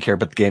not fucking care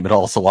about the game at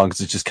all, so long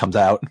as it just comes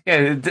out.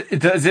 Yeah,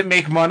 does it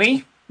make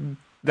money?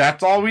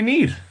 That's all we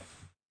need.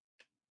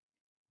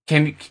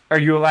 Are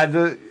you allowed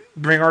to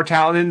bring our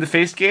talent in to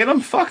face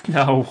Gatum? Fuck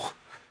no.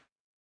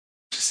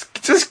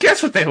 Just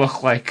guess what they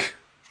look like.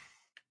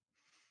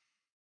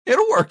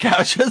 It'll work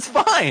out just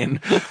fine.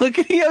 Look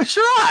at Io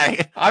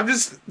Shirai. I'm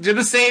just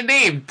gonna say a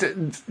name.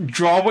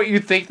 Draw what you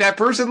think that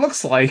person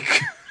looks like.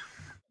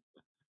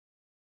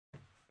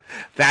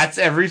 That's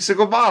every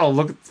single model.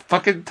 Look at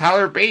fucking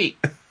Tyler Bate.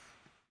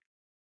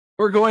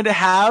 We're going to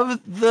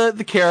have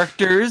the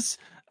characters.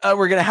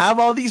 We're going to have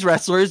all these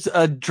wrestlers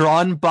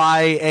drawn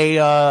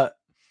by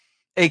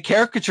a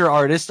caricature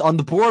artist on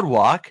the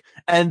boardwalk,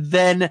 and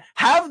then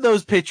have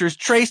those pictures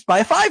traced by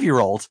a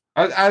 5-year-old.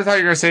 I thought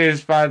you were gonna say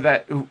it's by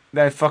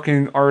that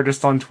fucking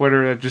artist on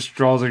Twitter that just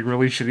draws like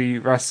really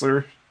shitty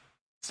wrestler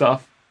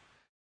stuff.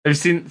 Have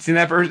you seen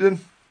that person?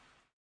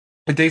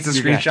 It takes the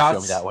You're gonna have to show me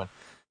screenshots. that one.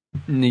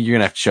 You're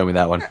gonna have to show me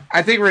that one.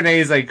 I think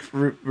Renee's like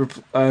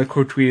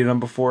quote tweeted them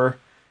before.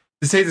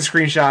 Just take the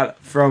screenshot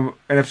from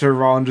an episode of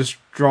Raw and just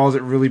draws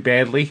it really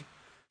badly.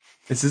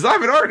 It says,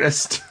 "I'm an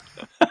artist."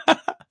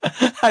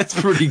 That's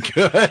pretty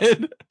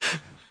good.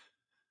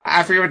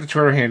 I forget what the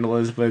Twitter handle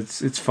is, but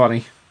it's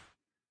funny.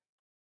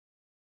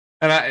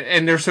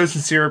 And they're so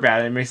sincere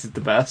about it, it makes it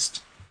the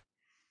best.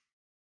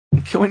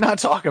 Can we not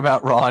talk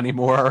about Raw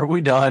anymore? Are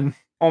we done?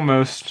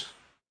 Almost.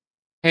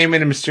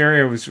 Heyman and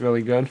Mysterio was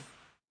really good.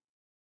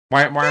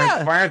 Why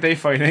aren't they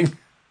fighting?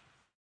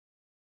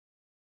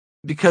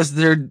 Because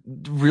they're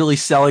really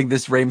selling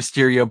this Rey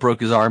Mysterio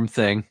broke his arm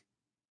thing.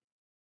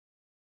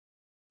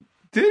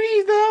 Did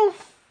he though?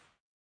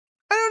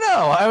 I don't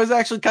know. I was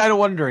actually kind of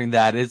wondering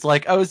that. It's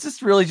like, oh, is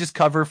this really just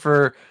cover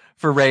for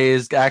Rey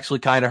is actually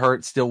kind of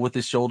hurt still with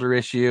his shoulder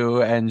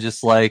issue and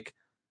just like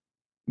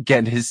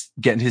getting his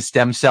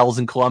stem cells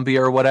in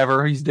Colombia or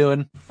whatever he's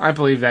doing? I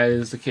believe that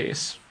is the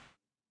case.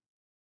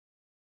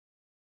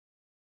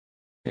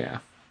 Yeah.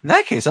 In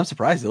that case, I'm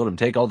surprised they let him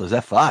take all those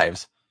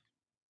F5s.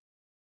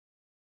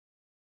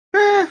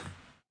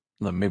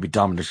 Maybe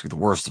Dominic's the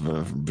worst of it,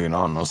 if I'm being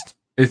honest.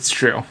 It's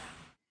true.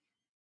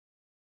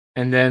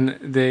 And then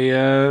they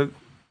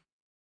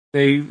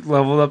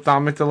leveled up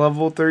Dominic to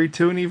level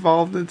 32 and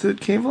evolved into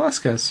Cain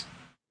Velasquez.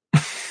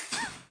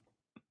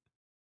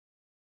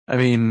 I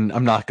mean,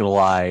 I'm not gonna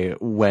lie,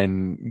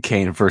 when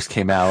Kane first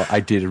came out, I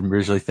did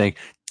originally think,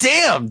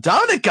 damn,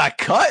 Dominic got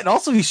cut and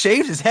also he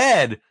shaved his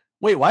head.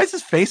 Wait, why does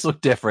his face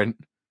look different?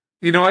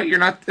 You know what? You're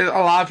not. A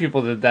lot of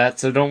people did that,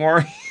 so don't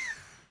worry.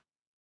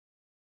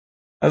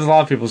 That's a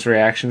lot of people's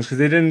reactions because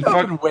they didn't.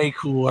 That would be way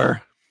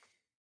cooler.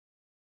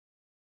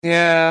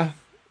 Yeah,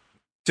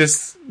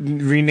 just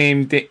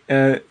rename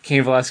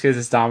Cain Velasquez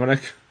as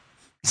Dominic.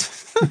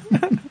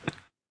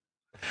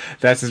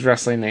 That's his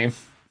wrestling name.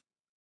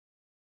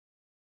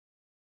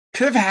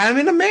 Could have had him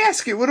in a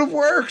mask. It would have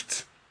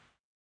worked.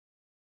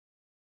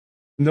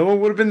 No one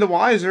would have been the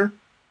wiser.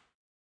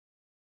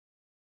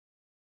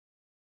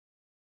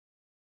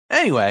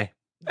 Anyway,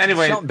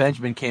 Shelton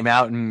Benjamin came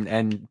out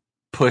and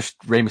pushed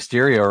Rey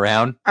Mysterio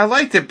around. I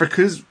liked it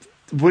because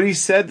what he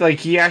said, like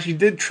he actually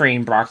did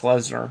train Brock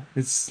Lesnar.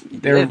 It's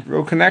their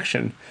real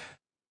connection.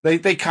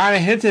 They kind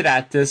of hinted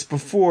at this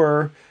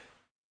before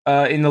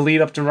in the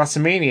lead up to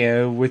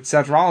WrestleMania with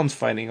Seth Rollins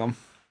fighting him,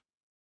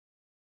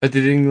 but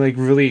they didn't like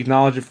really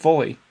acknowledge it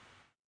fully.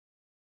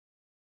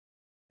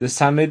 This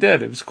time they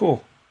did. It was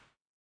cool.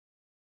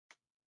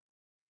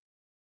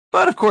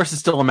 But of course, it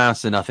still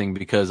amounts to nothing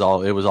because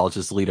it was all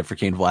just lead up for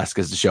Cain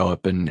Velasquez to show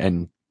up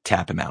and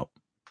tap him out.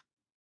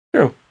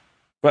 True,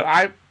 but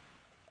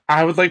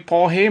I would like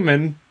Paul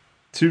Heyman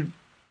to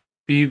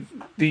be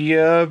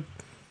the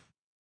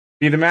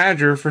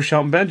manager for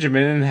Shelton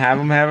Benjamin and have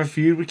him have a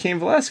feud with Cain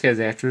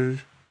Velasquez after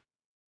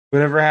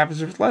whatever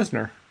happens with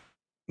Lesnar.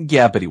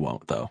 Yeah, but he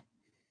won't though.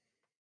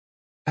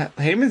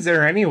 Heyman's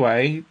there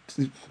anyway.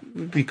 It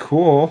would be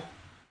cool.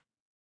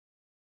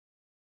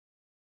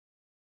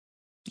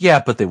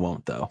 Yeah, but they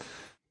won't though.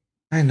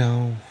 I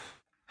know.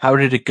 How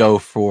did it go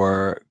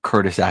for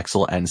Curtis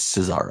Axel and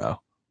Cesaro?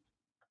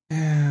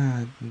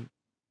 Yeah.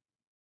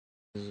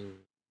 Remember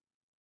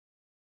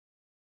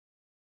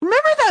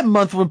that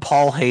month when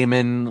Paul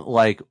Heyman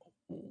like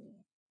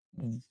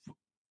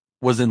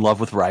was in love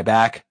with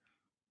Ryback?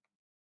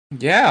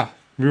 Yeah,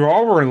 we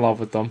all were in love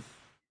with them.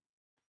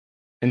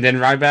 And then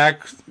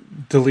Ryback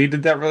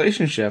deleted that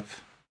relationship.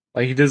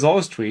 Like he does all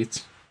his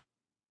tweets.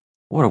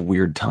 What a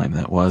weird time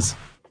that was.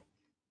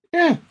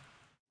 Yeah.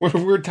 What a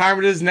weird time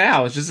it is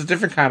now. It's just a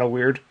different kind of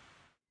weird.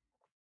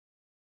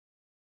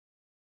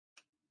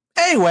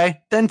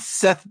 Anyway, then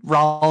Seth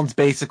Rollins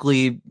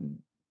basically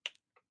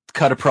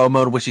cut a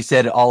promo in which he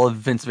said all of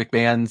Vince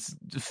McMahon's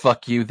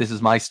 "fuck you, this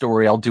is my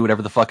story, I'll do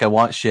whatever the fuck I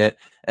want" shit,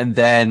 and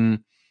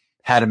then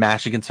had a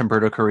match against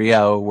Humberto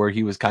Carrillo where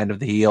he was kind of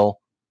the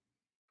heel.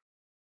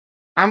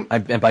 And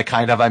by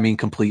kind of, I mean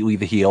completely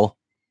the heel.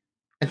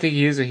 I think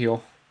he is a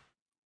heel.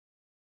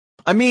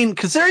 I mean,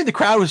 considering the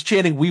crowd was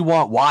chanting, "We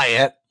want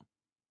Wyatt."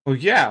 Well,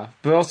 yeah,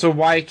 but also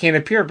Wyatt can't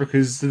appear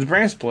because of the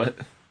brand split.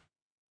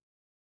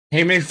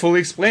 Heyman fully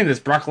explained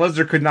this. Brock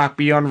Lesnar could not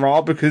be on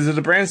Raw because of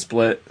the brand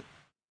split.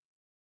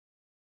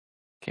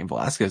 Cain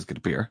Velasquez could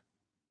appear.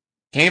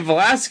 Cain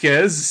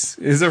Velasquez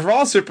is a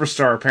Raw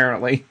superstar,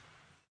 apparently.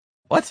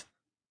 What?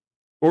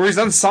 Or he's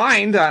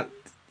unsigned.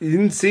 You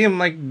didn't see him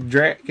like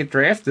get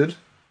drafted.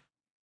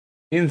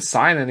 He didn't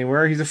sign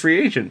anywhere. He's a free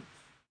agent.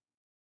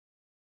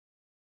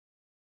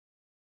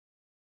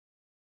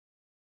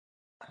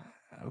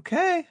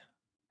 Okay.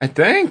 I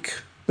think.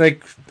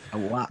 Like,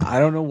 I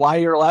don't know why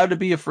you're allowed to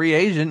be a free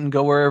agent and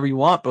go wherever you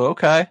want, but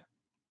okay.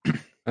 I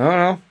don't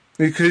know.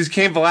 Because he's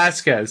Cain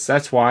Velasquez.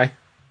 That's why.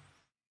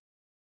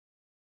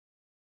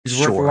 He's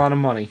worth a lot of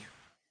money.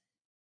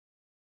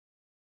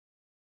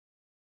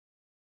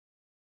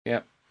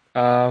 Yep.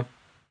 Uh,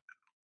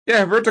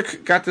 yeah,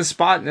 Humberto got the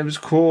spot and it was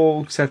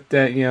cool, except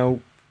that,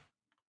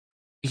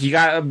 he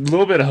got a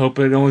little bit of hope,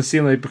 but it only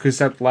seemed like because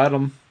Seth let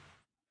him,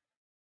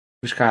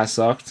 which kind of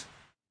sucked.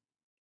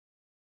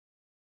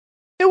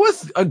 It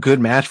was a good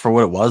match for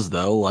what it was,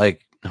 though.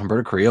 Like,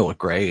 Humberto Carrillo looked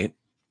great.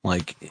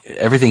 Like,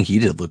 everything he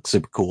did looked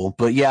super cool.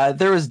 But yeah,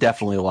 there was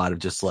definitely a lot of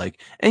just like,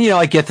 and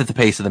I get that the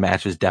pace of the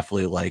match was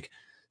definitely like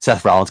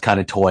Seth Rollins kind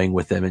of toying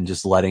with him and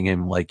just letting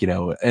him, like, in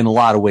a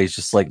lot of ways,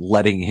 just like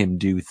letting him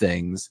do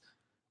things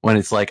when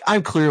it's like,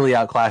 I'm clearly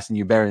outclassing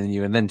you, better than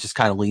you, and then just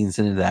kind of leans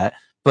into that.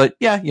 But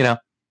yeah,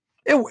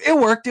 it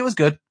worked. It was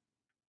good.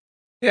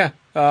 Yeah.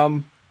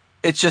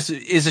 It just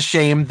is a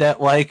shame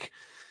that, like,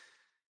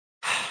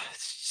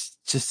 it's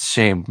just a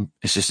shame.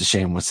 It's just a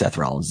shame what Seth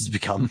Rollins has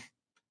become.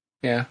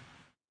 Yeah.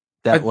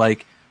 That,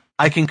 like,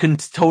 I can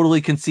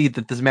totally concede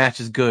that this match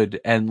is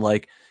good and,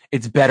 like,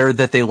 it's better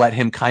that they let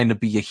him kind of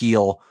be a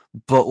heel,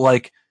 but,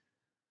 like,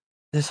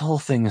 this whole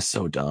thing is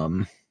so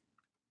dumb.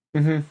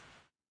 Mm-hmm.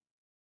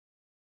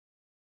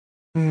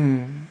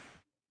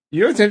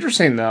 What's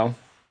interesting, though?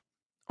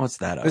 What's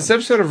that? This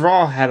episode of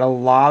Raw had a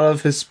lot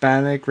of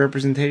Hispanic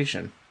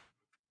representation.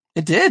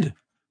 It did.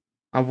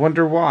 I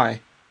wonder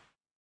why.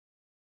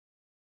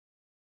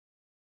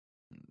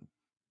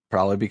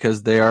 Probably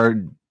because they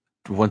are,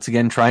 once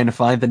again, trying to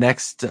find the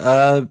next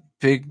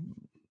big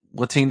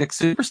Latinx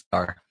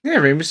superstar. Yeah,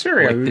 Rey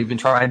Mysterio. Like they've been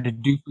trying to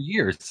do for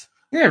years.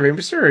 Yeah, Rey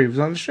Mysterio was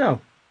on the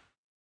show.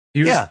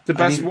 He was the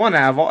best one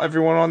out of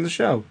everyone on the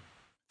show.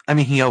 I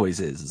mean, he always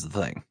is the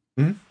thing.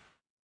 Mm-hmm.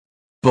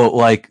 But,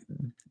 like,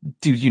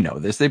 dude, you know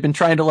this. They've been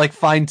trying to, like,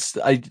 find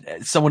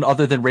someone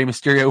other than Rey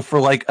Mysterio for,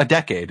 like, a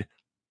decade.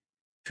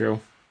 True.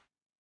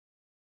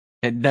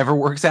 It never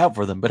works out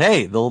for them. But,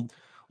 hey,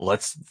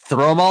 let's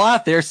throw them all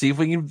out there, see if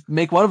we can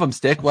make one of them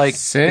stick. Like,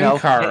 Sin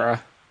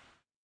Cara.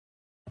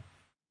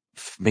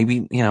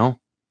 Maybe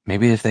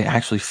if they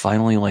actually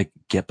finally, like,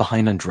 get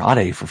behind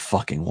Andrade for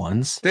fucking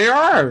once. They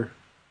are.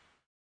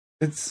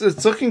 It's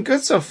looking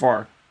good so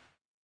far.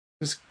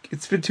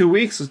 It's been 2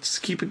 weeks. Let's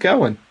just keep it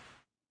going.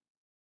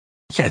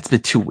 Yeah, it's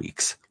been 2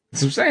 weeks.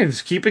 That's what I'm saying.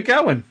 Just keep it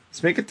going.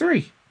 Let's make it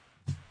 3.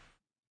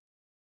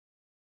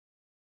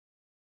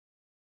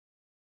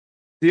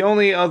 The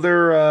only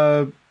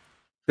other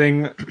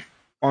thing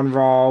on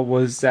Raw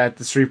was that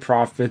the Street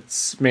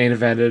Profits main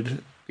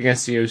evented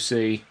against the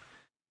OC,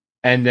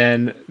 and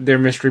then their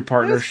mystery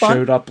partner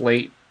showed up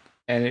late,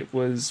 and it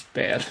was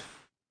bad.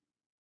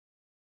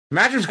 The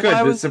match was good,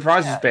 but the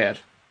surprise was bad.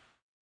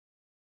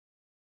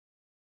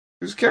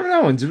 It was Kevin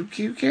Owens.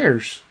 Who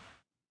cares?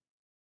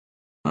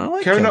 I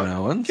like Kevin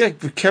Owens. Yeah,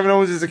 but Kevin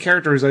Owens is a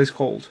character who's ice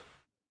cold.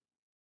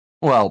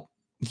 Well,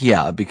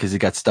 yeah, because he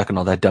got stuck in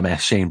all that dumbass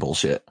Shane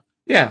bullshit.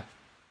 Yeah.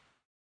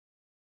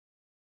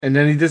 And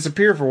then he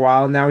disappeared for a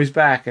while, and now he's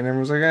back, and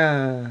everyone's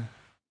like,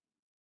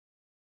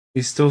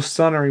 he's still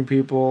stunnering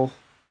people.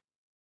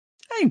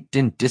 He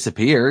didn't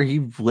disappear. He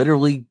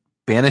literally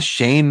banished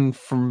Shane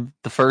from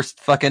the first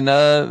fucking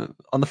on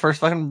the first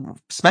fucking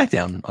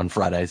SmackDown on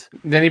Fridays.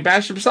 Then he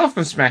bashed himself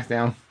on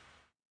SmackDown.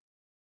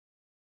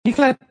 He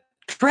got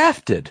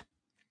drafted.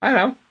 I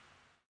know.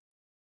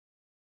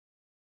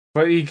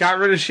 But he got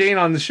rid of Shane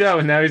on the show,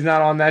 and now he's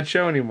not on that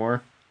show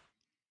anymore.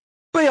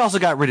 But he also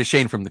got rid of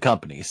Shane from the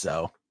company,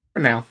 so. For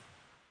now.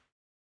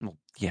 Well,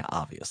 yeah,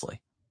 obviously.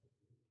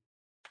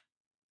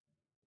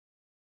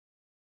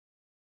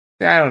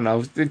 Yeah, I don't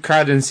know. The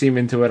crowd didn't seem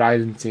into it. I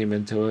didn't seem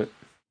into it.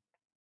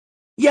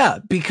 Yeah,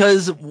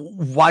 because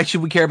why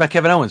should we care about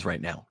Kevin Owens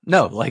right now?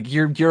 No, like,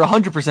 you're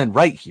 100%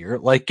 right here.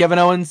 Like, Kevin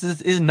Owens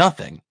is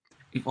nothing.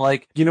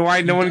 Like, you know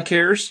why no one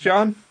cares,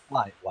 John?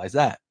 Why? Why is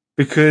that?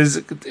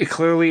 Because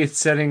clearly it's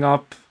setting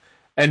up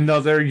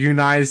another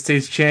United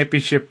States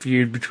Championship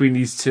feud between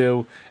these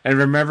two. And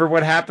remember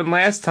what happened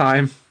last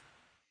time?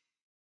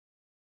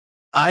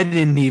 I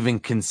didn't even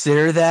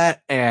consider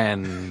that,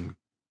 and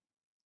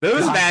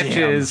those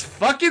matches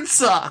fucking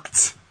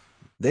sucked.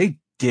 They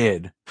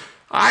did.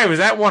 I was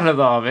at one of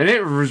them, and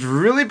it was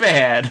really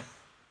bad.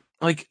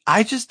 Like,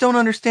 I just don't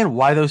understand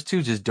why those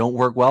two just don't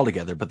work well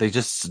together, but they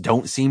just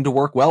don't seem to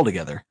work well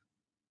together.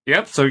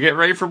 Yep, so get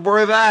ready for more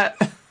of that.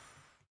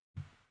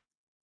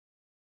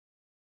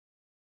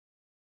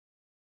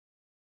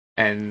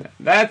 And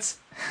that's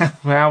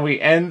how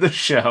we end the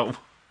show.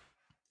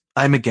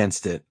 I'm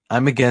against it.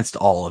 I'm against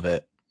all of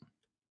it.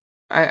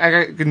 I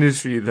got good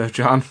news for you, though,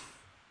 John.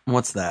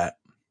 What's that?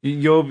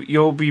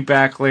 You'll be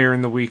back later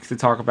in the week to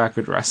talk about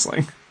good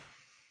wrestling.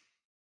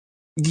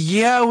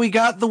 Yeah, we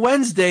got the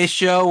Wednesday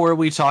show where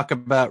we talk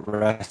about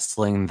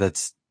wrestling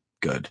that's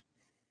good.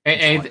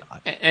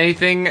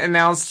 Anything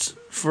announced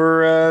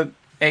for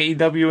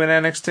AEW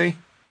and NXT?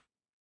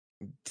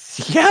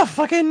 Yeah,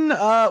 fucking,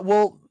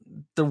 well,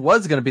 there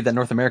was going to be that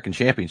North American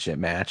Championship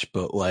match,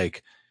 but,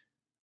 like,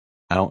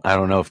 I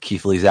don't know if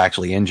Keith Lee's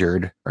actually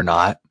injured or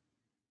not.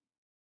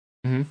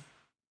 Mm-hmm.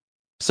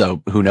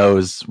 So who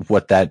knows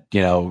what that,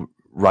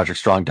 Roderick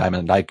Strong,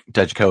 Diamond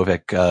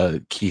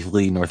Dijakovic, Keith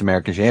Lee North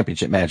American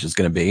Championship match is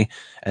going to be.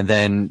 And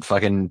then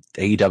fucking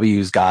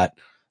AEW's got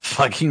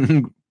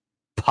fucking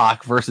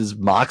Pac versus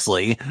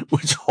Moxley,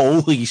 which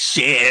holy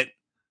shit.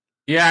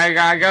 Yeah,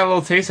 I got a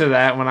little taste of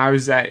that when I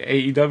was at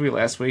AEW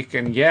last week,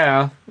 and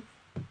yeah.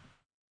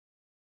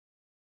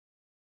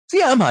 So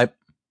yeah, I'm hyped.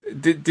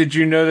 Did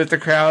you know that the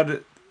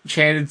crowd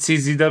chanted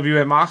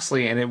CZW at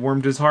Moxley, and it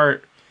warmed his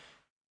heart,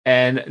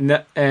 and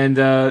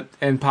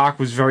Pac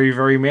was very,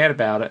 very mad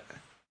about it.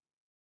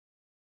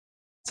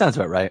 Sounds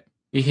about right.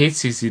 He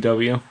hates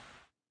CZW.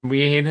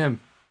 We hate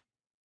him.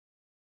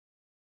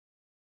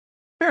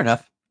 Fair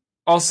enough.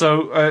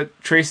 Also,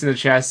 Trace in the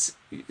chat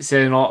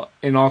said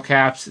in all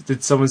caps,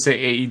 did someone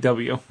say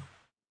AEW?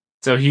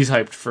 So he's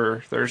hyped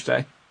for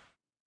Thursday.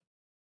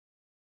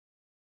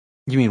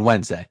 You mean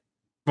Wednesday?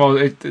 Well,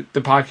 the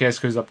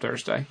podcast goes up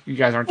Thursday. You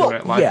guys aren't doing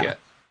it live yet.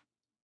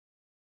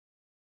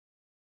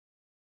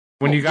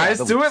 When you guys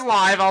do it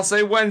live, I'll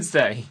say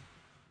Wednesday.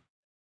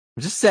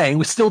 I'm just saying,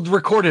 we still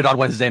record it on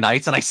Wednesday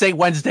nights, and I say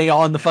Wednesday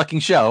on the fucking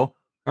show.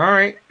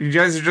 Alright, you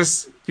guys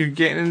are you're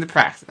getting into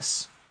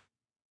practice.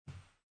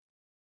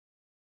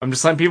 I'm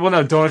just letting people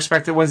know, don't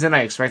expect it Wednesday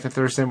night, expect it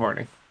Thursday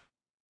morning.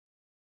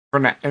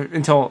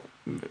 Until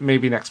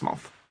maybe next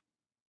month.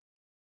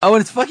 Oh,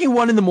 and it's fucking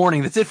 1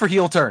 a.m. That's it for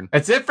Heel Turn.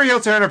 That's it for Heel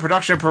Turn, a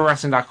production of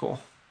ProWrestling.cool.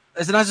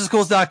 It's not just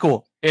cool, it's not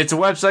cool. It's a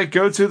website,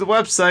 go to the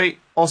website.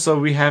 Also,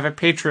 we have a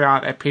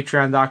Patreon at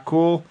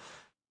patreon.cool.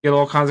 Get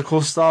all kinds of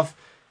cool stuff.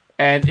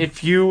 And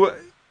if you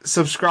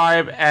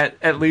subscribe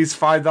at least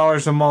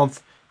 $5 a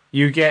month,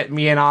 you get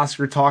me and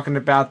Oscar talking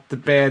about the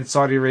bad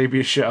Saudi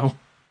Arabia show.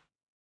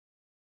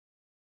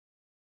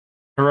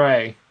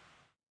 Hooray.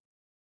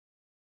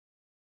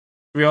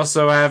 We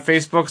also have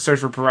Facebook, search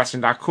for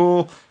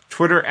ProWrestling.cool.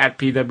 Twitter at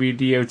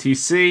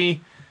PWDOTC.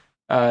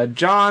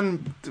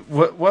 John,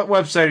 what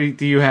website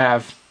do you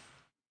have?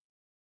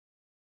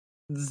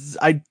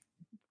 I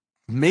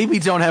maybe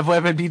don't have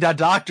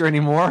WebMD.Doctor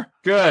anymore.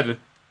 Good.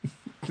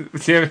 Do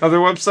you have another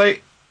website?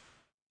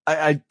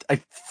 I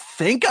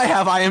think I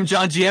have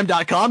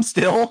IamJohnGM.com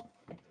still.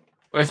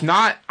 If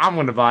not, I'm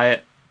going to buy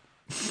it.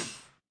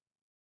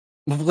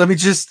 Let me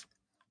just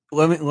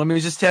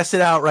test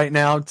it out right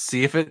now,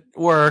 see if it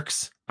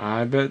works.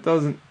 I bet it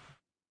doesn't.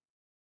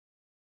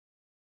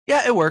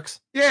 Yeah, it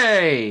works.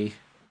 Yay!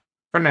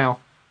 For now.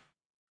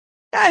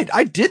 Yeah,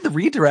 I did the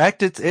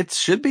redirect. It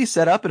should be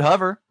set up at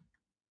Hover.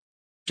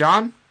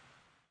 John,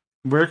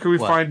 where can we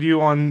find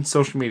you on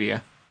social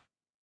media?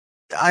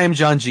 I am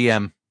John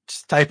GM.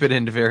 Just type it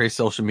into various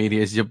social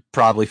medias. You'll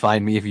probably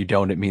find me. If you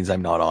don't, it means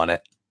I'm not on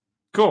it.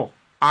 Cool.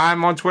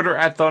 I'm on Twitter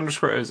at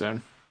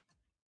 @the_ozone.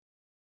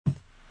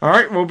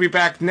 Alright, we'll be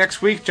back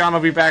next week. John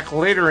will be back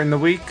later in the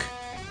week.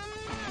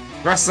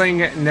 Wrestling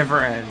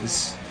never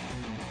ends.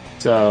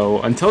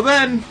 So, until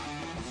then...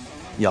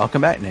 Y'all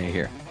come back now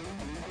here.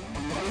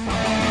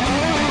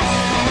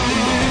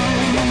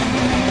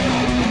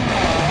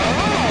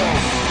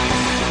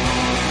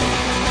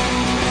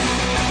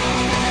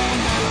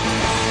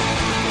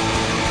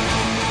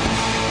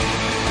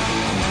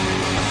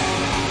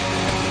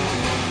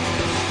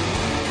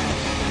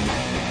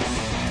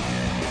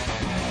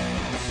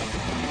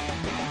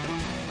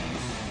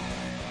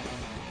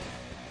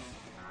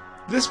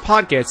 This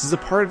podcast is a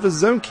part of the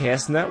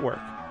Zonecast Network,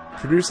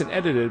 produced and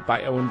edited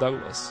by Owen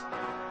Douglas.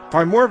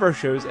 Find more of our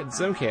shows at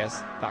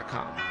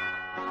zonecast.com.